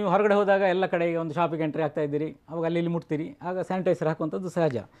 ಸ್ಯಾನಿಟೈಸರ್ ಅಂದರೆ ನೀವು ಹೊರಗಡೆ ಹೋದಾಗ ಎಲ್ಲ ಕಡೆಗೆ ಒಂದು ಶಾಪಿಗೆ ಎಂಟ್ರಿ ಆಗ್ತಾ ಇದ್ದೀರಿ, ಅವಾಗ ಅಲ್ಲಿ ಇಲ್ಲಿ ಮುಟ್ತೀರಿ, ಆಗ ಸ್ಯಾನಿಟೈಸರ್ ಹಾಕುವಂಥದ್ದು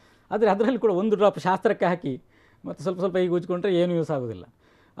ಸಹಜ. ಆದರೆ ಅದರಲ್ಲಿ ಕೂಡ 1 ಡ್ರಾಪ್ ಶಾಸ್ತ್ರಕ್ಕೆ ಹಾಕಿ ಮತ್ತು ಸ್ವಲ್ಪ ಈಗ ಉಜ್ಕೊಂಡ್ರೆ ಏನೂ ಯೂಸ್ ಆಗೋದಿಲ್ಲ.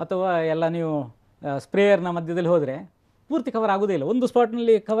 ಅಥವಾ ಎಲ್ಲ ನೀವು ಸ್ಪ್ರೇಯರ್ನ ಮಧ್ಯದಲ್ಲಿ ಹೋದರೆ ಪೂರ್ತಿ ಕವರ್ ಆಗೋದಿಲ್ಲ. ಒಂದು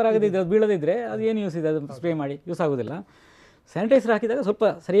ಸ್ಪಾಟ್ನಲ್ಲಿ ಕವರ್ ಆಗದಿದ್ದರೆ, ಅದು ಬೀಳದಿದ್ದರೆ ಅದು ಏನು ಯೂಸ್ ಇದೆ, ಅದು ಸ್ಪ್ರೇ ಮಾಡಿ ಯೂಸ್ ಆಗೋದಿಲ್ಲ. ಸ್ಯಾನಿಟೈಸರ್ ಹಾಕಿದಾಗ ಸ್ವಲ್ಪ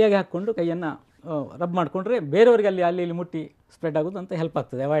ಸರಿಯಾಗಿ ಹಾಕ್ಕೊಂಡು ಕೈಯನ್ನು ರಬ್ ಮಾಡಿಕೊಂಡ್ರೆ ಬೇರೆಯವರಿಗೆ ಅಲ್ಲಿ ಇಲ್ಲಿ ಮುಟ್ಟಿ ಸ್ಪ್ರೆಡ್ ಆಗೋದು ಅಂತ ಹೆಲ್ಪ್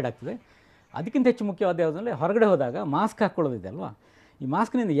ಆಗ್ತದೆ, ಅವಾಯ್ಡ್ ಆಗ್ತದೆ. ಅದಕ್ಕಿಂತ ಹೆಚ್ಚು ಮುಖ್ಯವಾದ ಯಾವುದಂದರೆ, ಹೊರಗಡೆ ಹೋದಾಗ ಮಾಸ್ಕ್ ಹಾಕ್ಕೊಳ್ಳೋದಿದೆ ಅಲ್ವಾ, ಈ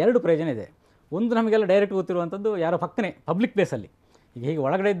ಮಾಸ್ಕ್ನಿಂದ 2 ಪ್ರಯೋಜನ ಇದೆ. ಒಂದು, ನಮಗೆಲ್ಲ ಡೈರೆಕ್ಟ್ ಗೊತ್ತಿರುವಂಥದ್ದು, ಯಾರೋ ಪಕ್ಕನೆ ಪಬ್ಲಿಕ್ ಪ್ಲೇಸಲ್ಲಿ, ಈಗ ಹೀಗೆ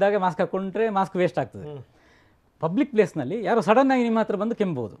ಒಳಗಡೆ ಇದ್ದಾಗ ಮಾಸ್ಕ್ ಹಾಕ್ಕೊಂಡ್ರೆ ಮಾಸ್ಕ್ ವೇಸ್ಟ್ ಆಗ್ತದೆ. ಪಬ್ಲಿಕ್ ಪ್ಲೇಸ್ನಲ್ಲಿ ಯಾರೋ ಸಡನ್ನಾಗಿ ನಿಮ್ಮ ಹತ್ರ ಬಂದು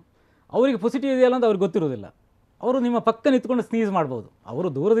ಕೆಮ್ಮಬಹುದು, ಅವರಿಗೆ ಪಾಸಿಟಿವ್ ಇದೆಯಲ್ಲ ಅಂತ ಅವ್ರಿಗೆ ಗೊತ್ತಿರೋದಿಲ್ಲ. ಅವರು ನಿಮ್ಮ ಪಕ್ಕ ನಿಂತ್ಕೊಂಡು ಸ್ನೀಸ್ ಮಾಡ್ಬೋದು. ಅವರು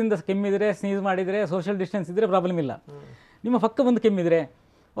ದೂರದಿಂದ ಕೆಮ್ಮಿದರೆ, ಸ್ನೀಸ್ ಮಾಡಿದರೆ, ಸೋಷಿಯಲ್ ಡಿಸ್ಟೆನ್ಸ್ ಇದ್ದರೆ ಪ್ರಾಬ್ಲಮ್ ಇಲ್ಲ. ನಿಮ್ಮ ಪಕ್ಕ ಬಂದು ಕೆಮ್ಮಿದರೆ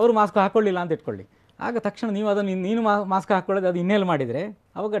ಅವರು ಮಾಸ್ಕ್ ಹಾಕ್ಕೊಳ್ಳಿಲ್ಲ ಅಂತ ಇಟ್ಕೊಳ್ಳಿ, ಆಗ ತಕ್ಷಣ ನೀವು ಅದನ್ನು ನೀನು ಮಾಸ್ಕ್ ಹಾಕ್ಕೊಳ್ಳೋದು ಅದು ಇನ್ನೇಲ್ ಮಾಡಿದರೆ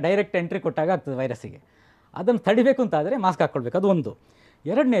ಅವಾಗ ಡೈರೆಕ್ಟ್ ಎಂಟ್ರಿ ಕೊಟ್ಟಾಗ ಆಗ್ತದೆ ವೈರಸ್ಸಿಗೆ. ಅದನ್ನು ತಡಿಬೇಕು ಅಂತಾದರೆ ಮಾಸ್ಕ್ ಹಾಕ್ಕೊಳ್ಬೇಕು, ಅದು ಒಂದು.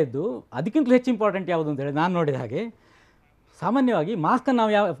 ಎರಡನೇದು, ಅದಕ್ಕಿಂತಲೂ ಹೆಚ್ಚು ಇಂಪಾರ್ಟೆಂಟ್ ಯಾವುದು ಅಂತ ಹೇಳಿ ನಾನು ನೋಡಿದ ಹಾಗೆ, ಸಾಮಾನ್ಯವಾಗಿ ಮಾಸ್ಕನ್ನು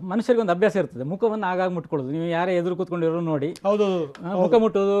ನಾವು ಯಾವ ಮನುಷ್ಯರಿಗೆ ಒಂದು ಅಭ್ಯಾಸ ಇರ್ತದೆ, ಮುಖವನ್ನು ಆಗಾಗ ಮುಟ್ಕೊಳ್ಳೋದು. ನೀವು ಯಾರೇ ಎದುರು ಕೂತ್ಕೊಂಡಿರೋ ನೋಡಿ ಹೌದು ಮುಖ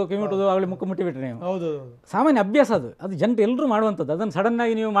ಮುಟ್ಟೋದು, ಕಿವಿ ಮುಟ್ಟೋದು, ಆಗಲಿ ಮುಖ ಮುಟ್ಟಿಬಿಟ್ರೆ ನೀವು ಹೌದು ಸಾಮಾನ್ಯ ಅಭ್ಯಾಸ ಅದು ಜನರು ಎಲ್ಲರೂ ಮಾಡುವಂಥದ್ದು. ಅದನ್ನು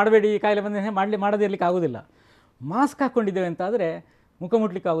ಸಡನ್ನಾಗಿ ನೀವು ಮಾಡಬೇಡಿ, ಕಾಯಿಲೆ ಬಂದ ಮಾಡದಿರ್ಲಿಕ್ಕೆ ಆಗೋದಿಲ್ಲ. ಮಾಸ್ಕ್ ಹಾಕ್ಕೊಂಡಿದ್ದೇವೆ ಅಂತ ಆದರೆ ಮುಖ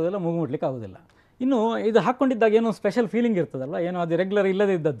ಮುಟ್ಲಿಕ್ಕೆ ಆಗೋದಿಲ್ಲ, ಮೂಗು ಮುಟ್ಲಿಕ್ಕೆ ಆಗೋದಿಲ್ಲ. ಇನ್ನು ಇದು ಹಾಕ್ಕೊಂಡಿದ್ದಾಗ ಏನೋ ಸ್ಪೆಷಲ್ ಫೀಲಿಂಗ್ ಇರ್ತದಲ್ವ, ಏನೋ ಅದು ರೆಗ್ಯುಲರ್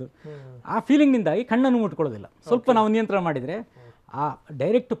ಇಲ್ಲದೇ ಇದ್ದದ್ದು, ಆ ಫೀಲಿಂಗ್ನಿಂದಾಗಿ ಕಣ್ಣನ್ನು ಮುಟ್ಕೊಳ್ಳೋದಿಲ್ಲ. ಸ್ವಲ್ಪ ನಾವು ನಿಯಂತ್ರಣ ಮಾಡಿದರೆ ಆ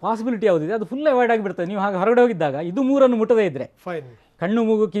ಡೈರೆಕ್ಟ್ ಪಾಸಿಬಿಲಿಟಿ ಯಾವುದಿದೆ ಅದು ಫುಲ್ ಅವಾಯ್ಡ್ ಆಗಿಬಿಡ್ತದೆ. ನೀವು ಹಾಗೆ ಹೊರಗಡೆ ಹೋಗಿದ್ದಾಗ ಇದು ಮೂರನ್ನು ಮುಟ್ಟದೇ ಇದ್ದರೆ, ಕಣ್ಣು,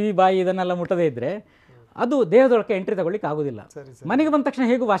 ಮೂಗು, ಕಿವಿ, ಬಾಯಿ ಇದನ್ನೆಲ್ಲ ಮುಟ್ಟದೇ ಇದ್ದರೆ ಅದು ದೇಹದೊಳಗೆ ಎಂಟ್ರಿ ತಗೊಳ್ಳಿಕ್ಕೆ ಆಗೋದಿಲ್ಲ. ಮನೆಗೆ ಬಂದ ತಕ್ಷಣ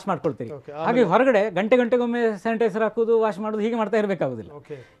ಹೇಗೂ ವಾಶ್ ಮಾಡ್ಕೊಳ್ತೀರಿ, ಹಾಗೆ ಹೊರಗಡೆ ಗಂಟೆಗೊಮ್ಮೆ ಸ್ಯಾನಿಟೈಸರ್ ಹಾಕೋದು, ವಾಶ್ ಮಾಡೋದು ಹೀಗೆ ಮಾಡ್ತಾ ಇರಬೇಕಾಗೋದಿಲ್ಲ.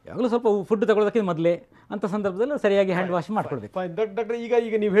 ಯಾವಾಗಲೂ ಸ್ವಲ್ಪ ಫುಡ್ ತಗೊಳ್ಳೋದಕ್ಕೆ ಮೊದಲೇ ಅಂತ ಸಂದರ್ಭದಲ್ಲಿ ಸರಿಯಾಗಿ ಹ್ಯಾಂಡ್ ವಾಶ್ ಮಾಡ್ಕೊಳ್ಬೇಕು. ಡಾಕ್ಟರ್,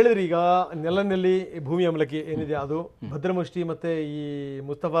 ಈಗ ನೀವು ಹೇಳಿದ್ರಿ, ಈಗ ನೆಲನಲ್ಲಿ ಭೂಮಿ ಅಮ್ಲಕ್ಕೆ ಏನಿದೆ ಅದು, ಭದ್ರಮುಷ್ಟಿ ಮತ್ತೆ ಈ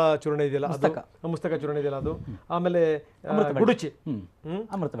ಮುಸ್ತಫಾ ಚೂರ್ಣ ಇದೆಯಲ್ಲ ಅದು, ಮುಸ್ತಕ ಚೂರ್ಣ ಇದೆಯಲ್ಲ ಅದು, ಆಮೇಲೆ ಗುಡುಚಿ,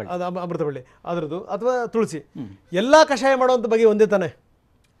 ಅಮೃತಬಳ್ಳಿ ಅದರದ್ದು, ಅಥವಾ ತುಳಸಿ, ಎಲ್ಲಾ ಕಷಾಯ ಮಾಡುವಂತ ಬಗ್ಗೆ ಒಂದೇ ತಾನೆ?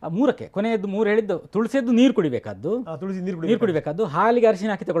 ಮೂರಕ್ಕೆ ಕೊನೆಯದ್ದು 3 ಹೇಳಿದ್ದು, ತುಳಸಿಯದ್ದು ನೀರು ಕುಡಿಬೇಕಾದ್ದು, ನೀರು ಕುಡಿಬೇಕಾದ್ದು, ಹಾಲಿಗೆ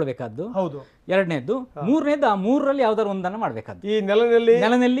ಅರಿಶಿನ ಹಾಕಿ ತಗೊಳ್ಬೇಕಾದ್ದು, ಹೌದು ಎರಡನೇದ್ದು. ಮೂರನೇದ್ದು ಆ 3ರಲ್ಲಿ ಯಾವ್ದಾರು ಒಂದನ್ನು ಮಾಡಬೇಕಾದ್ದು. ಈ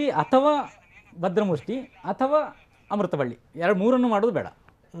ನೆಲನಲ್ಲಿ ಅಥವಾ ಭದ್ರಮುಷ್ಟಿ ಅಥವಾ ಅಮೃತಬಳ್ಳಿ, ಮೂರನ್ನು ಮಾಡೋದು ಬೇಡ,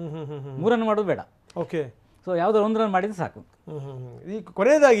 ಮೂರನ್ನು ಮಾಡೋದು ಬೇಡ. ಓಕೆ, ಸೊ ಯಾವ್ದಾರು ಒಂದನ್ನು ಮಾಡಿದ್ರೆ ಸಾಕು. ಈ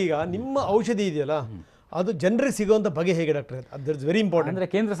ಕೊನೆಯದಾಗಿ ಈಗ ನಿಮ್ಮ ಔಷಧಿ ಇದೆಯಲ್ಲ ಅದು ಜನರಿಗೆ ಸಿಗುವಂಥ ಬಗೆ ಹೇಗೆ ಡಾಕ್ಟರ್? ಅದು ವೆರಿ ಇಂಪಾರ್ಟೆಂಟ್. ಅಂದರೆ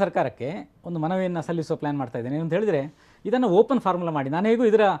ಕೇಂದ್ರ ಸರ್ಕಾರಕ್ಕೆ ಒಂದು ಮನವಿಯನ್ನು ಸಲ್ಲಿಸುವ ಪ್ಲಾನ್ ಮಾಡ್ತಾ ಇದ್ದೇನೆ. ಏನಂತ ಹೇಳಿದರೆ, ಇದನ್ನು ಓಪನ್ ಫಾರ್ಮುಲಾ ಮಾಡಿ, ನಾನು ಹೇಗೂ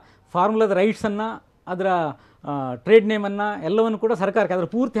ಇದರ ಫಾರ್ಮುಲಾದ ರೈಟ್ಸನ್ನು, ಅದರ ಟ್ರೇಡ್ ನೇಮನ್ನು ಎಲ್ಲವನ್ನು ಕೂಡ ಸರ್ಕಾರಕ್ಕೆ, ಅದರ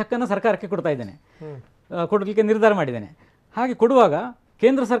ಪೂರ್ತಿ ಹಕ್ಕನ್ನು ಸರ್ಕಾರಕ್ಕೆ ಕೊಡ್ತಾ ಇದ್ದೇನೆ, ಕೊಡಲಿಕ್ಕೆ ನಿರ್ಧಾರ ಮಾಡಿದ್ದೇನೆ. ಹಾಗೆ ಕೊಡುವಾಗ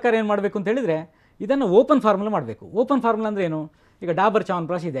ಕೇಂದ್ರ ಸರ್ಕಾರ ಏನು ಮಾಡಬೇಕು ಅಂತ ಹೇಳಿದರೆ, ಇದನ್ನು ಓಪನ್ ಫಾರ್ಮುಲಾ ಮಾಡಬೇಕು. ಓಪನ್ ಫಾರ್ಮುಲಾ ಅಂದರೆ ಏನು? ಈಗ ಡಾಬರ್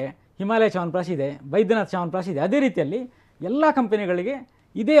ಚ್ಯವನ್ಪ್ರಾಶ್ ಇದೆ, ಹಿಮಾಲಯ ಚ್ಯವನ್ಪ್ರಾಶ್ ಇದೆ, ಬೈದ್ಯನಾಥ್ ಚ್ಯವನ್ಪ್ರಾಶ್ ಇದೆ. ಅದೇ ರೀತಿಯಲ್ಲಿ ಎಲ್ಲ ಕಂಪನಿಗಳಿಗೆ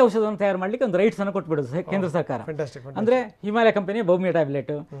ಇದೇ ಔಷಧವನ್ನು ತಯಾರು ಮಾಡಲಿಕ್ಕೆ ಒಂದು ರೈಟ್ಸನ್ನು ಕೊಟ್ಬಿಡೋದು ಕೇಂದ್ರ ಸರ್ಕಾರ. ಅಂದರೆ ಹಿಮಾಲಯ ಕಂಪನಿಯ ಭೌಮಿಯ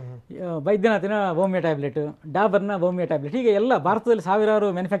ಟ್ಯಾಬ್ಲೆಟ್, ಬೈದ್ಯನಾಥಿನ ಭೌಮಿಯ ಟ್ಯಾಬ್ಲೆಟ್, ಡಾಬರ್ನ ಭೌಮಿಯ ಟ್ಯಾಬ್ಲೆಟ್, ಹೀಗೆ ಎಲ್ಲ ಭಾರತದಲ್ಲಿ ಸಾವಿರಾರು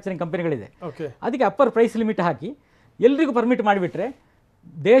ಮ್ಯಾನುಫ್ಯಾಕ್ಚರಿಂಗ್ ಕಂಪನಿಗಳಿದೆ. ಅದಕ್ಕೆ ಅಪ್ಪರ್ ಪ್ರೈಸ್ ಲಿಮಿಟ್ ಹಾಕಿ ಎಲ್ರಿಗೂ ಪರ್ಮಿಟ್ ಮಾಡಿಬಿಟ್ರೆ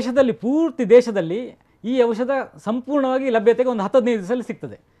ದೇಶದಲ್ಲಿ, ಪೂರ್ತಿ ದೇಶದಲ್ಲಿ ಈ ಔಷಧ ಸಂಪೂರ್ಣವಾಗಿ ಲಭ್ಯತೆಗೆ ಒಂದು 10-15 ದಿವಸದಲ್ಲಿ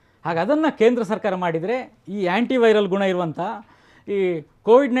ಸಿಗ್ತದೆ. ಹಾಗೆ ಅದನ್ನು ಕೇಂದ್ರ ಸರ್ಕಾರ ಮಾಡಿದರೆ ಈ ಆ್ಯಂಟಿವೈರಲ್ ಗುಣ ಇರುವಂಥ ಈ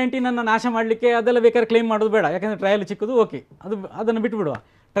ಕೋವಿಡ್-19 ನಾಶ ಮಾಡಲಿಕ್ಕೆ ಅದೆಲ್ಲ ಬೇಕಾದ್ರೆ ಕ್ಲೇಮ್ ಮಾಡೋದು ಬೇಡ. ಯಾಕಂದರೆ ಟ್ರಯಲ್ ಚಿಕ್ಕದು, ಓಕೆ, ಅದನ್ನು ಬಿಟ್ಟುಬಿಡುವ.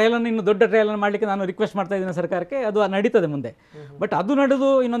 ಟ್ರಯಲನ್ನು ಇನ್ನು ದೊಡ್ಡ ಟ್ರಯಲನ್ನು ಮಾಡಲಿಕ್ಕೆ ನಾನು ರಿಕ್ವೆಸ್ಟ್ ಮಾಡ್ತಾ ಇದ್ದೀನಿ ಸರ್ಕಾರಕ್ಕೆ, ಅದು ನಡೀತದೆ ಮುಂದೆ. ಬಟ್ ಅದು ನಡೆದು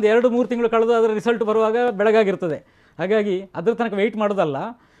ಇನ್ನೊಂದು 2-3 ತಿಂಗಳು ಕಳೆದು ಅದರ ರಿಸಲ್ಟ್ ಬರುವಾಗ ಬೆಳಗಾಗಿರ್ತದೆ. ಹಾಗಾಗಿ ಅದರ ತನಕ ವೆಯ್ಟ್ ಮಾಡೋದಲ್ಲ,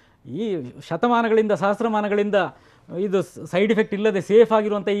 ಈ ಶತಮಾನಗಳಿಂದ, ಸಹಸ್ರಮಾನಗಳಿಂದ ಇದು ಸೈಡ್ ಎಫೆಕ್ಟ್ ಇಲ್ಲದೆ ಸೇಫ್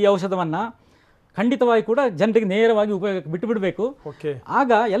ಆಗಿರುವಂಥ ಈ ಔಷಧವನ್ನು ಖಂಡಿತವಾಗಿ ಕೂಡ ಜನರಿಗೆ ನೇರವಾಗಿ ಉಪಯೋಗಕ್ಕೆ ಬಿಟ್ಟು ಬಿಡಬೇಕು.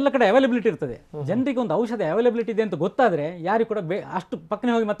 ಆಗ ಎಲ್ಲ ಕಡೆ ಅವೈಲಬಿಲಿಟಿ ಇರ್ತದೆ. ಜನರಿಗೆ ಒಂದು ಔಷಧ ಅವೈಲಬಿಲಿಟಿ ಇದೆ ಅಂತ ಗೊತ್ತಾದರೆ ಯಾರು ಕೂಡ ಅಷ್ಟು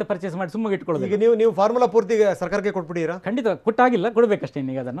ಪಕ್ಕನೆ ಹೋಗಿ ಮತ್ತೆ ಪರ್ಚೇಸ್ ಮಾಡಿ ಸುಮ್ಮನೆ ಇಟ್ಕೊಳ್ಳೋದು. ಈಗ ನೀವು ಫಾರ್ಮುಲಾ ಪೂರ್ತಿ ಸರ್ಕಾರಕ್ಕೆ ಕೊಟ್ಬಿಟ್ಟಿರಾ? ಖಂಡಿತ ಕೊಟ್ಟಾಗಿಲ್ಲ, ಕೊಡಬೇಕಷ್ಟೇ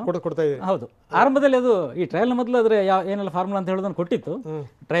ಈಗ ಅದನ್ನು ಕೊಡ್ತಾ ಇದೆ. ಹೌದು, ಆರಂಭದಲ್ಲಿ ಅದು ಈ ಟ್ರಯಲ್ ಮೊದಲು ಅದರ ಏನೆಲ್ಲ ಫಾರ್ಮುಲಾ ಅಂತ ಹೇಳೋದನ್ನು ಕೊಟ್ಟಿತ್ತು.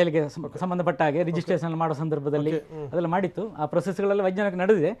 ಟ್ರಯಲ್ಗೆ ಸಂಬಂಧಪಟ್ಟ ಹಾಗೆ ರಿಜಿಸ್ಟ್ರೇಷನ್ ಮಾಡೋ ಸಂದರ್ಭದಲ್ಲಿ ಅದೆಲ್ಲ ಮಾಡಿತ್ತು. ಆ ಪ್ರೊಸೆಸ್ಗಳೆಲ್ಲ ವೈಜ್ಞಾನಿಕ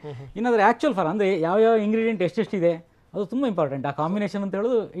ನಡೆದಿದೆ. ಇನ್ನಾದ್ರೆ ಆ್ಯಕ್ಚುಯಲ್ ಫಾರ್ ಅಂದರೆ ಯಾವ ಇಂಗ್ರೀಡಿಯೆಂಟ್ ಎಷ್ಟೆಷ್ಟಿದೆ ಅದು ತುಂಬ ಇಂಪಾರ್ಟೆಂಟ್. ಆ ಕಾಂಬಿನೇಷನ್ ಅಂತ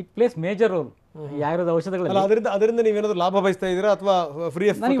ಹೇಳೋದು it place major role Ayurveda ಔಷಧಗಳಲ್ಲಿ. ಅದರಿಂದ ನೀವೇನಾದ್ರು ಲಾಭ ಬಯಸ್ತಾ ಇದ್ದೀರಾ ಅಥವಾ ಫ್ರೀ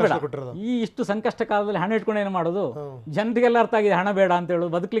ಆಫ್? ನನಗೆ ಬೇಡ, ಈ ಇಷ್ಟು ಸಂಕಷ್ಟ ಕಾಲದಲ್ಲಿ ಹಣ ಇಟ್ಕೊಂಡು ಏನು ಮಾಡೋದು? ಜನರಿಗೆಲ್ಲ ಅರ್ಥ ಆಗಿದೆ ಹಣ ಬೇಡ ಅಂತ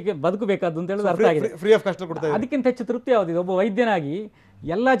ಹೇಳೋದು, ಬದುಕಬೇಕಾದ್ದು ಅಂತ ಹೇಳೋದು ಅರ್ಥ ಆಗಿದೆ. ಫ್ರೀ ಆಫ್ ಕಾಸ್ಟ್ ಕೊಡ್ತಾ. ಅದಕ್ಕಿಂತ ಹೆಚ್ಚು ತೃಪ್ತಿ ಯಾವುದಿದೆ? ಒಬ್ಬ ವೈದ್ಯನಾಗಿ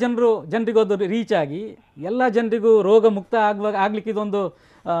ಎಲ್ಲ ಜನರಿಗೂ ಅದು ರೀಚ್ ಆಗಿ ಎಲ್ಲ ಜನರಿಗೂ ರೋಗ ಮುಕ್ತ ಆಗ್ಲಿಕ್ಕೆ ಇದೊಂದು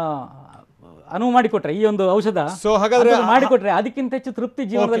ಅನುವು ಮಾಡಿಕೊಟ್ರೆ, ಈ ಒಂದು ಔಷಧ ಮಾಡಿಕೊಟ್ರೆ ಅದಕ್ಕಿಂತ ಹೆಚ್ಚು ತೃಪ್ತಿ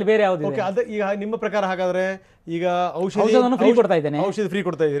ಜೀವನದಲ್ಲಿ ಬೇರೆ ಯಾವುದಿದೆ? ಈಗ ನಿಮ್ಮ ಪ್ರಕಾರ ಹಾಗಾದ್ರೆ ಈಗ ಔಷಧಿಯನ್ನು ಫ್ರೀ ಕೊಡ್ತಾ ಇದ್ದೇನೆ. ಔಷಧಿ ಫ್ರೀ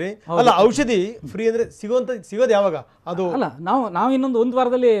ಕೊಡ್ತಾ ಇದ್ದೀರಿ ಅಲ್ಲ? ಔಷಧಿ ಫ್ರೀ ಅಂದ್ರೆ ಸಿಗೋದು ಯಾವಾಗ? ಅದು ಅಲ್ಲ, ನಾವು ಇನ್ನೊಂದು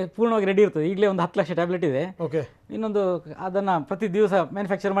ವಾರದಲ್ಲಿ ಪೂರ್ಣವಾಗಿ ರೆಡಿ ಇರ್ತದೆ. ಈಗಲೇ ಒಂದು 10 ಲಕ್ಷ ಟ್ಯಾಬ್ಲೆಟ್ ಇದೆ. ಇನ್ನೊಂದು ಅದನ್ನ ಪ್ರತಿ ದಿವಸ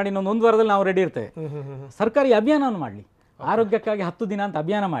ಮ್ಯಾನುಫ್ಯಾಕ್ಚರ್ ಮಾಡಿ ಇನ್ನೊಂದು ವಾರದಲ್ಲಿ ನಾವು ರೆಡಿ ಇರ್ತೇವೆ. ಸರ್ಕಾರಿ ಅಭಿಯಾನವನ್ನು ಮಾಡಲಿ, ಆರೋಗ್ಯಕ್ಕಾಗಿ 10 ದಿನ ಅಂತ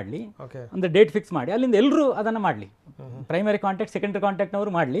ಅಭಿಯಾನ ಮಾಡಲಿ, ಒಂದು ಡೇಟ್ ಫಿಕ್ಸ್ ಮಾಡಿ ಅಲ್ಲಿಂದ ಎಲ್ಲರೂ ಅದನ್ನು ಮಾಡಲಿ. ಪ್ರೈಮರಿ ಕಾಂಟ್ಯಾಕ್ಟ್, ಸೆಕೆಂಡರಿ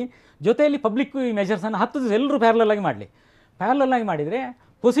ಕಾಂಟ್ಯಾಕ್ಟ್ನವರು ಮಾಡಲಿ, ಜೊತೆಯಲ್ಲಿ ಪಬ್ಲಿಕ್ ಈ ಮೆಜರ್ಸನ್ನು 10 ದಿವಸ ಎಲ್ಲರೂ ಪ್ಯಾರಲಲ್ ಆಗಿ ಮಾಡಲಿ. ಪ್ಯಾರಲಲ್ ಆಗಿ ಮಾಡಿದರೆ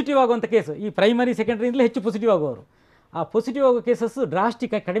ಪಾಸಿಟಿವ್ ಆಗುವಂಥ ಕೇಸು ಈ ಪ್ರೈಮರಿ ಸೆಕೆಂಡರಿಯಿಂದಲೇ ಹೆಚ್ಚು ಪಾಸಿಟಿವ್ ಆಗುವವರು. ಆ ಪಾಸಿಟಿವ್ ಆಗೋ ಕೇಸಸ್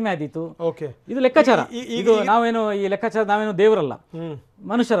ಡ್ರಾಸ್ಟಿಕ್ ಆಗಿ ಕಡಿಮೆ ಆದೀತು. ಇದು ಲೆಕ್ಕಾಚಾರ. ಇದು ನಾವೇನು ಈ ಲೆಕ್ಕಾಚಾರ, ನಾವೇನು ದೇವರಲ್ಲ,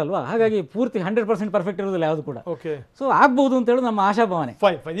 ಮನುಷ್ಯರಲ್ವಾ? ಹಾಗಾಗಿ ಪೂರ್ತಿ 100% ಪರ್ಫೆಕ್ಟ್ ಇರೋದಿಲ್ಲ ಯಾವುದು ಕೂಡ. ಸೊ ಆಗ್ಬಹುದು ಅಂತ ಹೇಳಿ ನಮ್ಮ ಆಶಾಭಾವನೆ.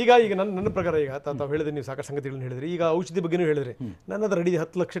 ಈಗ ನನ್ನ ಪ್ರಕಾರ ಈಗ ತಾವು ಹೇಳಿದ್ರೆ, ನೀವು ಸಾಕಷ್ಟು ಸಂಗತಿಗಳನ್ನು ಹೇಳಿದ್ರಿ. ಈಗ ಔಷಧಿ ಬಗ್ಗೆನೂ ಹೇಳಿದ್ರಿ. ನನ್ನ ಹತ್ರ ರೆಡಿ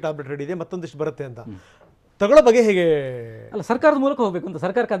 10 ಲಕ್ಷ ಟ್ಯಾಬ್ಲೆಟ್ ರೆಡಿ ಇದೆ, ಮತ್ತೊಂದಿಷ್ಟು ಬರುತ್ತೆ ಅಂತ. ತಗೊಳ್ಳೋ ಬಗ್ಗೆ ಹೇಗೆ? ಅಲ್ಲ, ಸರ್ಕಾರದ ಮೂಲಕ ಹೋಗಬೇಕು ಅಂತ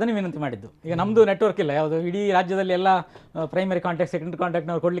ಸರ್ಕಾರಕ್ಕೆ ಅದನ್ನೇ ವಿನಂತಿ ಮಾಡಿದ್ದು. ಈಗ ನಮ್ಮದು ನೆಟ್ವರ್ಕ್ ಇಲ್ಲ, ಯಾವುದು ಇಡೀ ರಾಜ್ಯದಲ್ಲಿ ಎಲ್ಲ ಪ್ರೈಮರಿ ಕಾಂಟ್ಯಾಕ್ಟ್, ಸೆಕೆಂಡರಿ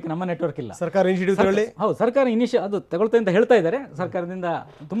ಕಾಂಟ್ಯಾಕ್ಟ್ನವ್ರು ಕೊಡಲಿಕ್ಕೆ ನಮ್ಮ ನೆಟ್ವರ್ಕ್ ಇಲ್ಲ. ಸರ್ಕಾರ ಇನಿಷಿಯೇಟಿವ್ ಹೌದು, ಸರ್ಕಾರ ಅದು ತಗೊಳ್ತಾ ಅಂತ ಹೇಳ್ತಾ ಇದ್ದಾರೆ. ಸರ್ಕಾರದಿಂದ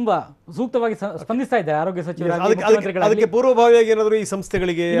ತುಂಬಾ ಸೂಕ್ತವಾಗಿ ಸ್ಪಂದಿಸ್ತಾ ಇದ್ದಾರೆ ಆರೋಗ್ಯ ಸಚಿವರು. ಅದಕ್ಕೆ ಪೂರ್ವಭಾವಿಯಾಗಿ ಏನಾದರೂ ಈ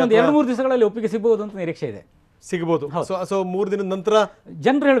ಸಂಸ್ಥೆಗಳಿಗೆ 2-3 ದಿವಸಗಳಲ್ಲಿ ಒಪ್ಪಿಗೆ ಸಿಗಬಹುದು ಅಂತ ನಿರೀಕ್ಷೆ ಇದೆ. ಸಿಗಬಹುದು. ಸೊ 3 ದಿನದ ನಂತರ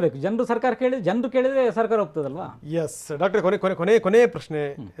ಜನರು ಹೇಳಬೇಕು. ಜನರು ಸರ್ಕಾರ ಜನರು ಕೇಳಿದ್ರೆ ಸರ್ಕಾರ ಒಪ್ತದಲ್ವಾ? ಎಸ್ ಡಾಕ್ಟರ್, ಕೊನೆ ಪ್ರಶ್ನೆ.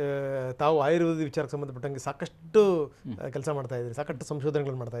 ತಾವು ಆಯುರ್ವೇದ ವಿಚಾರಕ್ಕೆ ಸಂಬಂಧಪಟ್ಟಂಗೆ ಸಾಕಷ್ಟು ಕೆಲಸ ಮಾಡ್ತಾ ಇದ್ದೀರಿ, ಸಾಕಷ್ಟು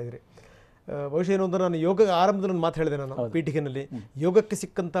ಸಂಶೋಧನೆಗಳು ಮಾಡ್ತಾ ಇದ್ದೀರಿ. ಬಹುಶಃ ಏನು ಅಂದ್ರೆ ನಾನು ಯೋಗ ಆರಂಭದಲ್ಲಿ ಒಂದು ಮಾತು ಹೇಳಿದೆ ನಾನು ಪೀಠಿಕೆನಲ್ಲಿ, ಯೋಗಕ್ಕೆ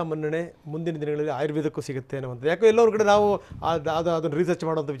ಸಿಕ್ಕಂಥ ಮನ್ನಣೆ ಮುಂದಿನ ದಿನಗಳಲ್ಲಿ ಆಯುರ್ವೇದಕ್ಕೂ ಸಿಗುತ್ತೆ ಅನ್ನೋದು. ಯಾಕೋ ಎಲ್ಲೋ ಒಂದು ಕಡೆ ನಾವು ಅದನ್ನು ರಿಸರ್ಚ್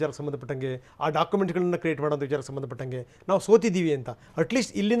ಮಾಡೋಂಥ ವಿಚಾರಕ್ಕೆ ಸಂಬಂಧಪಟ್ಟಂಗೆ, ಆ ಡಾಕ್ಯುಮೆಂಟ್ಗಳನ್ನ ಕ್ರಿಯೇಟ್ ಮಾಡೋಂಥ ವಿಚಾರಕ್ಕೆ ಸಂಬಂಧಪಟ್ಟಂಗೆ ನಾವು ಸೋತಿದ್ದೀವಿ ಅಂತ.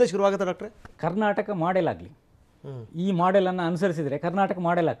 ಅಟ್ಲೀಸ್ಟ್ ಇಲ್ಲಿಂದ ಶುರುವಾಗುತ್ತೆ ಡಾಕ್ಟ್ರೆ. ಕರ್ನಾಟಕ ಮಾಡೆಲ್ ಆಗಲಿ, ಈ ಮಾಡೆಲನ್ನು ಅನುಸರಿಸಿದರೆ ಕರ್ನಾಟಕ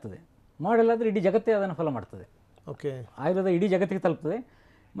ಮಾಡೆಲ್ ಆಗ್ತದೆ. ಮಾಡೆಲ್ ಆದರೆ ಇಡೀ ಜಗತ್ತೇ ಅದನ್ನು ಫಾಲೋ ಮಾಡ್ತದೆ. ಓಕೆ, ಆಯುರ್ವೇದ ಇಡೀ ಜಗತ್ತಿಗೆ ತಲುಪ್ತದೆ.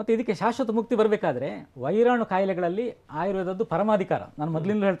 ಮತ್ತು ಇದಕ್ಕೆ ಶಾಶ್ವತ ಮುಕ್ತಿ ಬರಬೇಕಾದ್ರೆ ವೈರಾಣು ಕಾಯಿಲೆಗಳಲ್ಲಿ ಆಯುರ್ವೇದದ್ದು ಪರಮಾಧಿಕಾರ. ನಾನು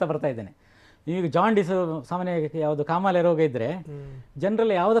ಮೊದಲಿಂದಲೂ ಹೇಳ್ತಾ ಬರ್ತಾ ಇದ್ದೇನೆ. ಈಗ ಜಾಂಡೀಸ್, ಸಾಮಾನ್ಯ ಯಾವುದು ಕಾಮಾಲೆ ರೋಗ ಇದ್ದರೆ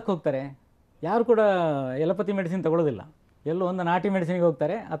ಜನರಲ್ಲಿ ಯಾವುದಕ್ಕೆ ಹೋಗ್ತಾರೆ? ಯಾರು ಕೂಡ ಎಲೋಪತಿ ಮೆಡಿಸಿನ್ ತಗೊಳ್ಳೋದಿಲ್ಲ. ಎಲ್ಲೋ ಒಂದು ನಾಟಿ ಮೆಡಿಸಿನ್ಗೆ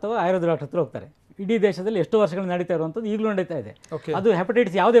ಹೋಗ್ತಾರೆ ಅಥವಾ ಆಯುರ್ವೇದ ಡಾಕ್ಟರ್ ಹತ್ರ ಹೋಗ್ತಾರೆ. ಇಡೀ ದೇಶದಲ್ಲಿ ಎಷ್ಟೋ ವರ್ಷಗಳು ನಡೀತಾ ಇರುವಂಥದ್ದು ಈಗಲೂ ನಡೀತಾ ಇದೆ. ಅದು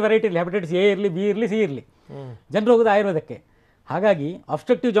ಹೆಪಟೈಟಿಸ್ ಯಾವುದೇ ವೆರೈಟಿ ಇರಲಿ, ಹೆಪಟೈಟಿಸ್ ಎ ಇರಲಿ, ಬಿ ಇರಲಿ, ಸಿ ಇರಲಿ, ಜನರು ಹೋಗೋದು ಆಯುರ್ವೇದಕ್ಕೆ. ಹಾಗಾಗಿ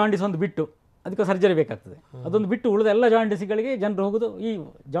ಅಬ್ಸ್ಟ್ರಕ್ಟಿವ್ ಜಾಂಡೀಸ್ ಒಂದು ಬಿಟ್ಟು ಅದಕ್ಕೆ ಸರ್ಜರಿ ಬೇಕಾಗ್ತದೆ. ಅದೊಂದು ಬಿಟ್ಟು ಉಳಿದ ಎಲ್ಲ ಜಾಂಡೀಸ್ಗಳಿಗೆ ಜನರು ಹೋಗೋದು. ಈ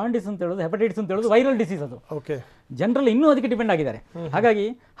ಜಾಂಡೀಸ್ ಅಂತ ಹೇಳೋದು, ಹೆಪಟೈಟಿಸ್ ಅಂತ ಹೇಳೋದು ವೈರಲ್ ಡಿಸೀಸ್. ಅದು ಜನರಲ್ಲಿ ಇನ್ನೂ ಅದಕ್ಕೆ ಡಿಪೆಂಡ್ ಆಗಿದ್ದಾರೆ. ಹಾಗಾಗಿ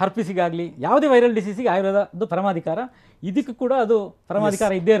ಹರ್ಪಿಸಿಗಾಗಲಿ ಯಾವುದೇ ವೈರಲ್ ಡಿಸೀಸಿಗೆ ಆಯುರ್ವೇದದ್ದು ಪರಮಾಧಿಕಾರ, ಇದಕ್ಕೂ ಕೂಡ ಅದು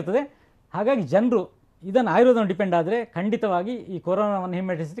ಪರಮಾಧಿಕಾರ ಇದ್ದೇ ಇರ್ತದೆ. ಹಾಗಾಗಿ ಜನರು ಇದನ್ನು ಆಯುರ್ವೇದವನ್ನು ಡಿಪೆಂಡ್ ಆದರೆ ಖಂಡಿತವಾಗಿ ಈ ಕೊರೋನಾವನ್ನು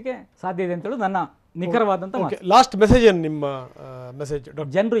ಹಿಮ್ಮೆಟ್ಟಿಸಲಿಕ್ಕೆ ಸಾಧ್ಯ ಇದೆ ಅಂತ ಹೇಳೋದು ನನ್ನ ನಿಖರವಾದಂಥ ಮಾತು. ಲಾಸ್ಟ್ ಮೆಸೇಜ್ ಏನು ನಿಮ್ಮ ಮೆಸೇಜ್?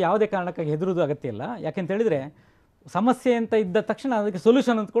 ಜನರು ಯಾವುದೇ ಕಾರಣಕ್ಕಾಗಿ ಹೆದರುವುದು ಅಗತ್ಯ ಇಲ್ಲ. ಯಾಕೆಂತ ಹೇಳಿದರೆ ಸಮಸ್ಯೆ ಅಂತ ಇದ್ದ ತಕ್ಷಣ ಅದಕ್ಕೆ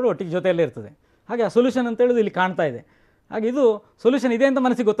ಸೊಲ್ಯೂಷನ್ ಅಂತ ಕೂಡ ಒಟ್ಟಿಗೆ ಜೊತೆಯಲ್ಲೇ ಇರ್ತದೆ. ಹಾಗೆ ಆ ಸೊಲ್ಯೂಷನ್ ಅಂತ ಹೇಳೋದು ಇಲ್ಲಿ ಕಾಣ್ತಾ ಇದೆ. ಹಾಗೆ ಇದು ಸೊಲ್ಯೂಷನ್ ಇದೆ ಅಂತ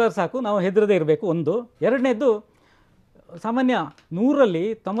ಮನಸ್ಸಿಗೆ ಗೊತ್ತಾದ್ರೆ ಸಾಕು, ನಾವು ಹೆದರದೇ ಇರಬೇಕು. ಒಂದು. ಎರಡನೇದು, ಸಾಮಾನ್ಯ 100ರಲ್ಲಿ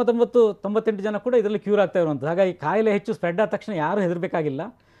 99-98 ಜನ ಕೂಡ ಇದರಲ್ಲಿ ಕ್ಯೂರ್ ಆಗ್ತಾ ಇರುವಂಥದ್ದು. ಹಾಗಾಗಿ ಕಾಯಿಲೆ ಹೆಚ್ಚು ಸ್ಪ್ರೆಡ್ ಆದ ತಕ್ಷಣ ಯಾರೂ ಹೆದರಬೇಕಾಗಿಲ್ಲ.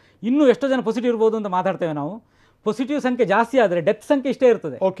 ಇನ್ನೂ ಎಷ್ಟೋ ಜನ ಪಾಸಿಟಿವ್ ಇರ್ಬೋದು ಅಂತ ಮಾತಾಡ್ತೇವೆ ನಾವು. ಪಾಸಿಟಿವ್ ಸಂಖ್ಯೆ ಜಾಸ್ತಿ ಆದರೆ ಡೆತ್ ಸಂಖ್ಯೆ ಇಷ್ಟೇ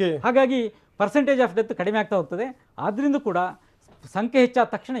ಇರ್ತದೆ. ಹಾಗಾಗಿ ಪರ್ಸೆಂಟೇಜ್ ಆಫ್ ಡೆತ್ ಕಡಿಮೆ ಆಗ್ತಾ ಹೋಗ್ತದೆ. ಆದ್ದರಿಂದ ಕೂಡ ಸಂಖ್ಯೆ ಹೆಚ್ಚಾದ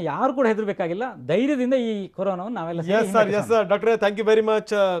ತಕ್ಷಣ ಯಾರು ಕೂಡ ಹೆದರಬೇಕಾಗಿಲ್ಲ. ಧೈರ್ಯದಿಂದ ಈ ಕೊರೋನಾವನ್ನು ನಾವೆಲ್ಲ ಡಾಕ್ಟ್ರೆ, ಥ್ಯಾಂಕ್ ಯು ವೆರಿ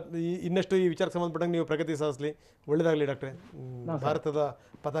ಮಚ್. ಇನ್ನಷ್ಟು ಈ ವಿಚಾರಕ್ಕೆ ಸಂಬಂಧಪಟ್ಟಂಗೆ ನೀವು ಪ್ರಗತಿ ಸಾಧಿಸಲಿ, ಒಳ್ಳೆಯದಾಗಲಿ ಡಾಕ್ಟ್ರೆ. ಭಾರತದ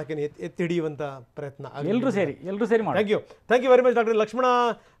ಪತಾಕೆಯನ್ನು ಎತ್ತಿ ಹಿಡಿಯುವಂಥ ಪ್ರಯತ್ನ ಎಲ್ಲರೂ ಸೇರಿ ಮಾಡಿ. ಥ್ಯಾಂಕ್ ಯು ವೆರಿ ಮಚ್ ಡಾಕ್ಟ್ರೆ. ಲಕ್ಷ್ಮಣ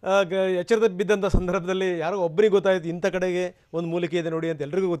ಎಚ್ಚರದ ಬಿದ್ದಂಥ ಸಂದರ್ಭದಲ್ಲಿ ಯಾರೋ ಒಬ್ಬರಿಗೆ ಗೊತ್ತಾಯಿತು ಇಂಥ ಕಡೆಗೆ ಒಂದು ಮೂಲಿಕೆ ಇದೆ ನೋಡಿ ಅಂತ.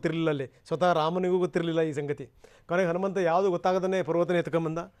 ಎಲ್ರಿಗೂ ಗೊತ್ತಿರಲಿಲ್ಲ. ಅಲ್ಲಿ ಸ್ವತಃ ರಾಮನಿಗೂ ಗೊತ್ತಿರಲಿಲ್ಲ ಈ ಸಂಗತಿ. ಕೊನೆಗೆ ಹನುಮಂತ ಯಾವುದು ಗೊತ್ತಾಗದೇ ಪರ್ವತನ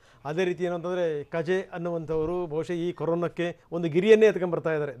ಎತ್ಕೊಂಬಂದ. ಅದೇ ರೀತಿ ಏನು ಅಂತಂದರೆ ಕಜೆ ಅನ್ನುವಂಥವರು ಬಹುಶಃ ಈ ಕೊರೋನಾಕ್ಕೆ ಒಂದು ಗಿರಿಯನ್ನೇ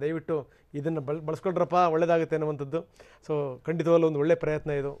ಎತ್ಕೊಂಡ್ಬರ್ತಾ ಇದ್ದಾರೆ. ದಯವಿಟ್ಟು ಇದನ್ನು ಬಳಸ್ಕೊಂಡ್ರಪ್ಪ ಒಳ್ಳೆಯದಾಗುತ್ತೆ ಅನ್ನುವಂಥದ್ದು. ಸೊ ಖಂಡಿತವಾಗಲೂ ಒಂದು ಒಳ್ಳೆಯ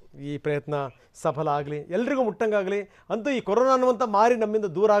ಪ್ರಯತ್ನ ಇದು. ಈ ಪ್ರಯತ್ನ ಸಫಲ ಆಗಲಿ, ಎಲ್ರಿಗೂ ಮುಟ್ಟಂಗಾಗಲಿ. ಅಂತೂ ಈ ಕೊರೋನಾ ಅನ್ನುವಂಥ ಮಾರಿ ನಮ್ಮಿಂದ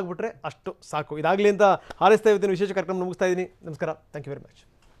ದೂರ ಆಗಿಬಿಟ್ರೆ ಅಷ್ಟು ಸಾಕು. ಇದಾಗಲಿ ಅಂತ ಹಾರೈಸ್ತಾ ಇವತ್ತಿನ ವಿಶೇಷ ಕಾರ್ಯಕ್ರಮ ಮುಗಿಸ್ತಾ ಇದ್ದೀನಿ. ನಮಸ್ಕಾರ. Thank you very much.